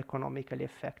be economically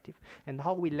effective. And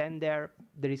how we land there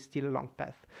is still a long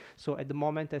path. So at the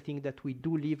moment, I think that we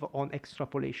do live on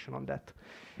extrapolation on that.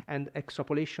 And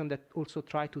extrapolation that also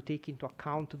try to take into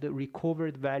account the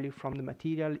recovered value from the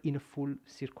material in a full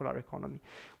circular economy.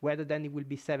 Whether then it will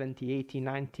be 70, 80,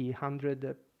 90,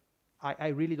 100, I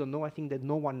really don't know. I think that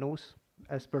no one knows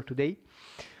as per today.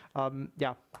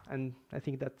 Yeah, and I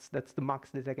think that's the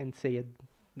max that I can say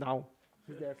now.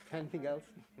 Is there anything else?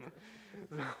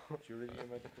 Do you really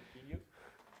want to continue?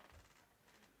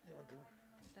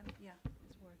 Yeah,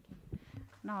 it's working.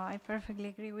 No, I perfectly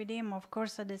agree with him. Of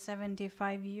course, the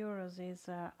 75 euros is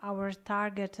our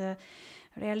target.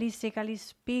 Realistically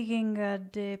speaking,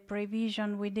 the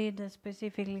prevision we did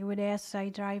specifically with the SI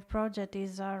Drive project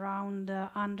is around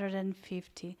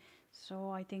 150.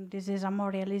 So I think this is a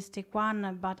more realistic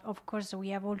one, but of course we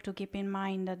have all to keep in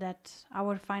mind that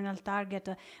our final target,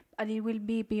 it will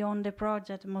be beyond the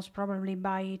project, most probably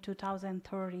by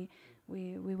 2030,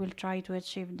 we will try to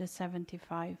achieve the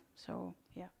 75, so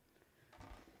yeah.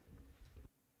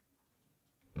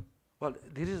 Well,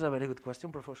 this is a very good question,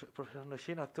 Professor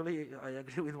Noshin. Actually, I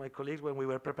agree with my colleagues when we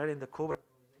were preparing the cover. We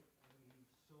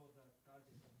saw that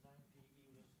target of 90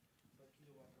 euros per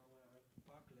kilowatt hour at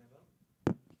park level.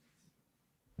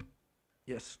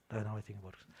 Yes, now I think it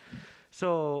works.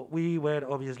 So we were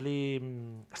obviously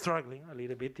struggling a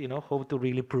little bit, how to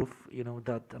really prove,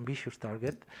 that ambitious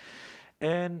target.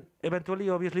 And eventually,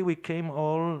 obviously, we came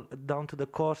all down to the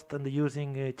cost and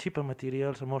using cheaper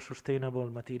materials and more sustainable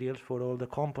materials for all the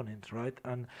components, right?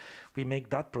 And we make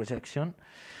that projection.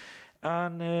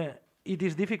 And it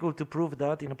is difficult to prove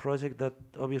that in a project that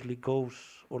obviously goes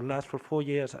or lasts for 4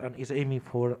 years and is aiming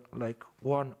for like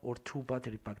 1 or 2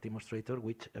 battery pack demonstrator,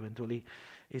 which eventually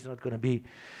is not going to be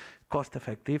cost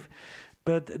effective.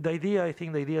 But the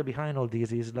idea behind all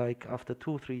this is like after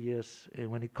 2-3 years,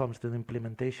 when it comes to the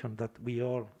implementation, that we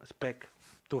all expect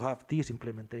to have this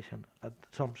implementation at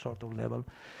some sort of level.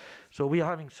 So we are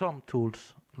having some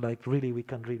tools, like really we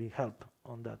can really help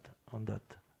on that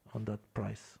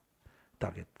price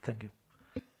target. Thank you.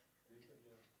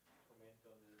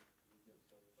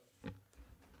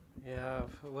 Yeah,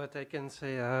 what I can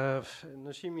say,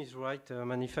 Noshim is right.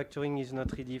 Manufacturing is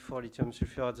not ready for lithium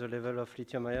sulfur at the level of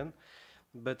lithium ion.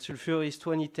 But sulfur is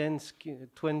 20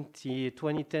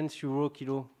 euro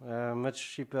kilo,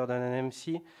 much cheaper than an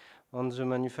MC. And the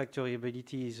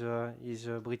manufacturability is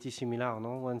pretty similar,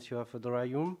 no? Once you have a dry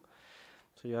room,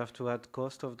 so you have to add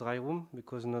cost of dry room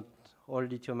because not all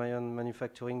lithium-ion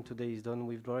manufacturing today is done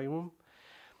with dry room.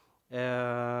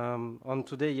 And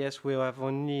today, yes, we have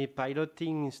only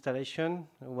piloting installation,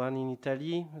 one in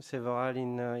Italy, several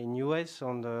in US,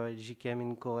 and LGKM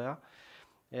in Korea.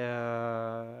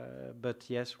 But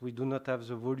yes, we do not have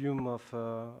the volume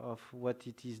of what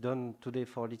it is done today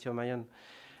for lithium-ion.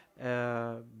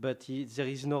 But there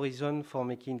is no reason for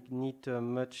making it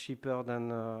much cheaper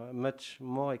than, much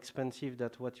more expensive than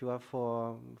what you have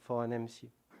for an MC.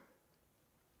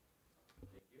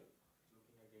 Thank you.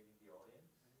 Looking again in the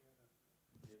audience.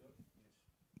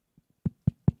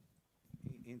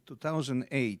 In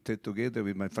 2008, together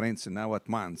with my friends now at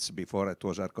Manz, before it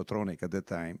was Arcotronic at the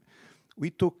time, we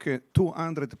took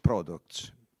 200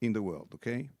 products in the world,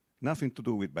 okay? Nothing to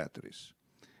do with batteries.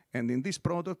 And in this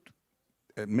product,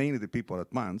 mainly the people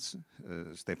at Manz,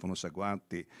 Stefano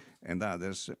Saguanti and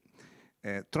others,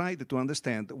 tried to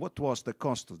understand what was the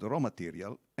cost of the raw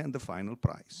material and the final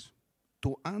price.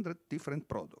 200 different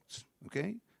products,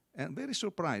 okay? And very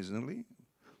surprisingly,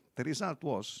 the result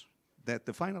was that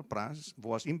the final price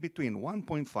was in between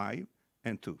 1.5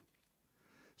 and 2.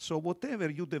 So whatever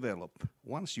you develop,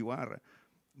 once you are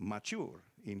mature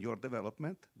in your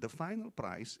development, the final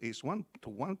price is 1 to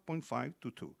 1.5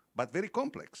 to 2, but very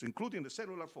complex, including the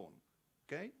cellular phone,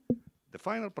 okay? The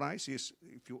final price is,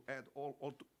 if you add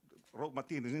all raw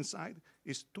materials inside,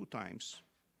 is 2 times.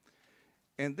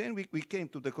 And then we came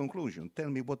to the conclusion, tell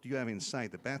me what you have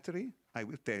inside the battery, I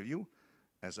will tell you,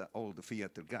 as an old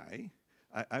Fiat guy,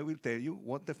 I will tell you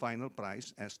what the final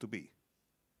price has to be.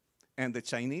 And the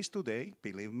Chinese today,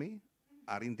 believe me,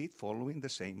 are indeed following the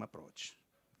same approach.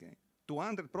 Okay,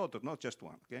 200 products, not just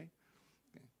one. Okay.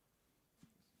 Okay.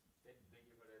 Thank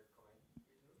you for that comment.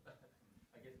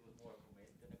 I guess it was more a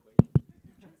comment than a question.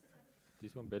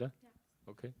 This one better?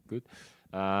 Yeah. Okay, good.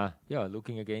 Yeah,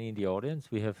 looking again in the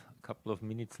audience, we have a couple of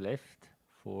minutes left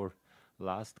for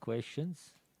last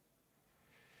questions.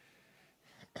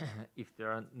 If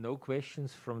there are no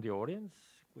questions from the audience,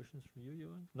 questions from you,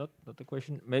 Johan? Not a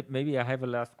question. Maybe I have a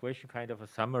last question, kind of a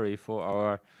summary for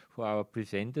our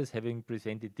presenters, having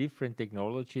presented different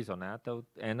technologies on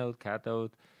anode,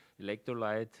 cathode,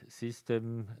 electrolyte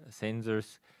system,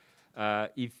 sensors.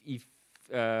 If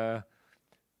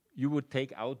you would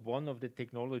take out one of the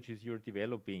technologies you're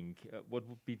developing, what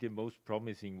would be the most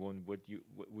promising one? Would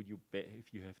you bet,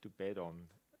 if you have to bet on,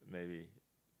 maybe,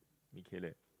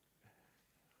 Michele?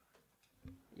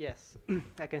 Yes,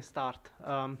 I can start.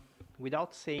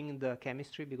 Without saying the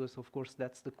chemistry, because of course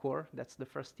that's the core, that's the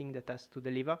first thing that has to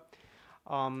deliver.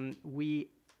 We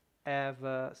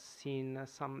have seen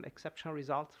some exceptional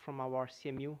results from our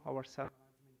CMU, our cell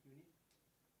management unit.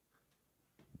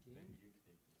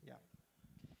 Yeah.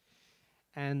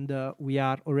 and we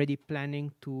are already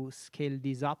planning to scale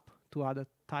this up to other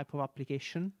type of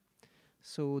application.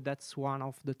 So that's one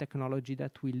of the technology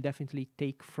that we'll definitely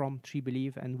take from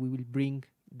TreeBelieve, and we will bring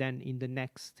then in the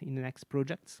next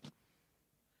projects.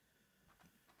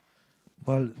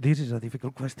 Well, this is a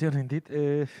difficult question indeed.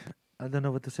 I don't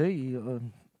know what to say.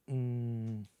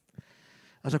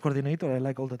 As a coordinator, I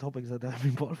like all the topics that I'm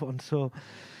involved on. So,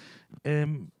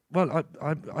 well,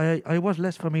 I was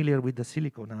less familiar with the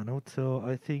silicon anode. So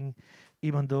I think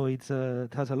even though it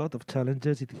has a lot of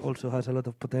challenges, it also has a lot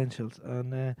of potentials.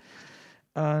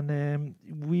 And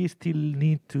we still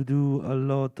need to do a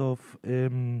lot of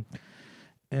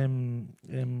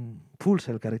full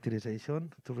cell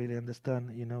characterization to really understand,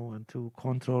 and to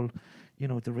control,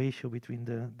 the ratio between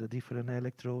the different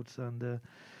electrodes and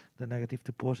the negative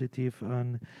to positive,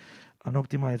 and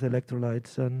optimize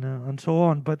electrolytes and so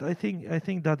on. But I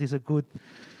think that is a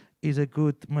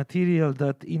good material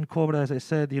that in Cobra, as I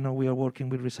said, we are working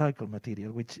with recycled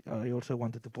material, which I also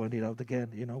wanted to point it out again,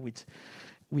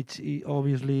 which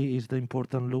obviously is the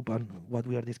important loop and what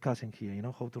we are discussing here,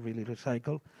 how to really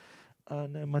recycle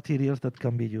and materials that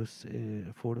can be used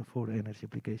for energy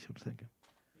applications. Thank you.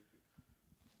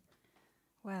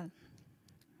 Well,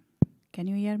 can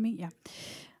you hear me? Yeah.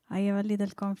 I have a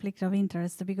little conflict of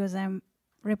interest because I'm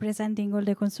representing all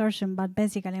the consortium, but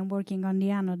basically I'm working on the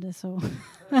anode, so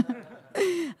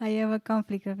I have a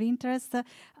conflict of interest.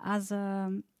 As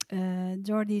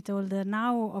Jordi told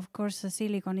now, of course,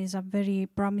 silicon is a very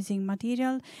promising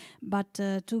material, but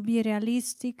to be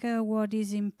realistic, what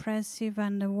is impressive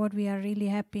and what we are really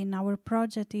happy in our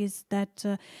project is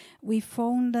that we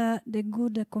found the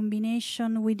good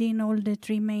combination within all the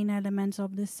three main elements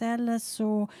of the cell.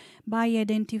 So by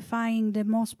identifying the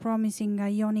most promising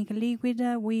ionic liquid,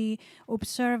 we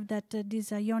observed that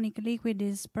this ionic liquid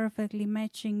is perfectly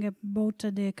matching both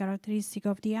the characteristic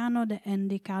of the anode and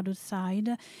the cathode side.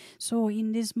 So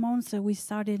in these months, we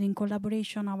started in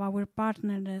collaboration of our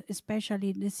partner,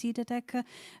 especially the CITETEC,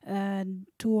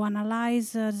 to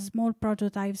analyze small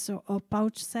prototypes of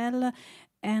pouch cell.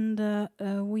 And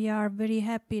we are very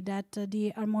happy that the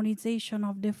harmonization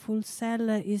of the full cell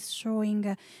is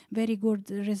showing very good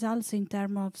results in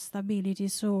terms of stability.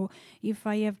 So if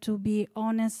I have to be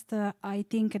honest, I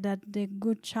think that the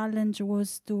good challenge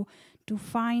was to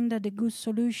find the good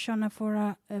solution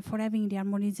for having the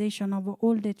harmonization of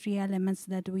all the three elements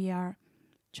that we are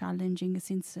challenging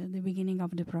since the beginning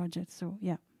of the project. So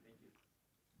yeah.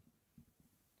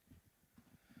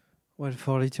 Well,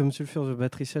 for lithium sulfur, the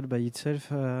battery cell by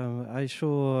itself, I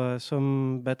show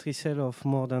some battery cell of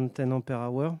more than 10 ampere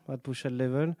hour at push-out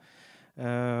level,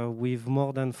 with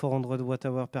more than 400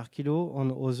 watt-hour per kilo,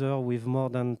 on other with more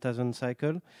than 1,000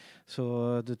 cycle.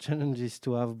 So the challenge is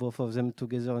to have both of them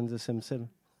together in the same cell.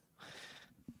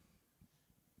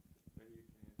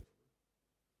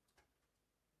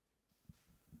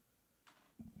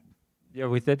 Yeah,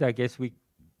 with that, I guess we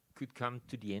could come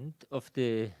to the end of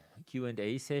the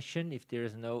Q&A session. If there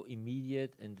is no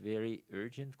immediate and very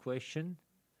urgent question,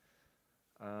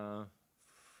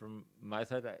 from my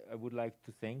side, I would like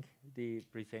to thank the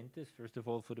presenters, first of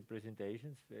all, for the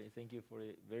presentations. Thank you for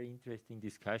a very interesting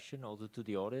discussion, also to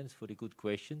the audience for the good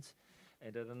questions.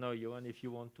 And I don't know, Johan, if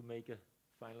you want to make a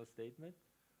final statement?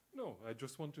 No, I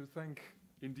just want to thank,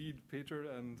 indeed, Peter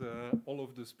and all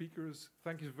of the speakers.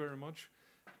 Thank you very much.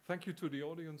 Thank you to the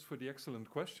audience for the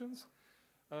excellent questions.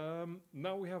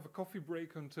 Now we have a coffee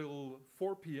break until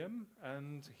 4 p.m.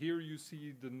 and here you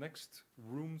see the next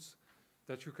rooms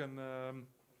that you can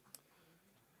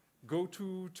go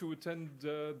to attend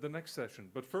the next session.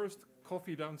 But first,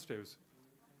 coffee downstairs.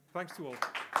 Thanks to all.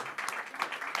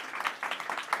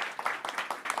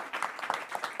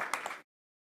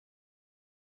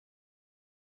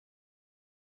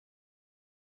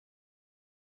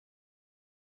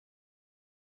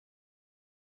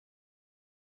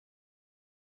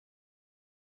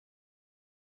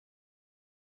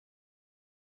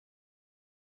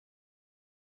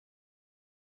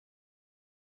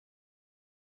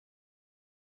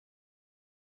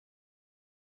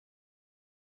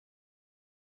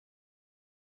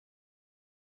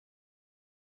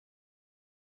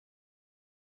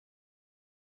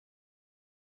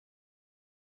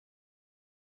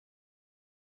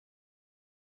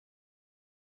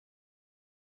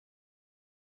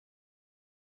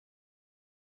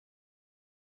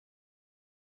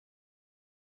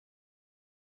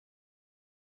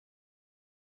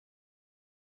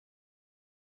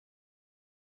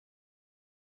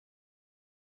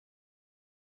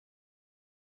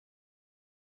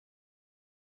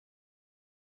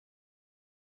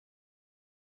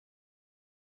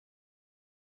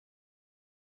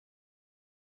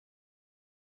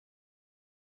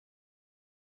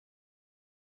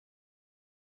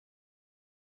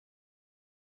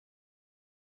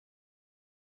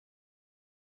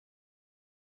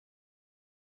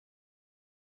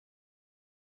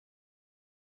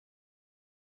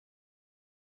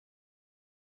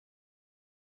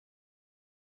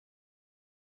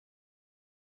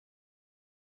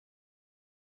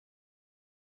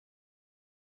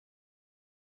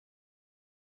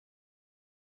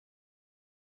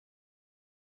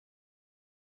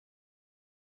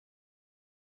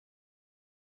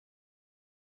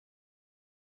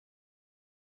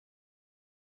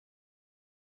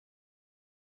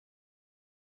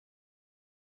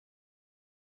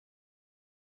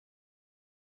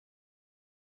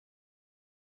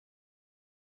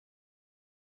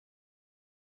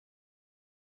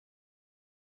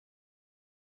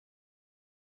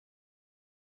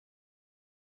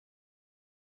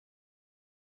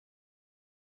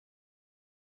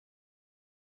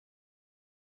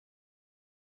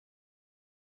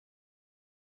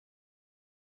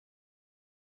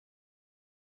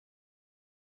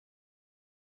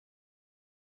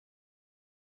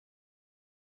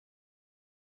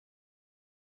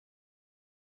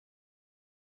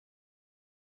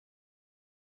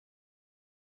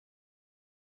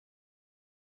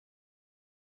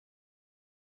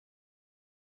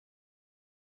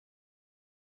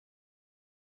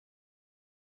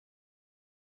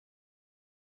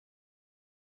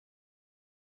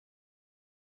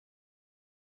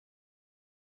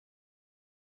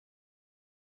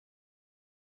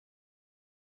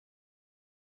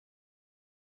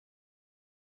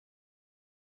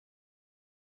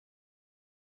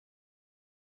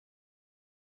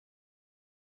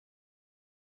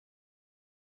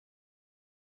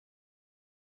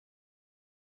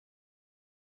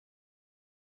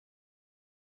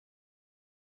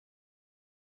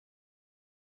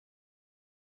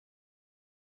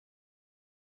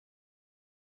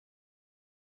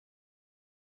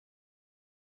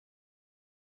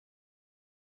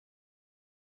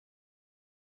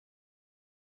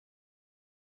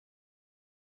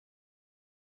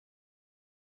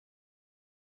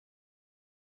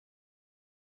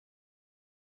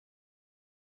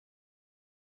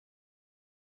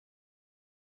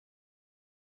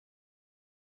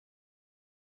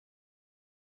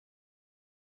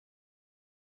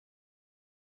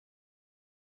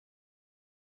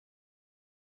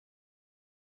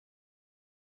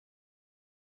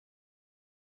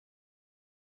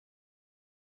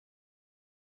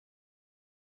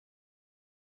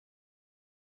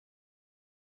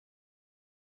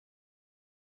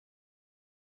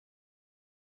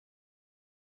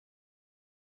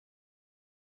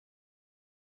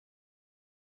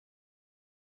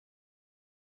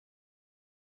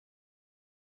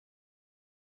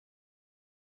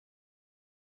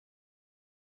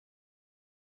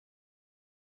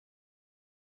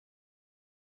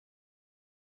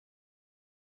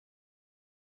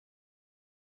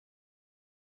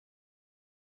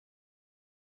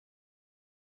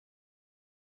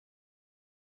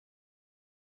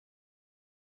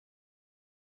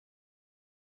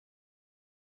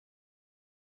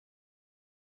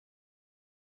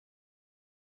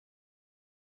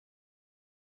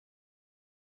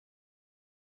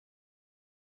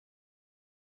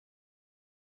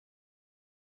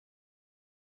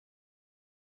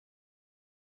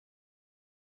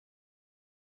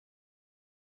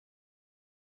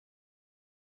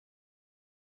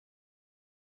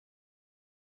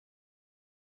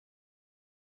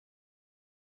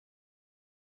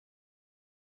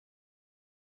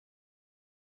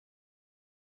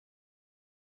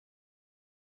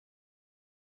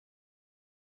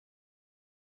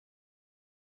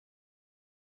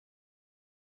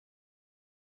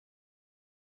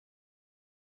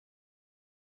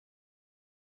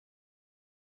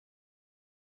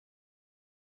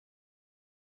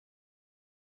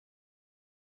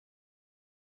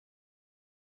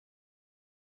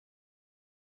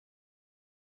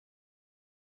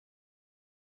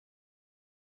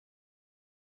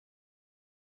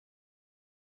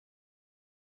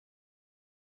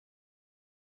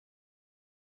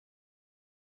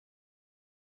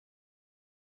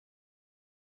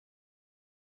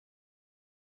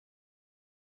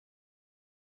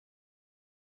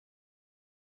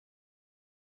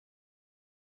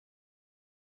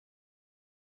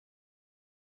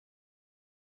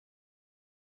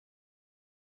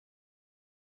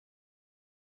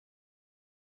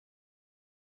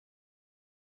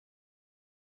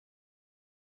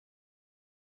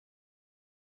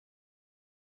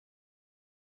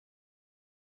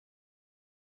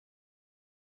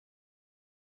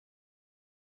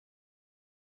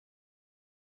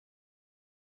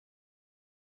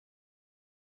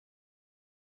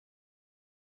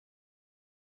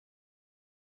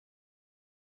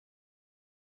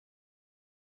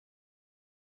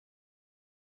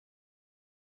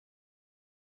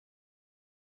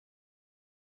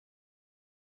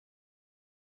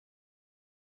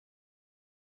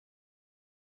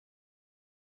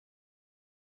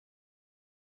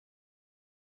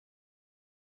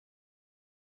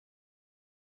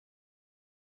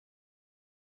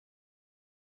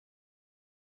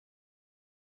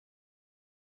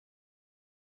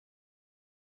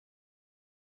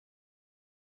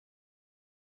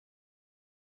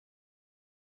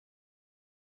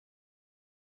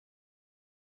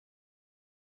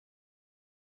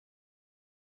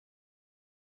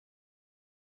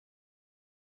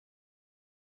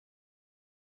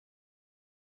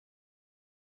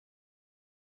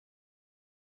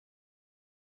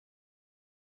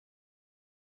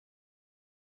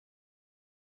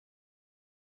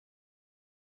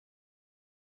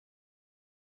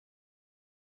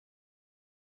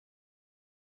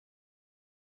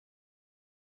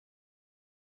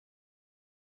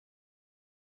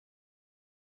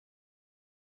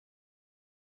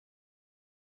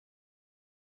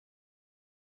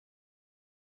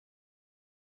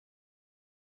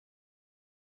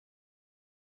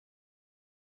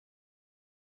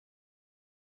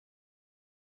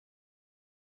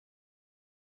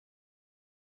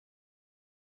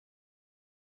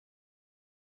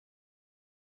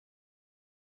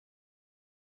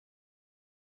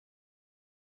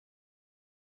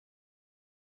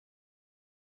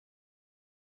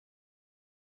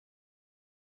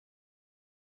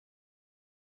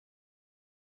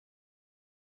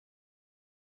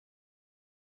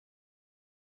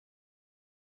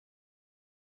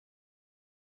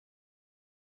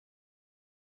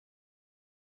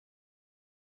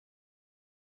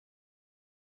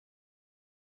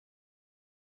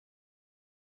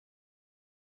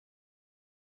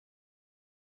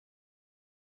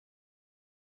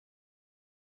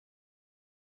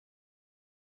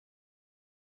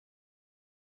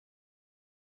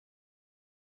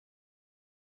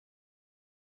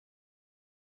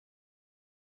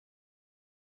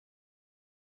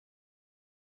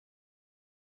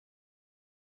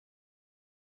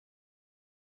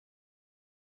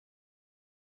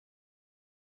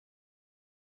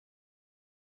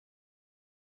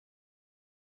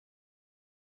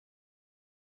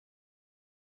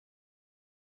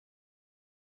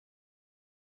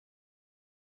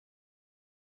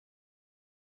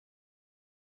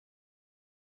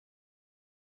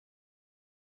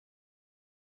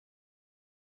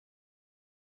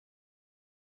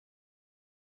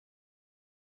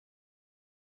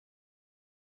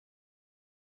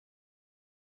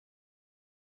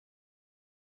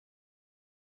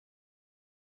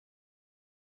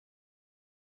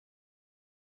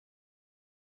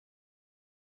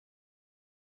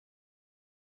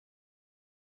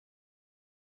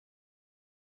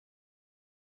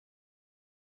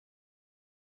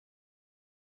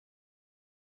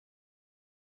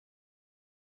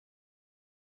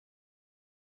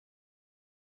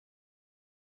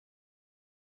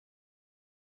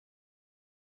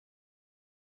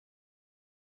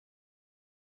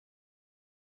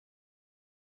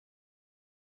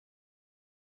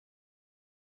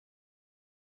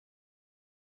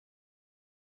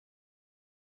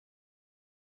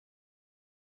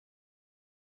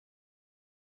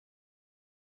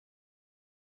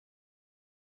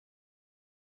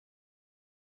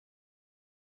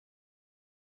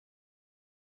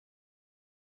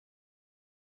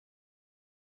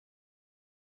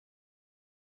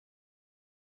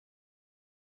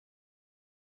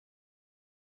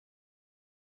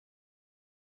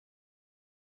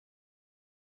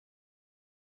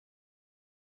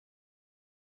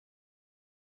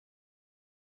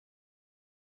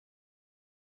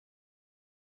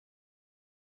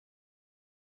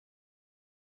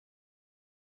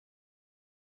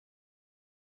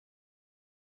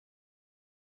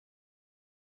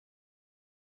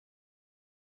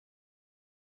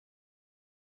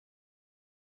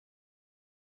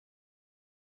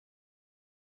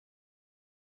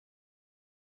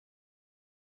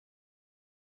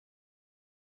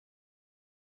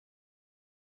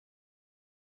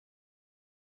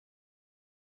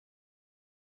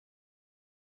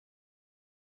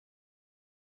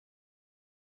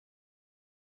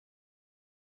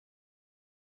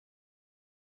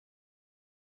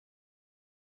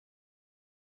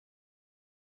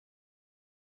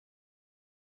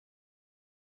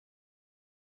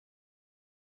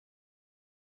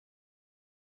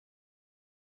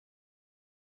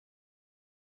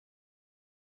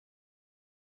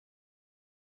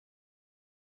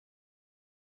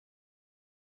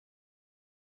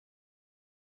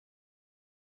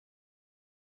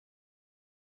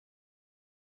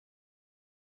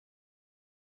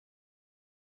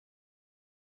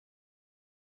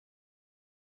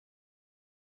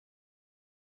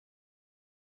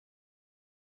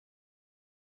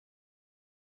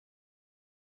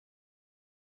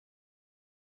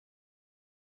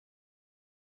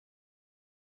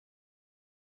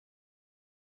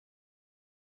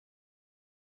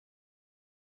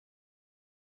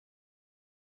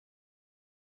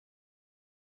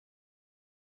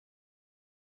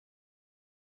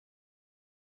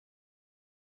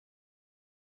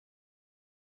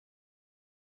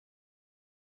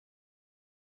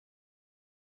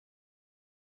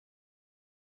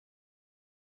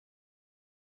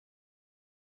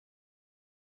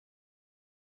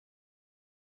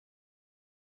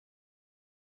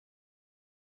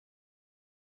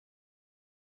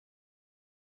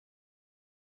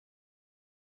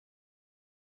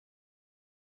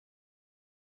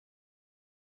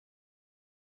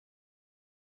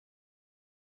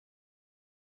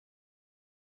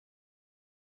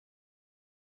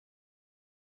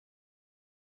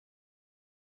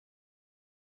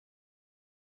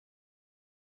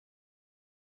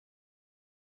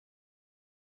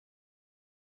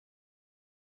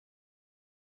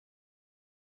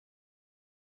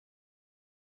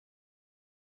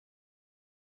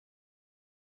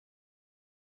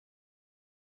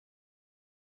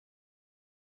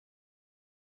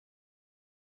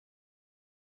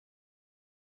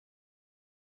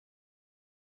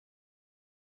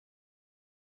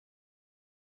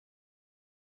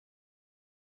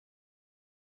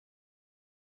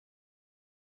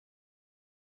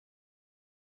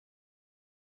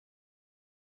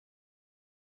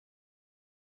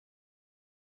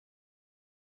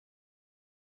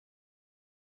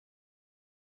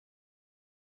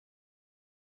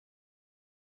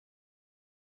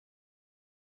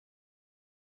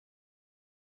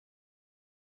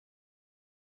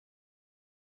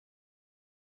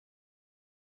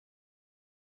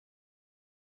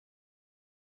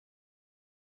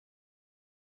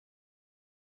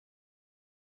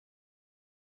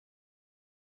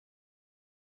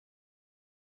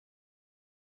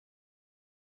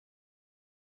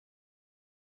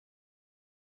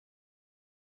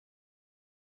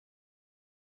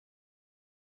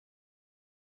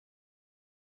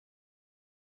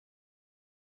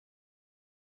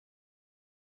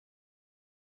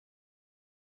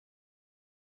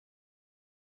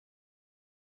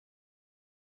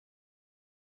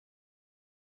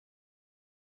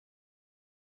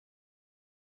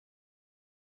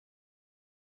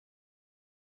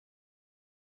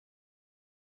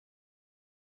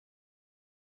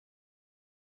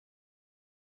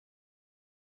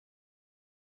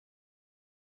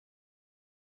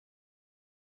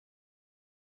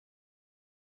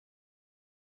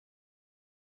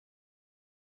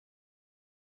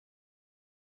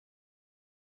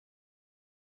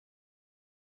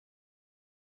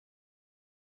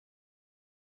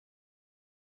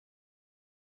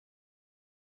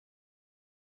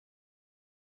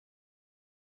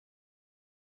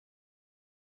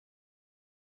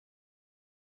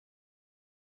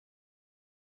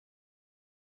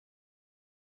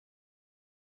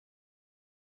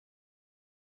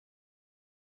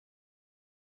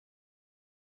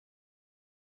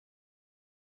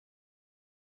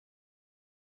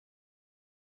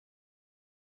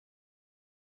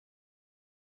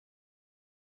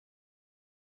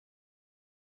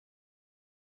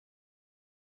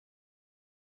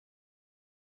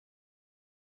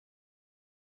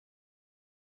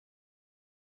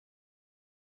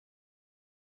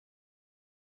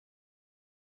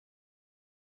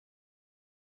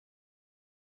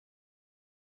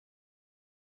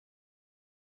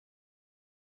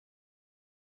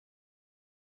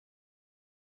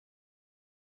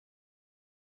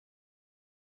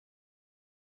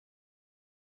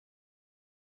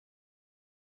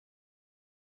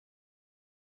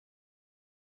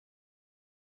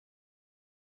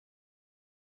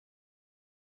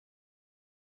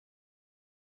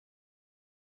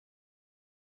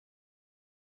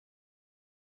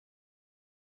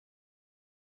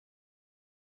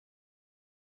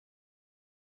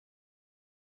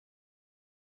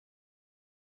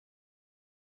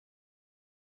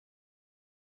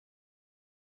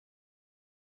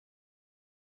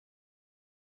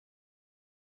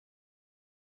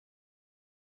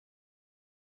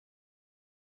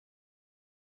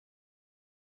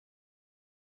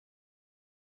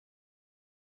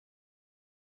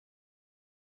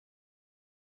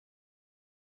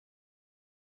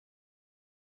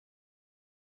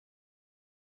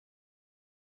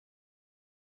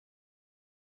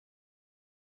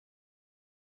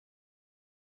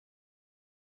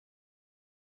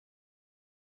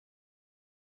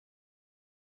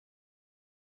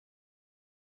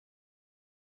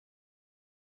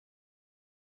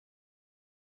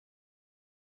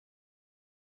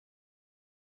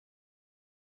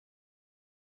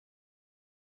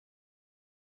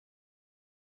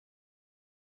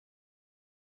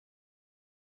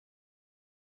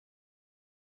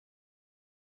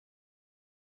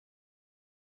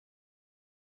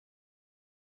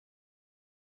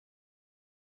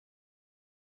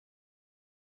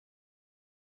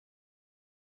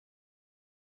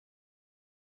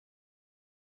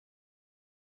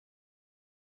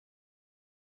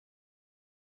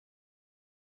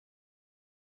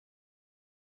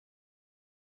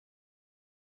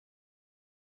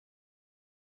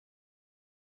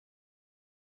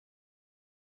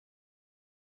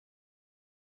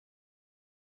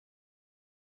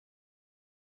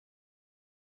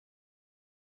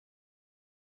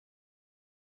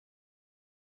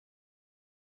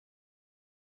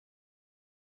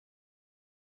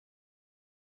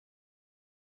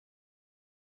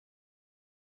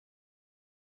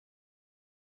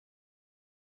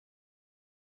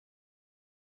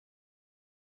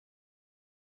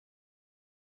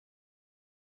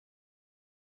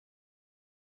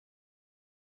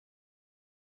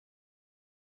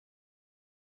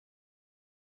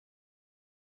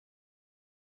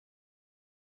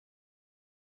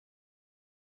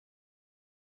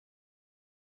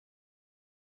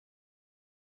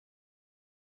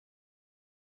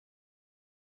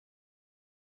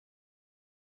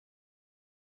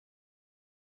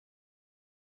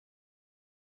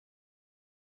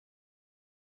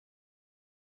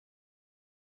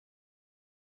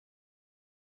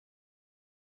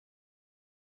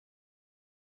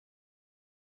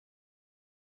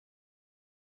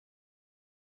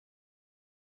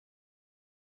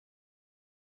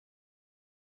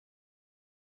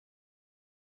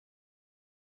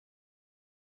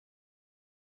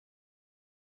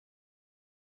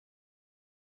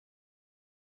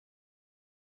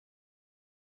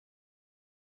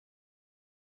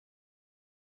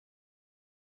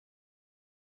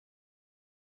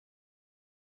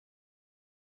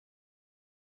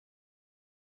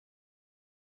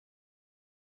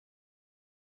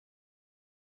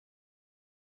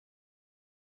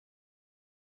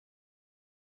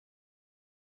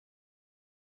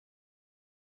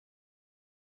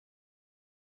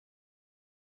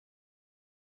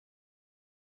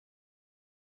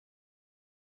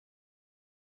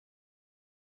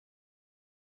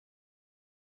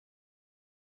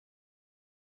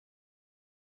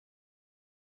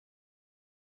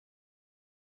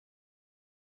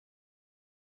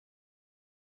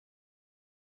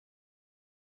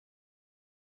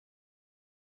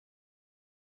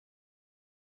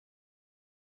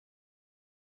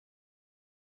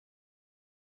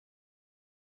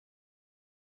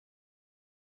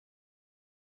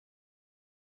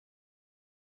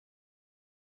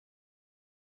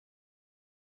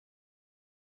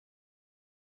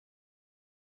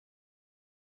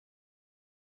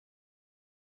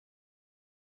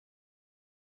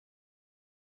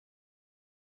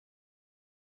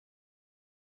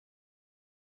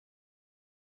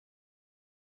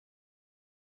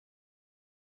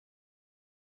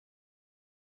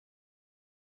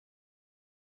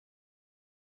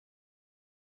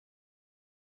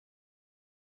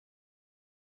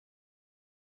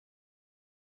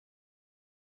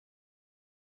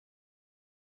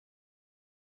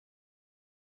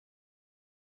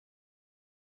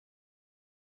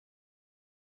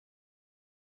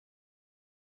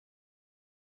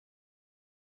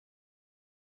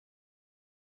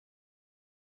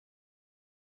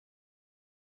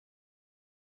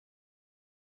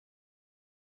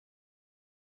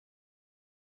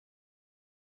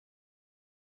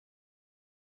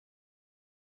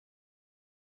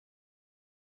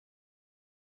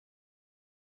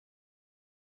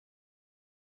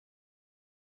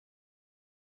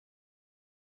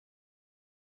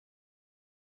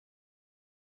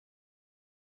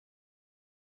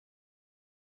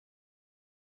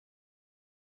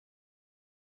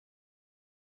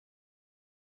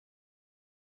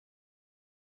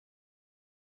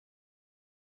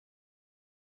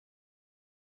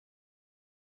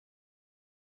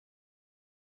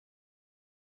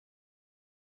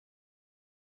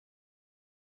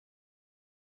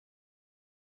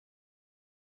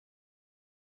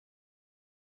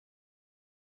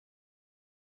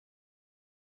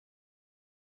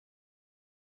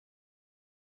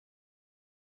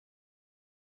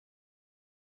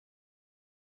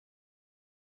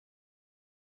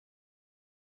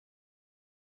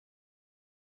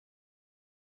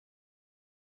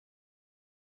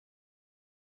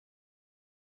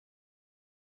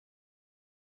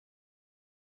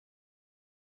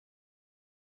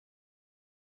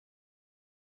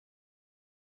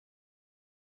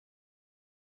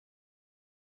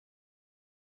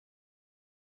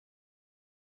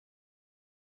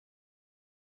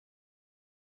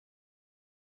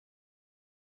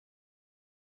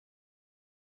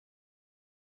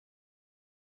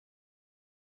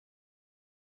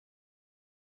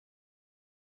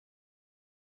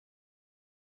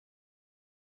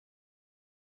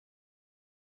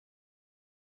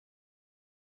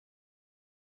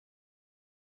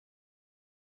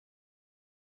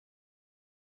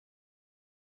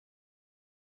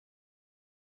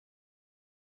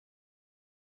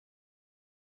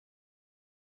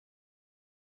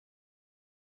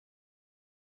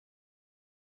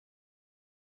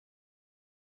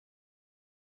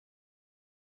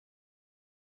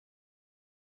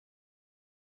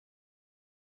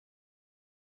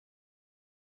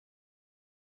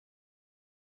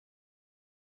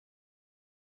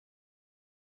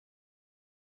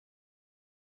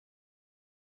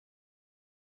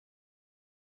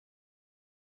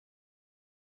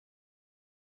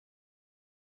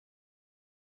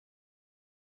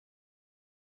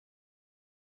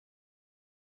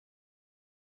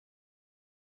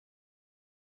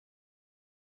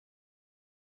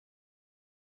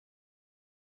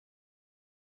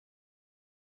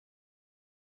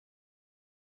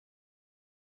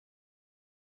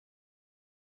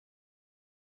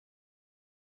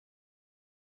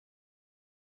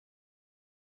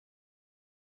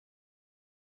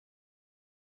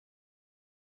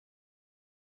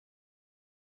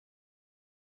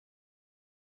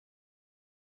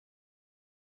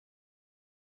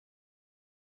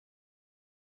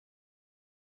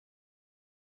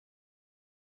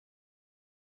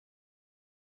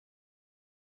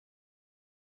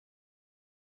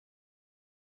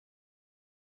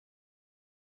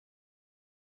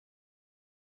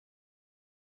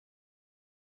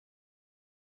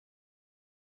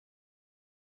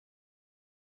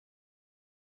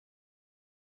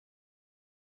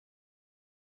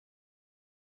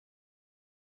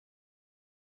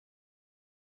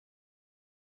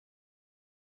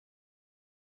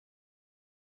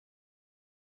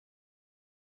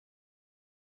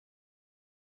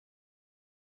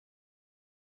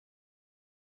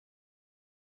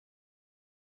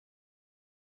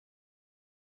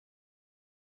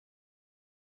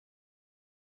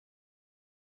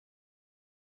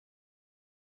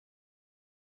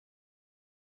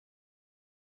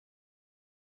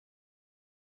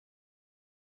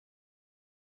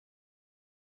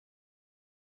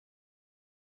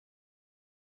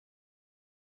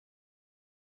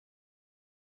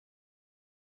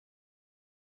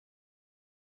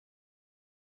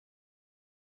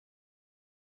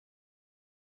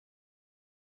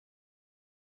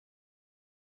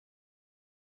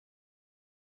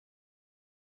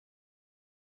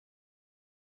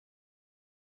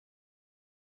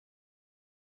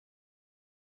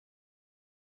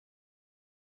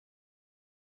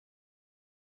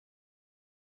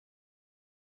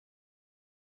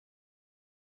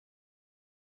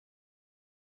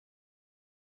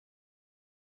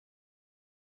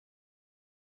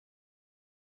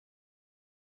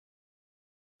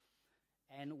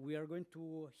 And we are going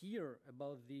to hear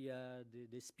about the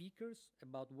speakers,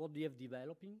 about what they have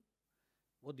developed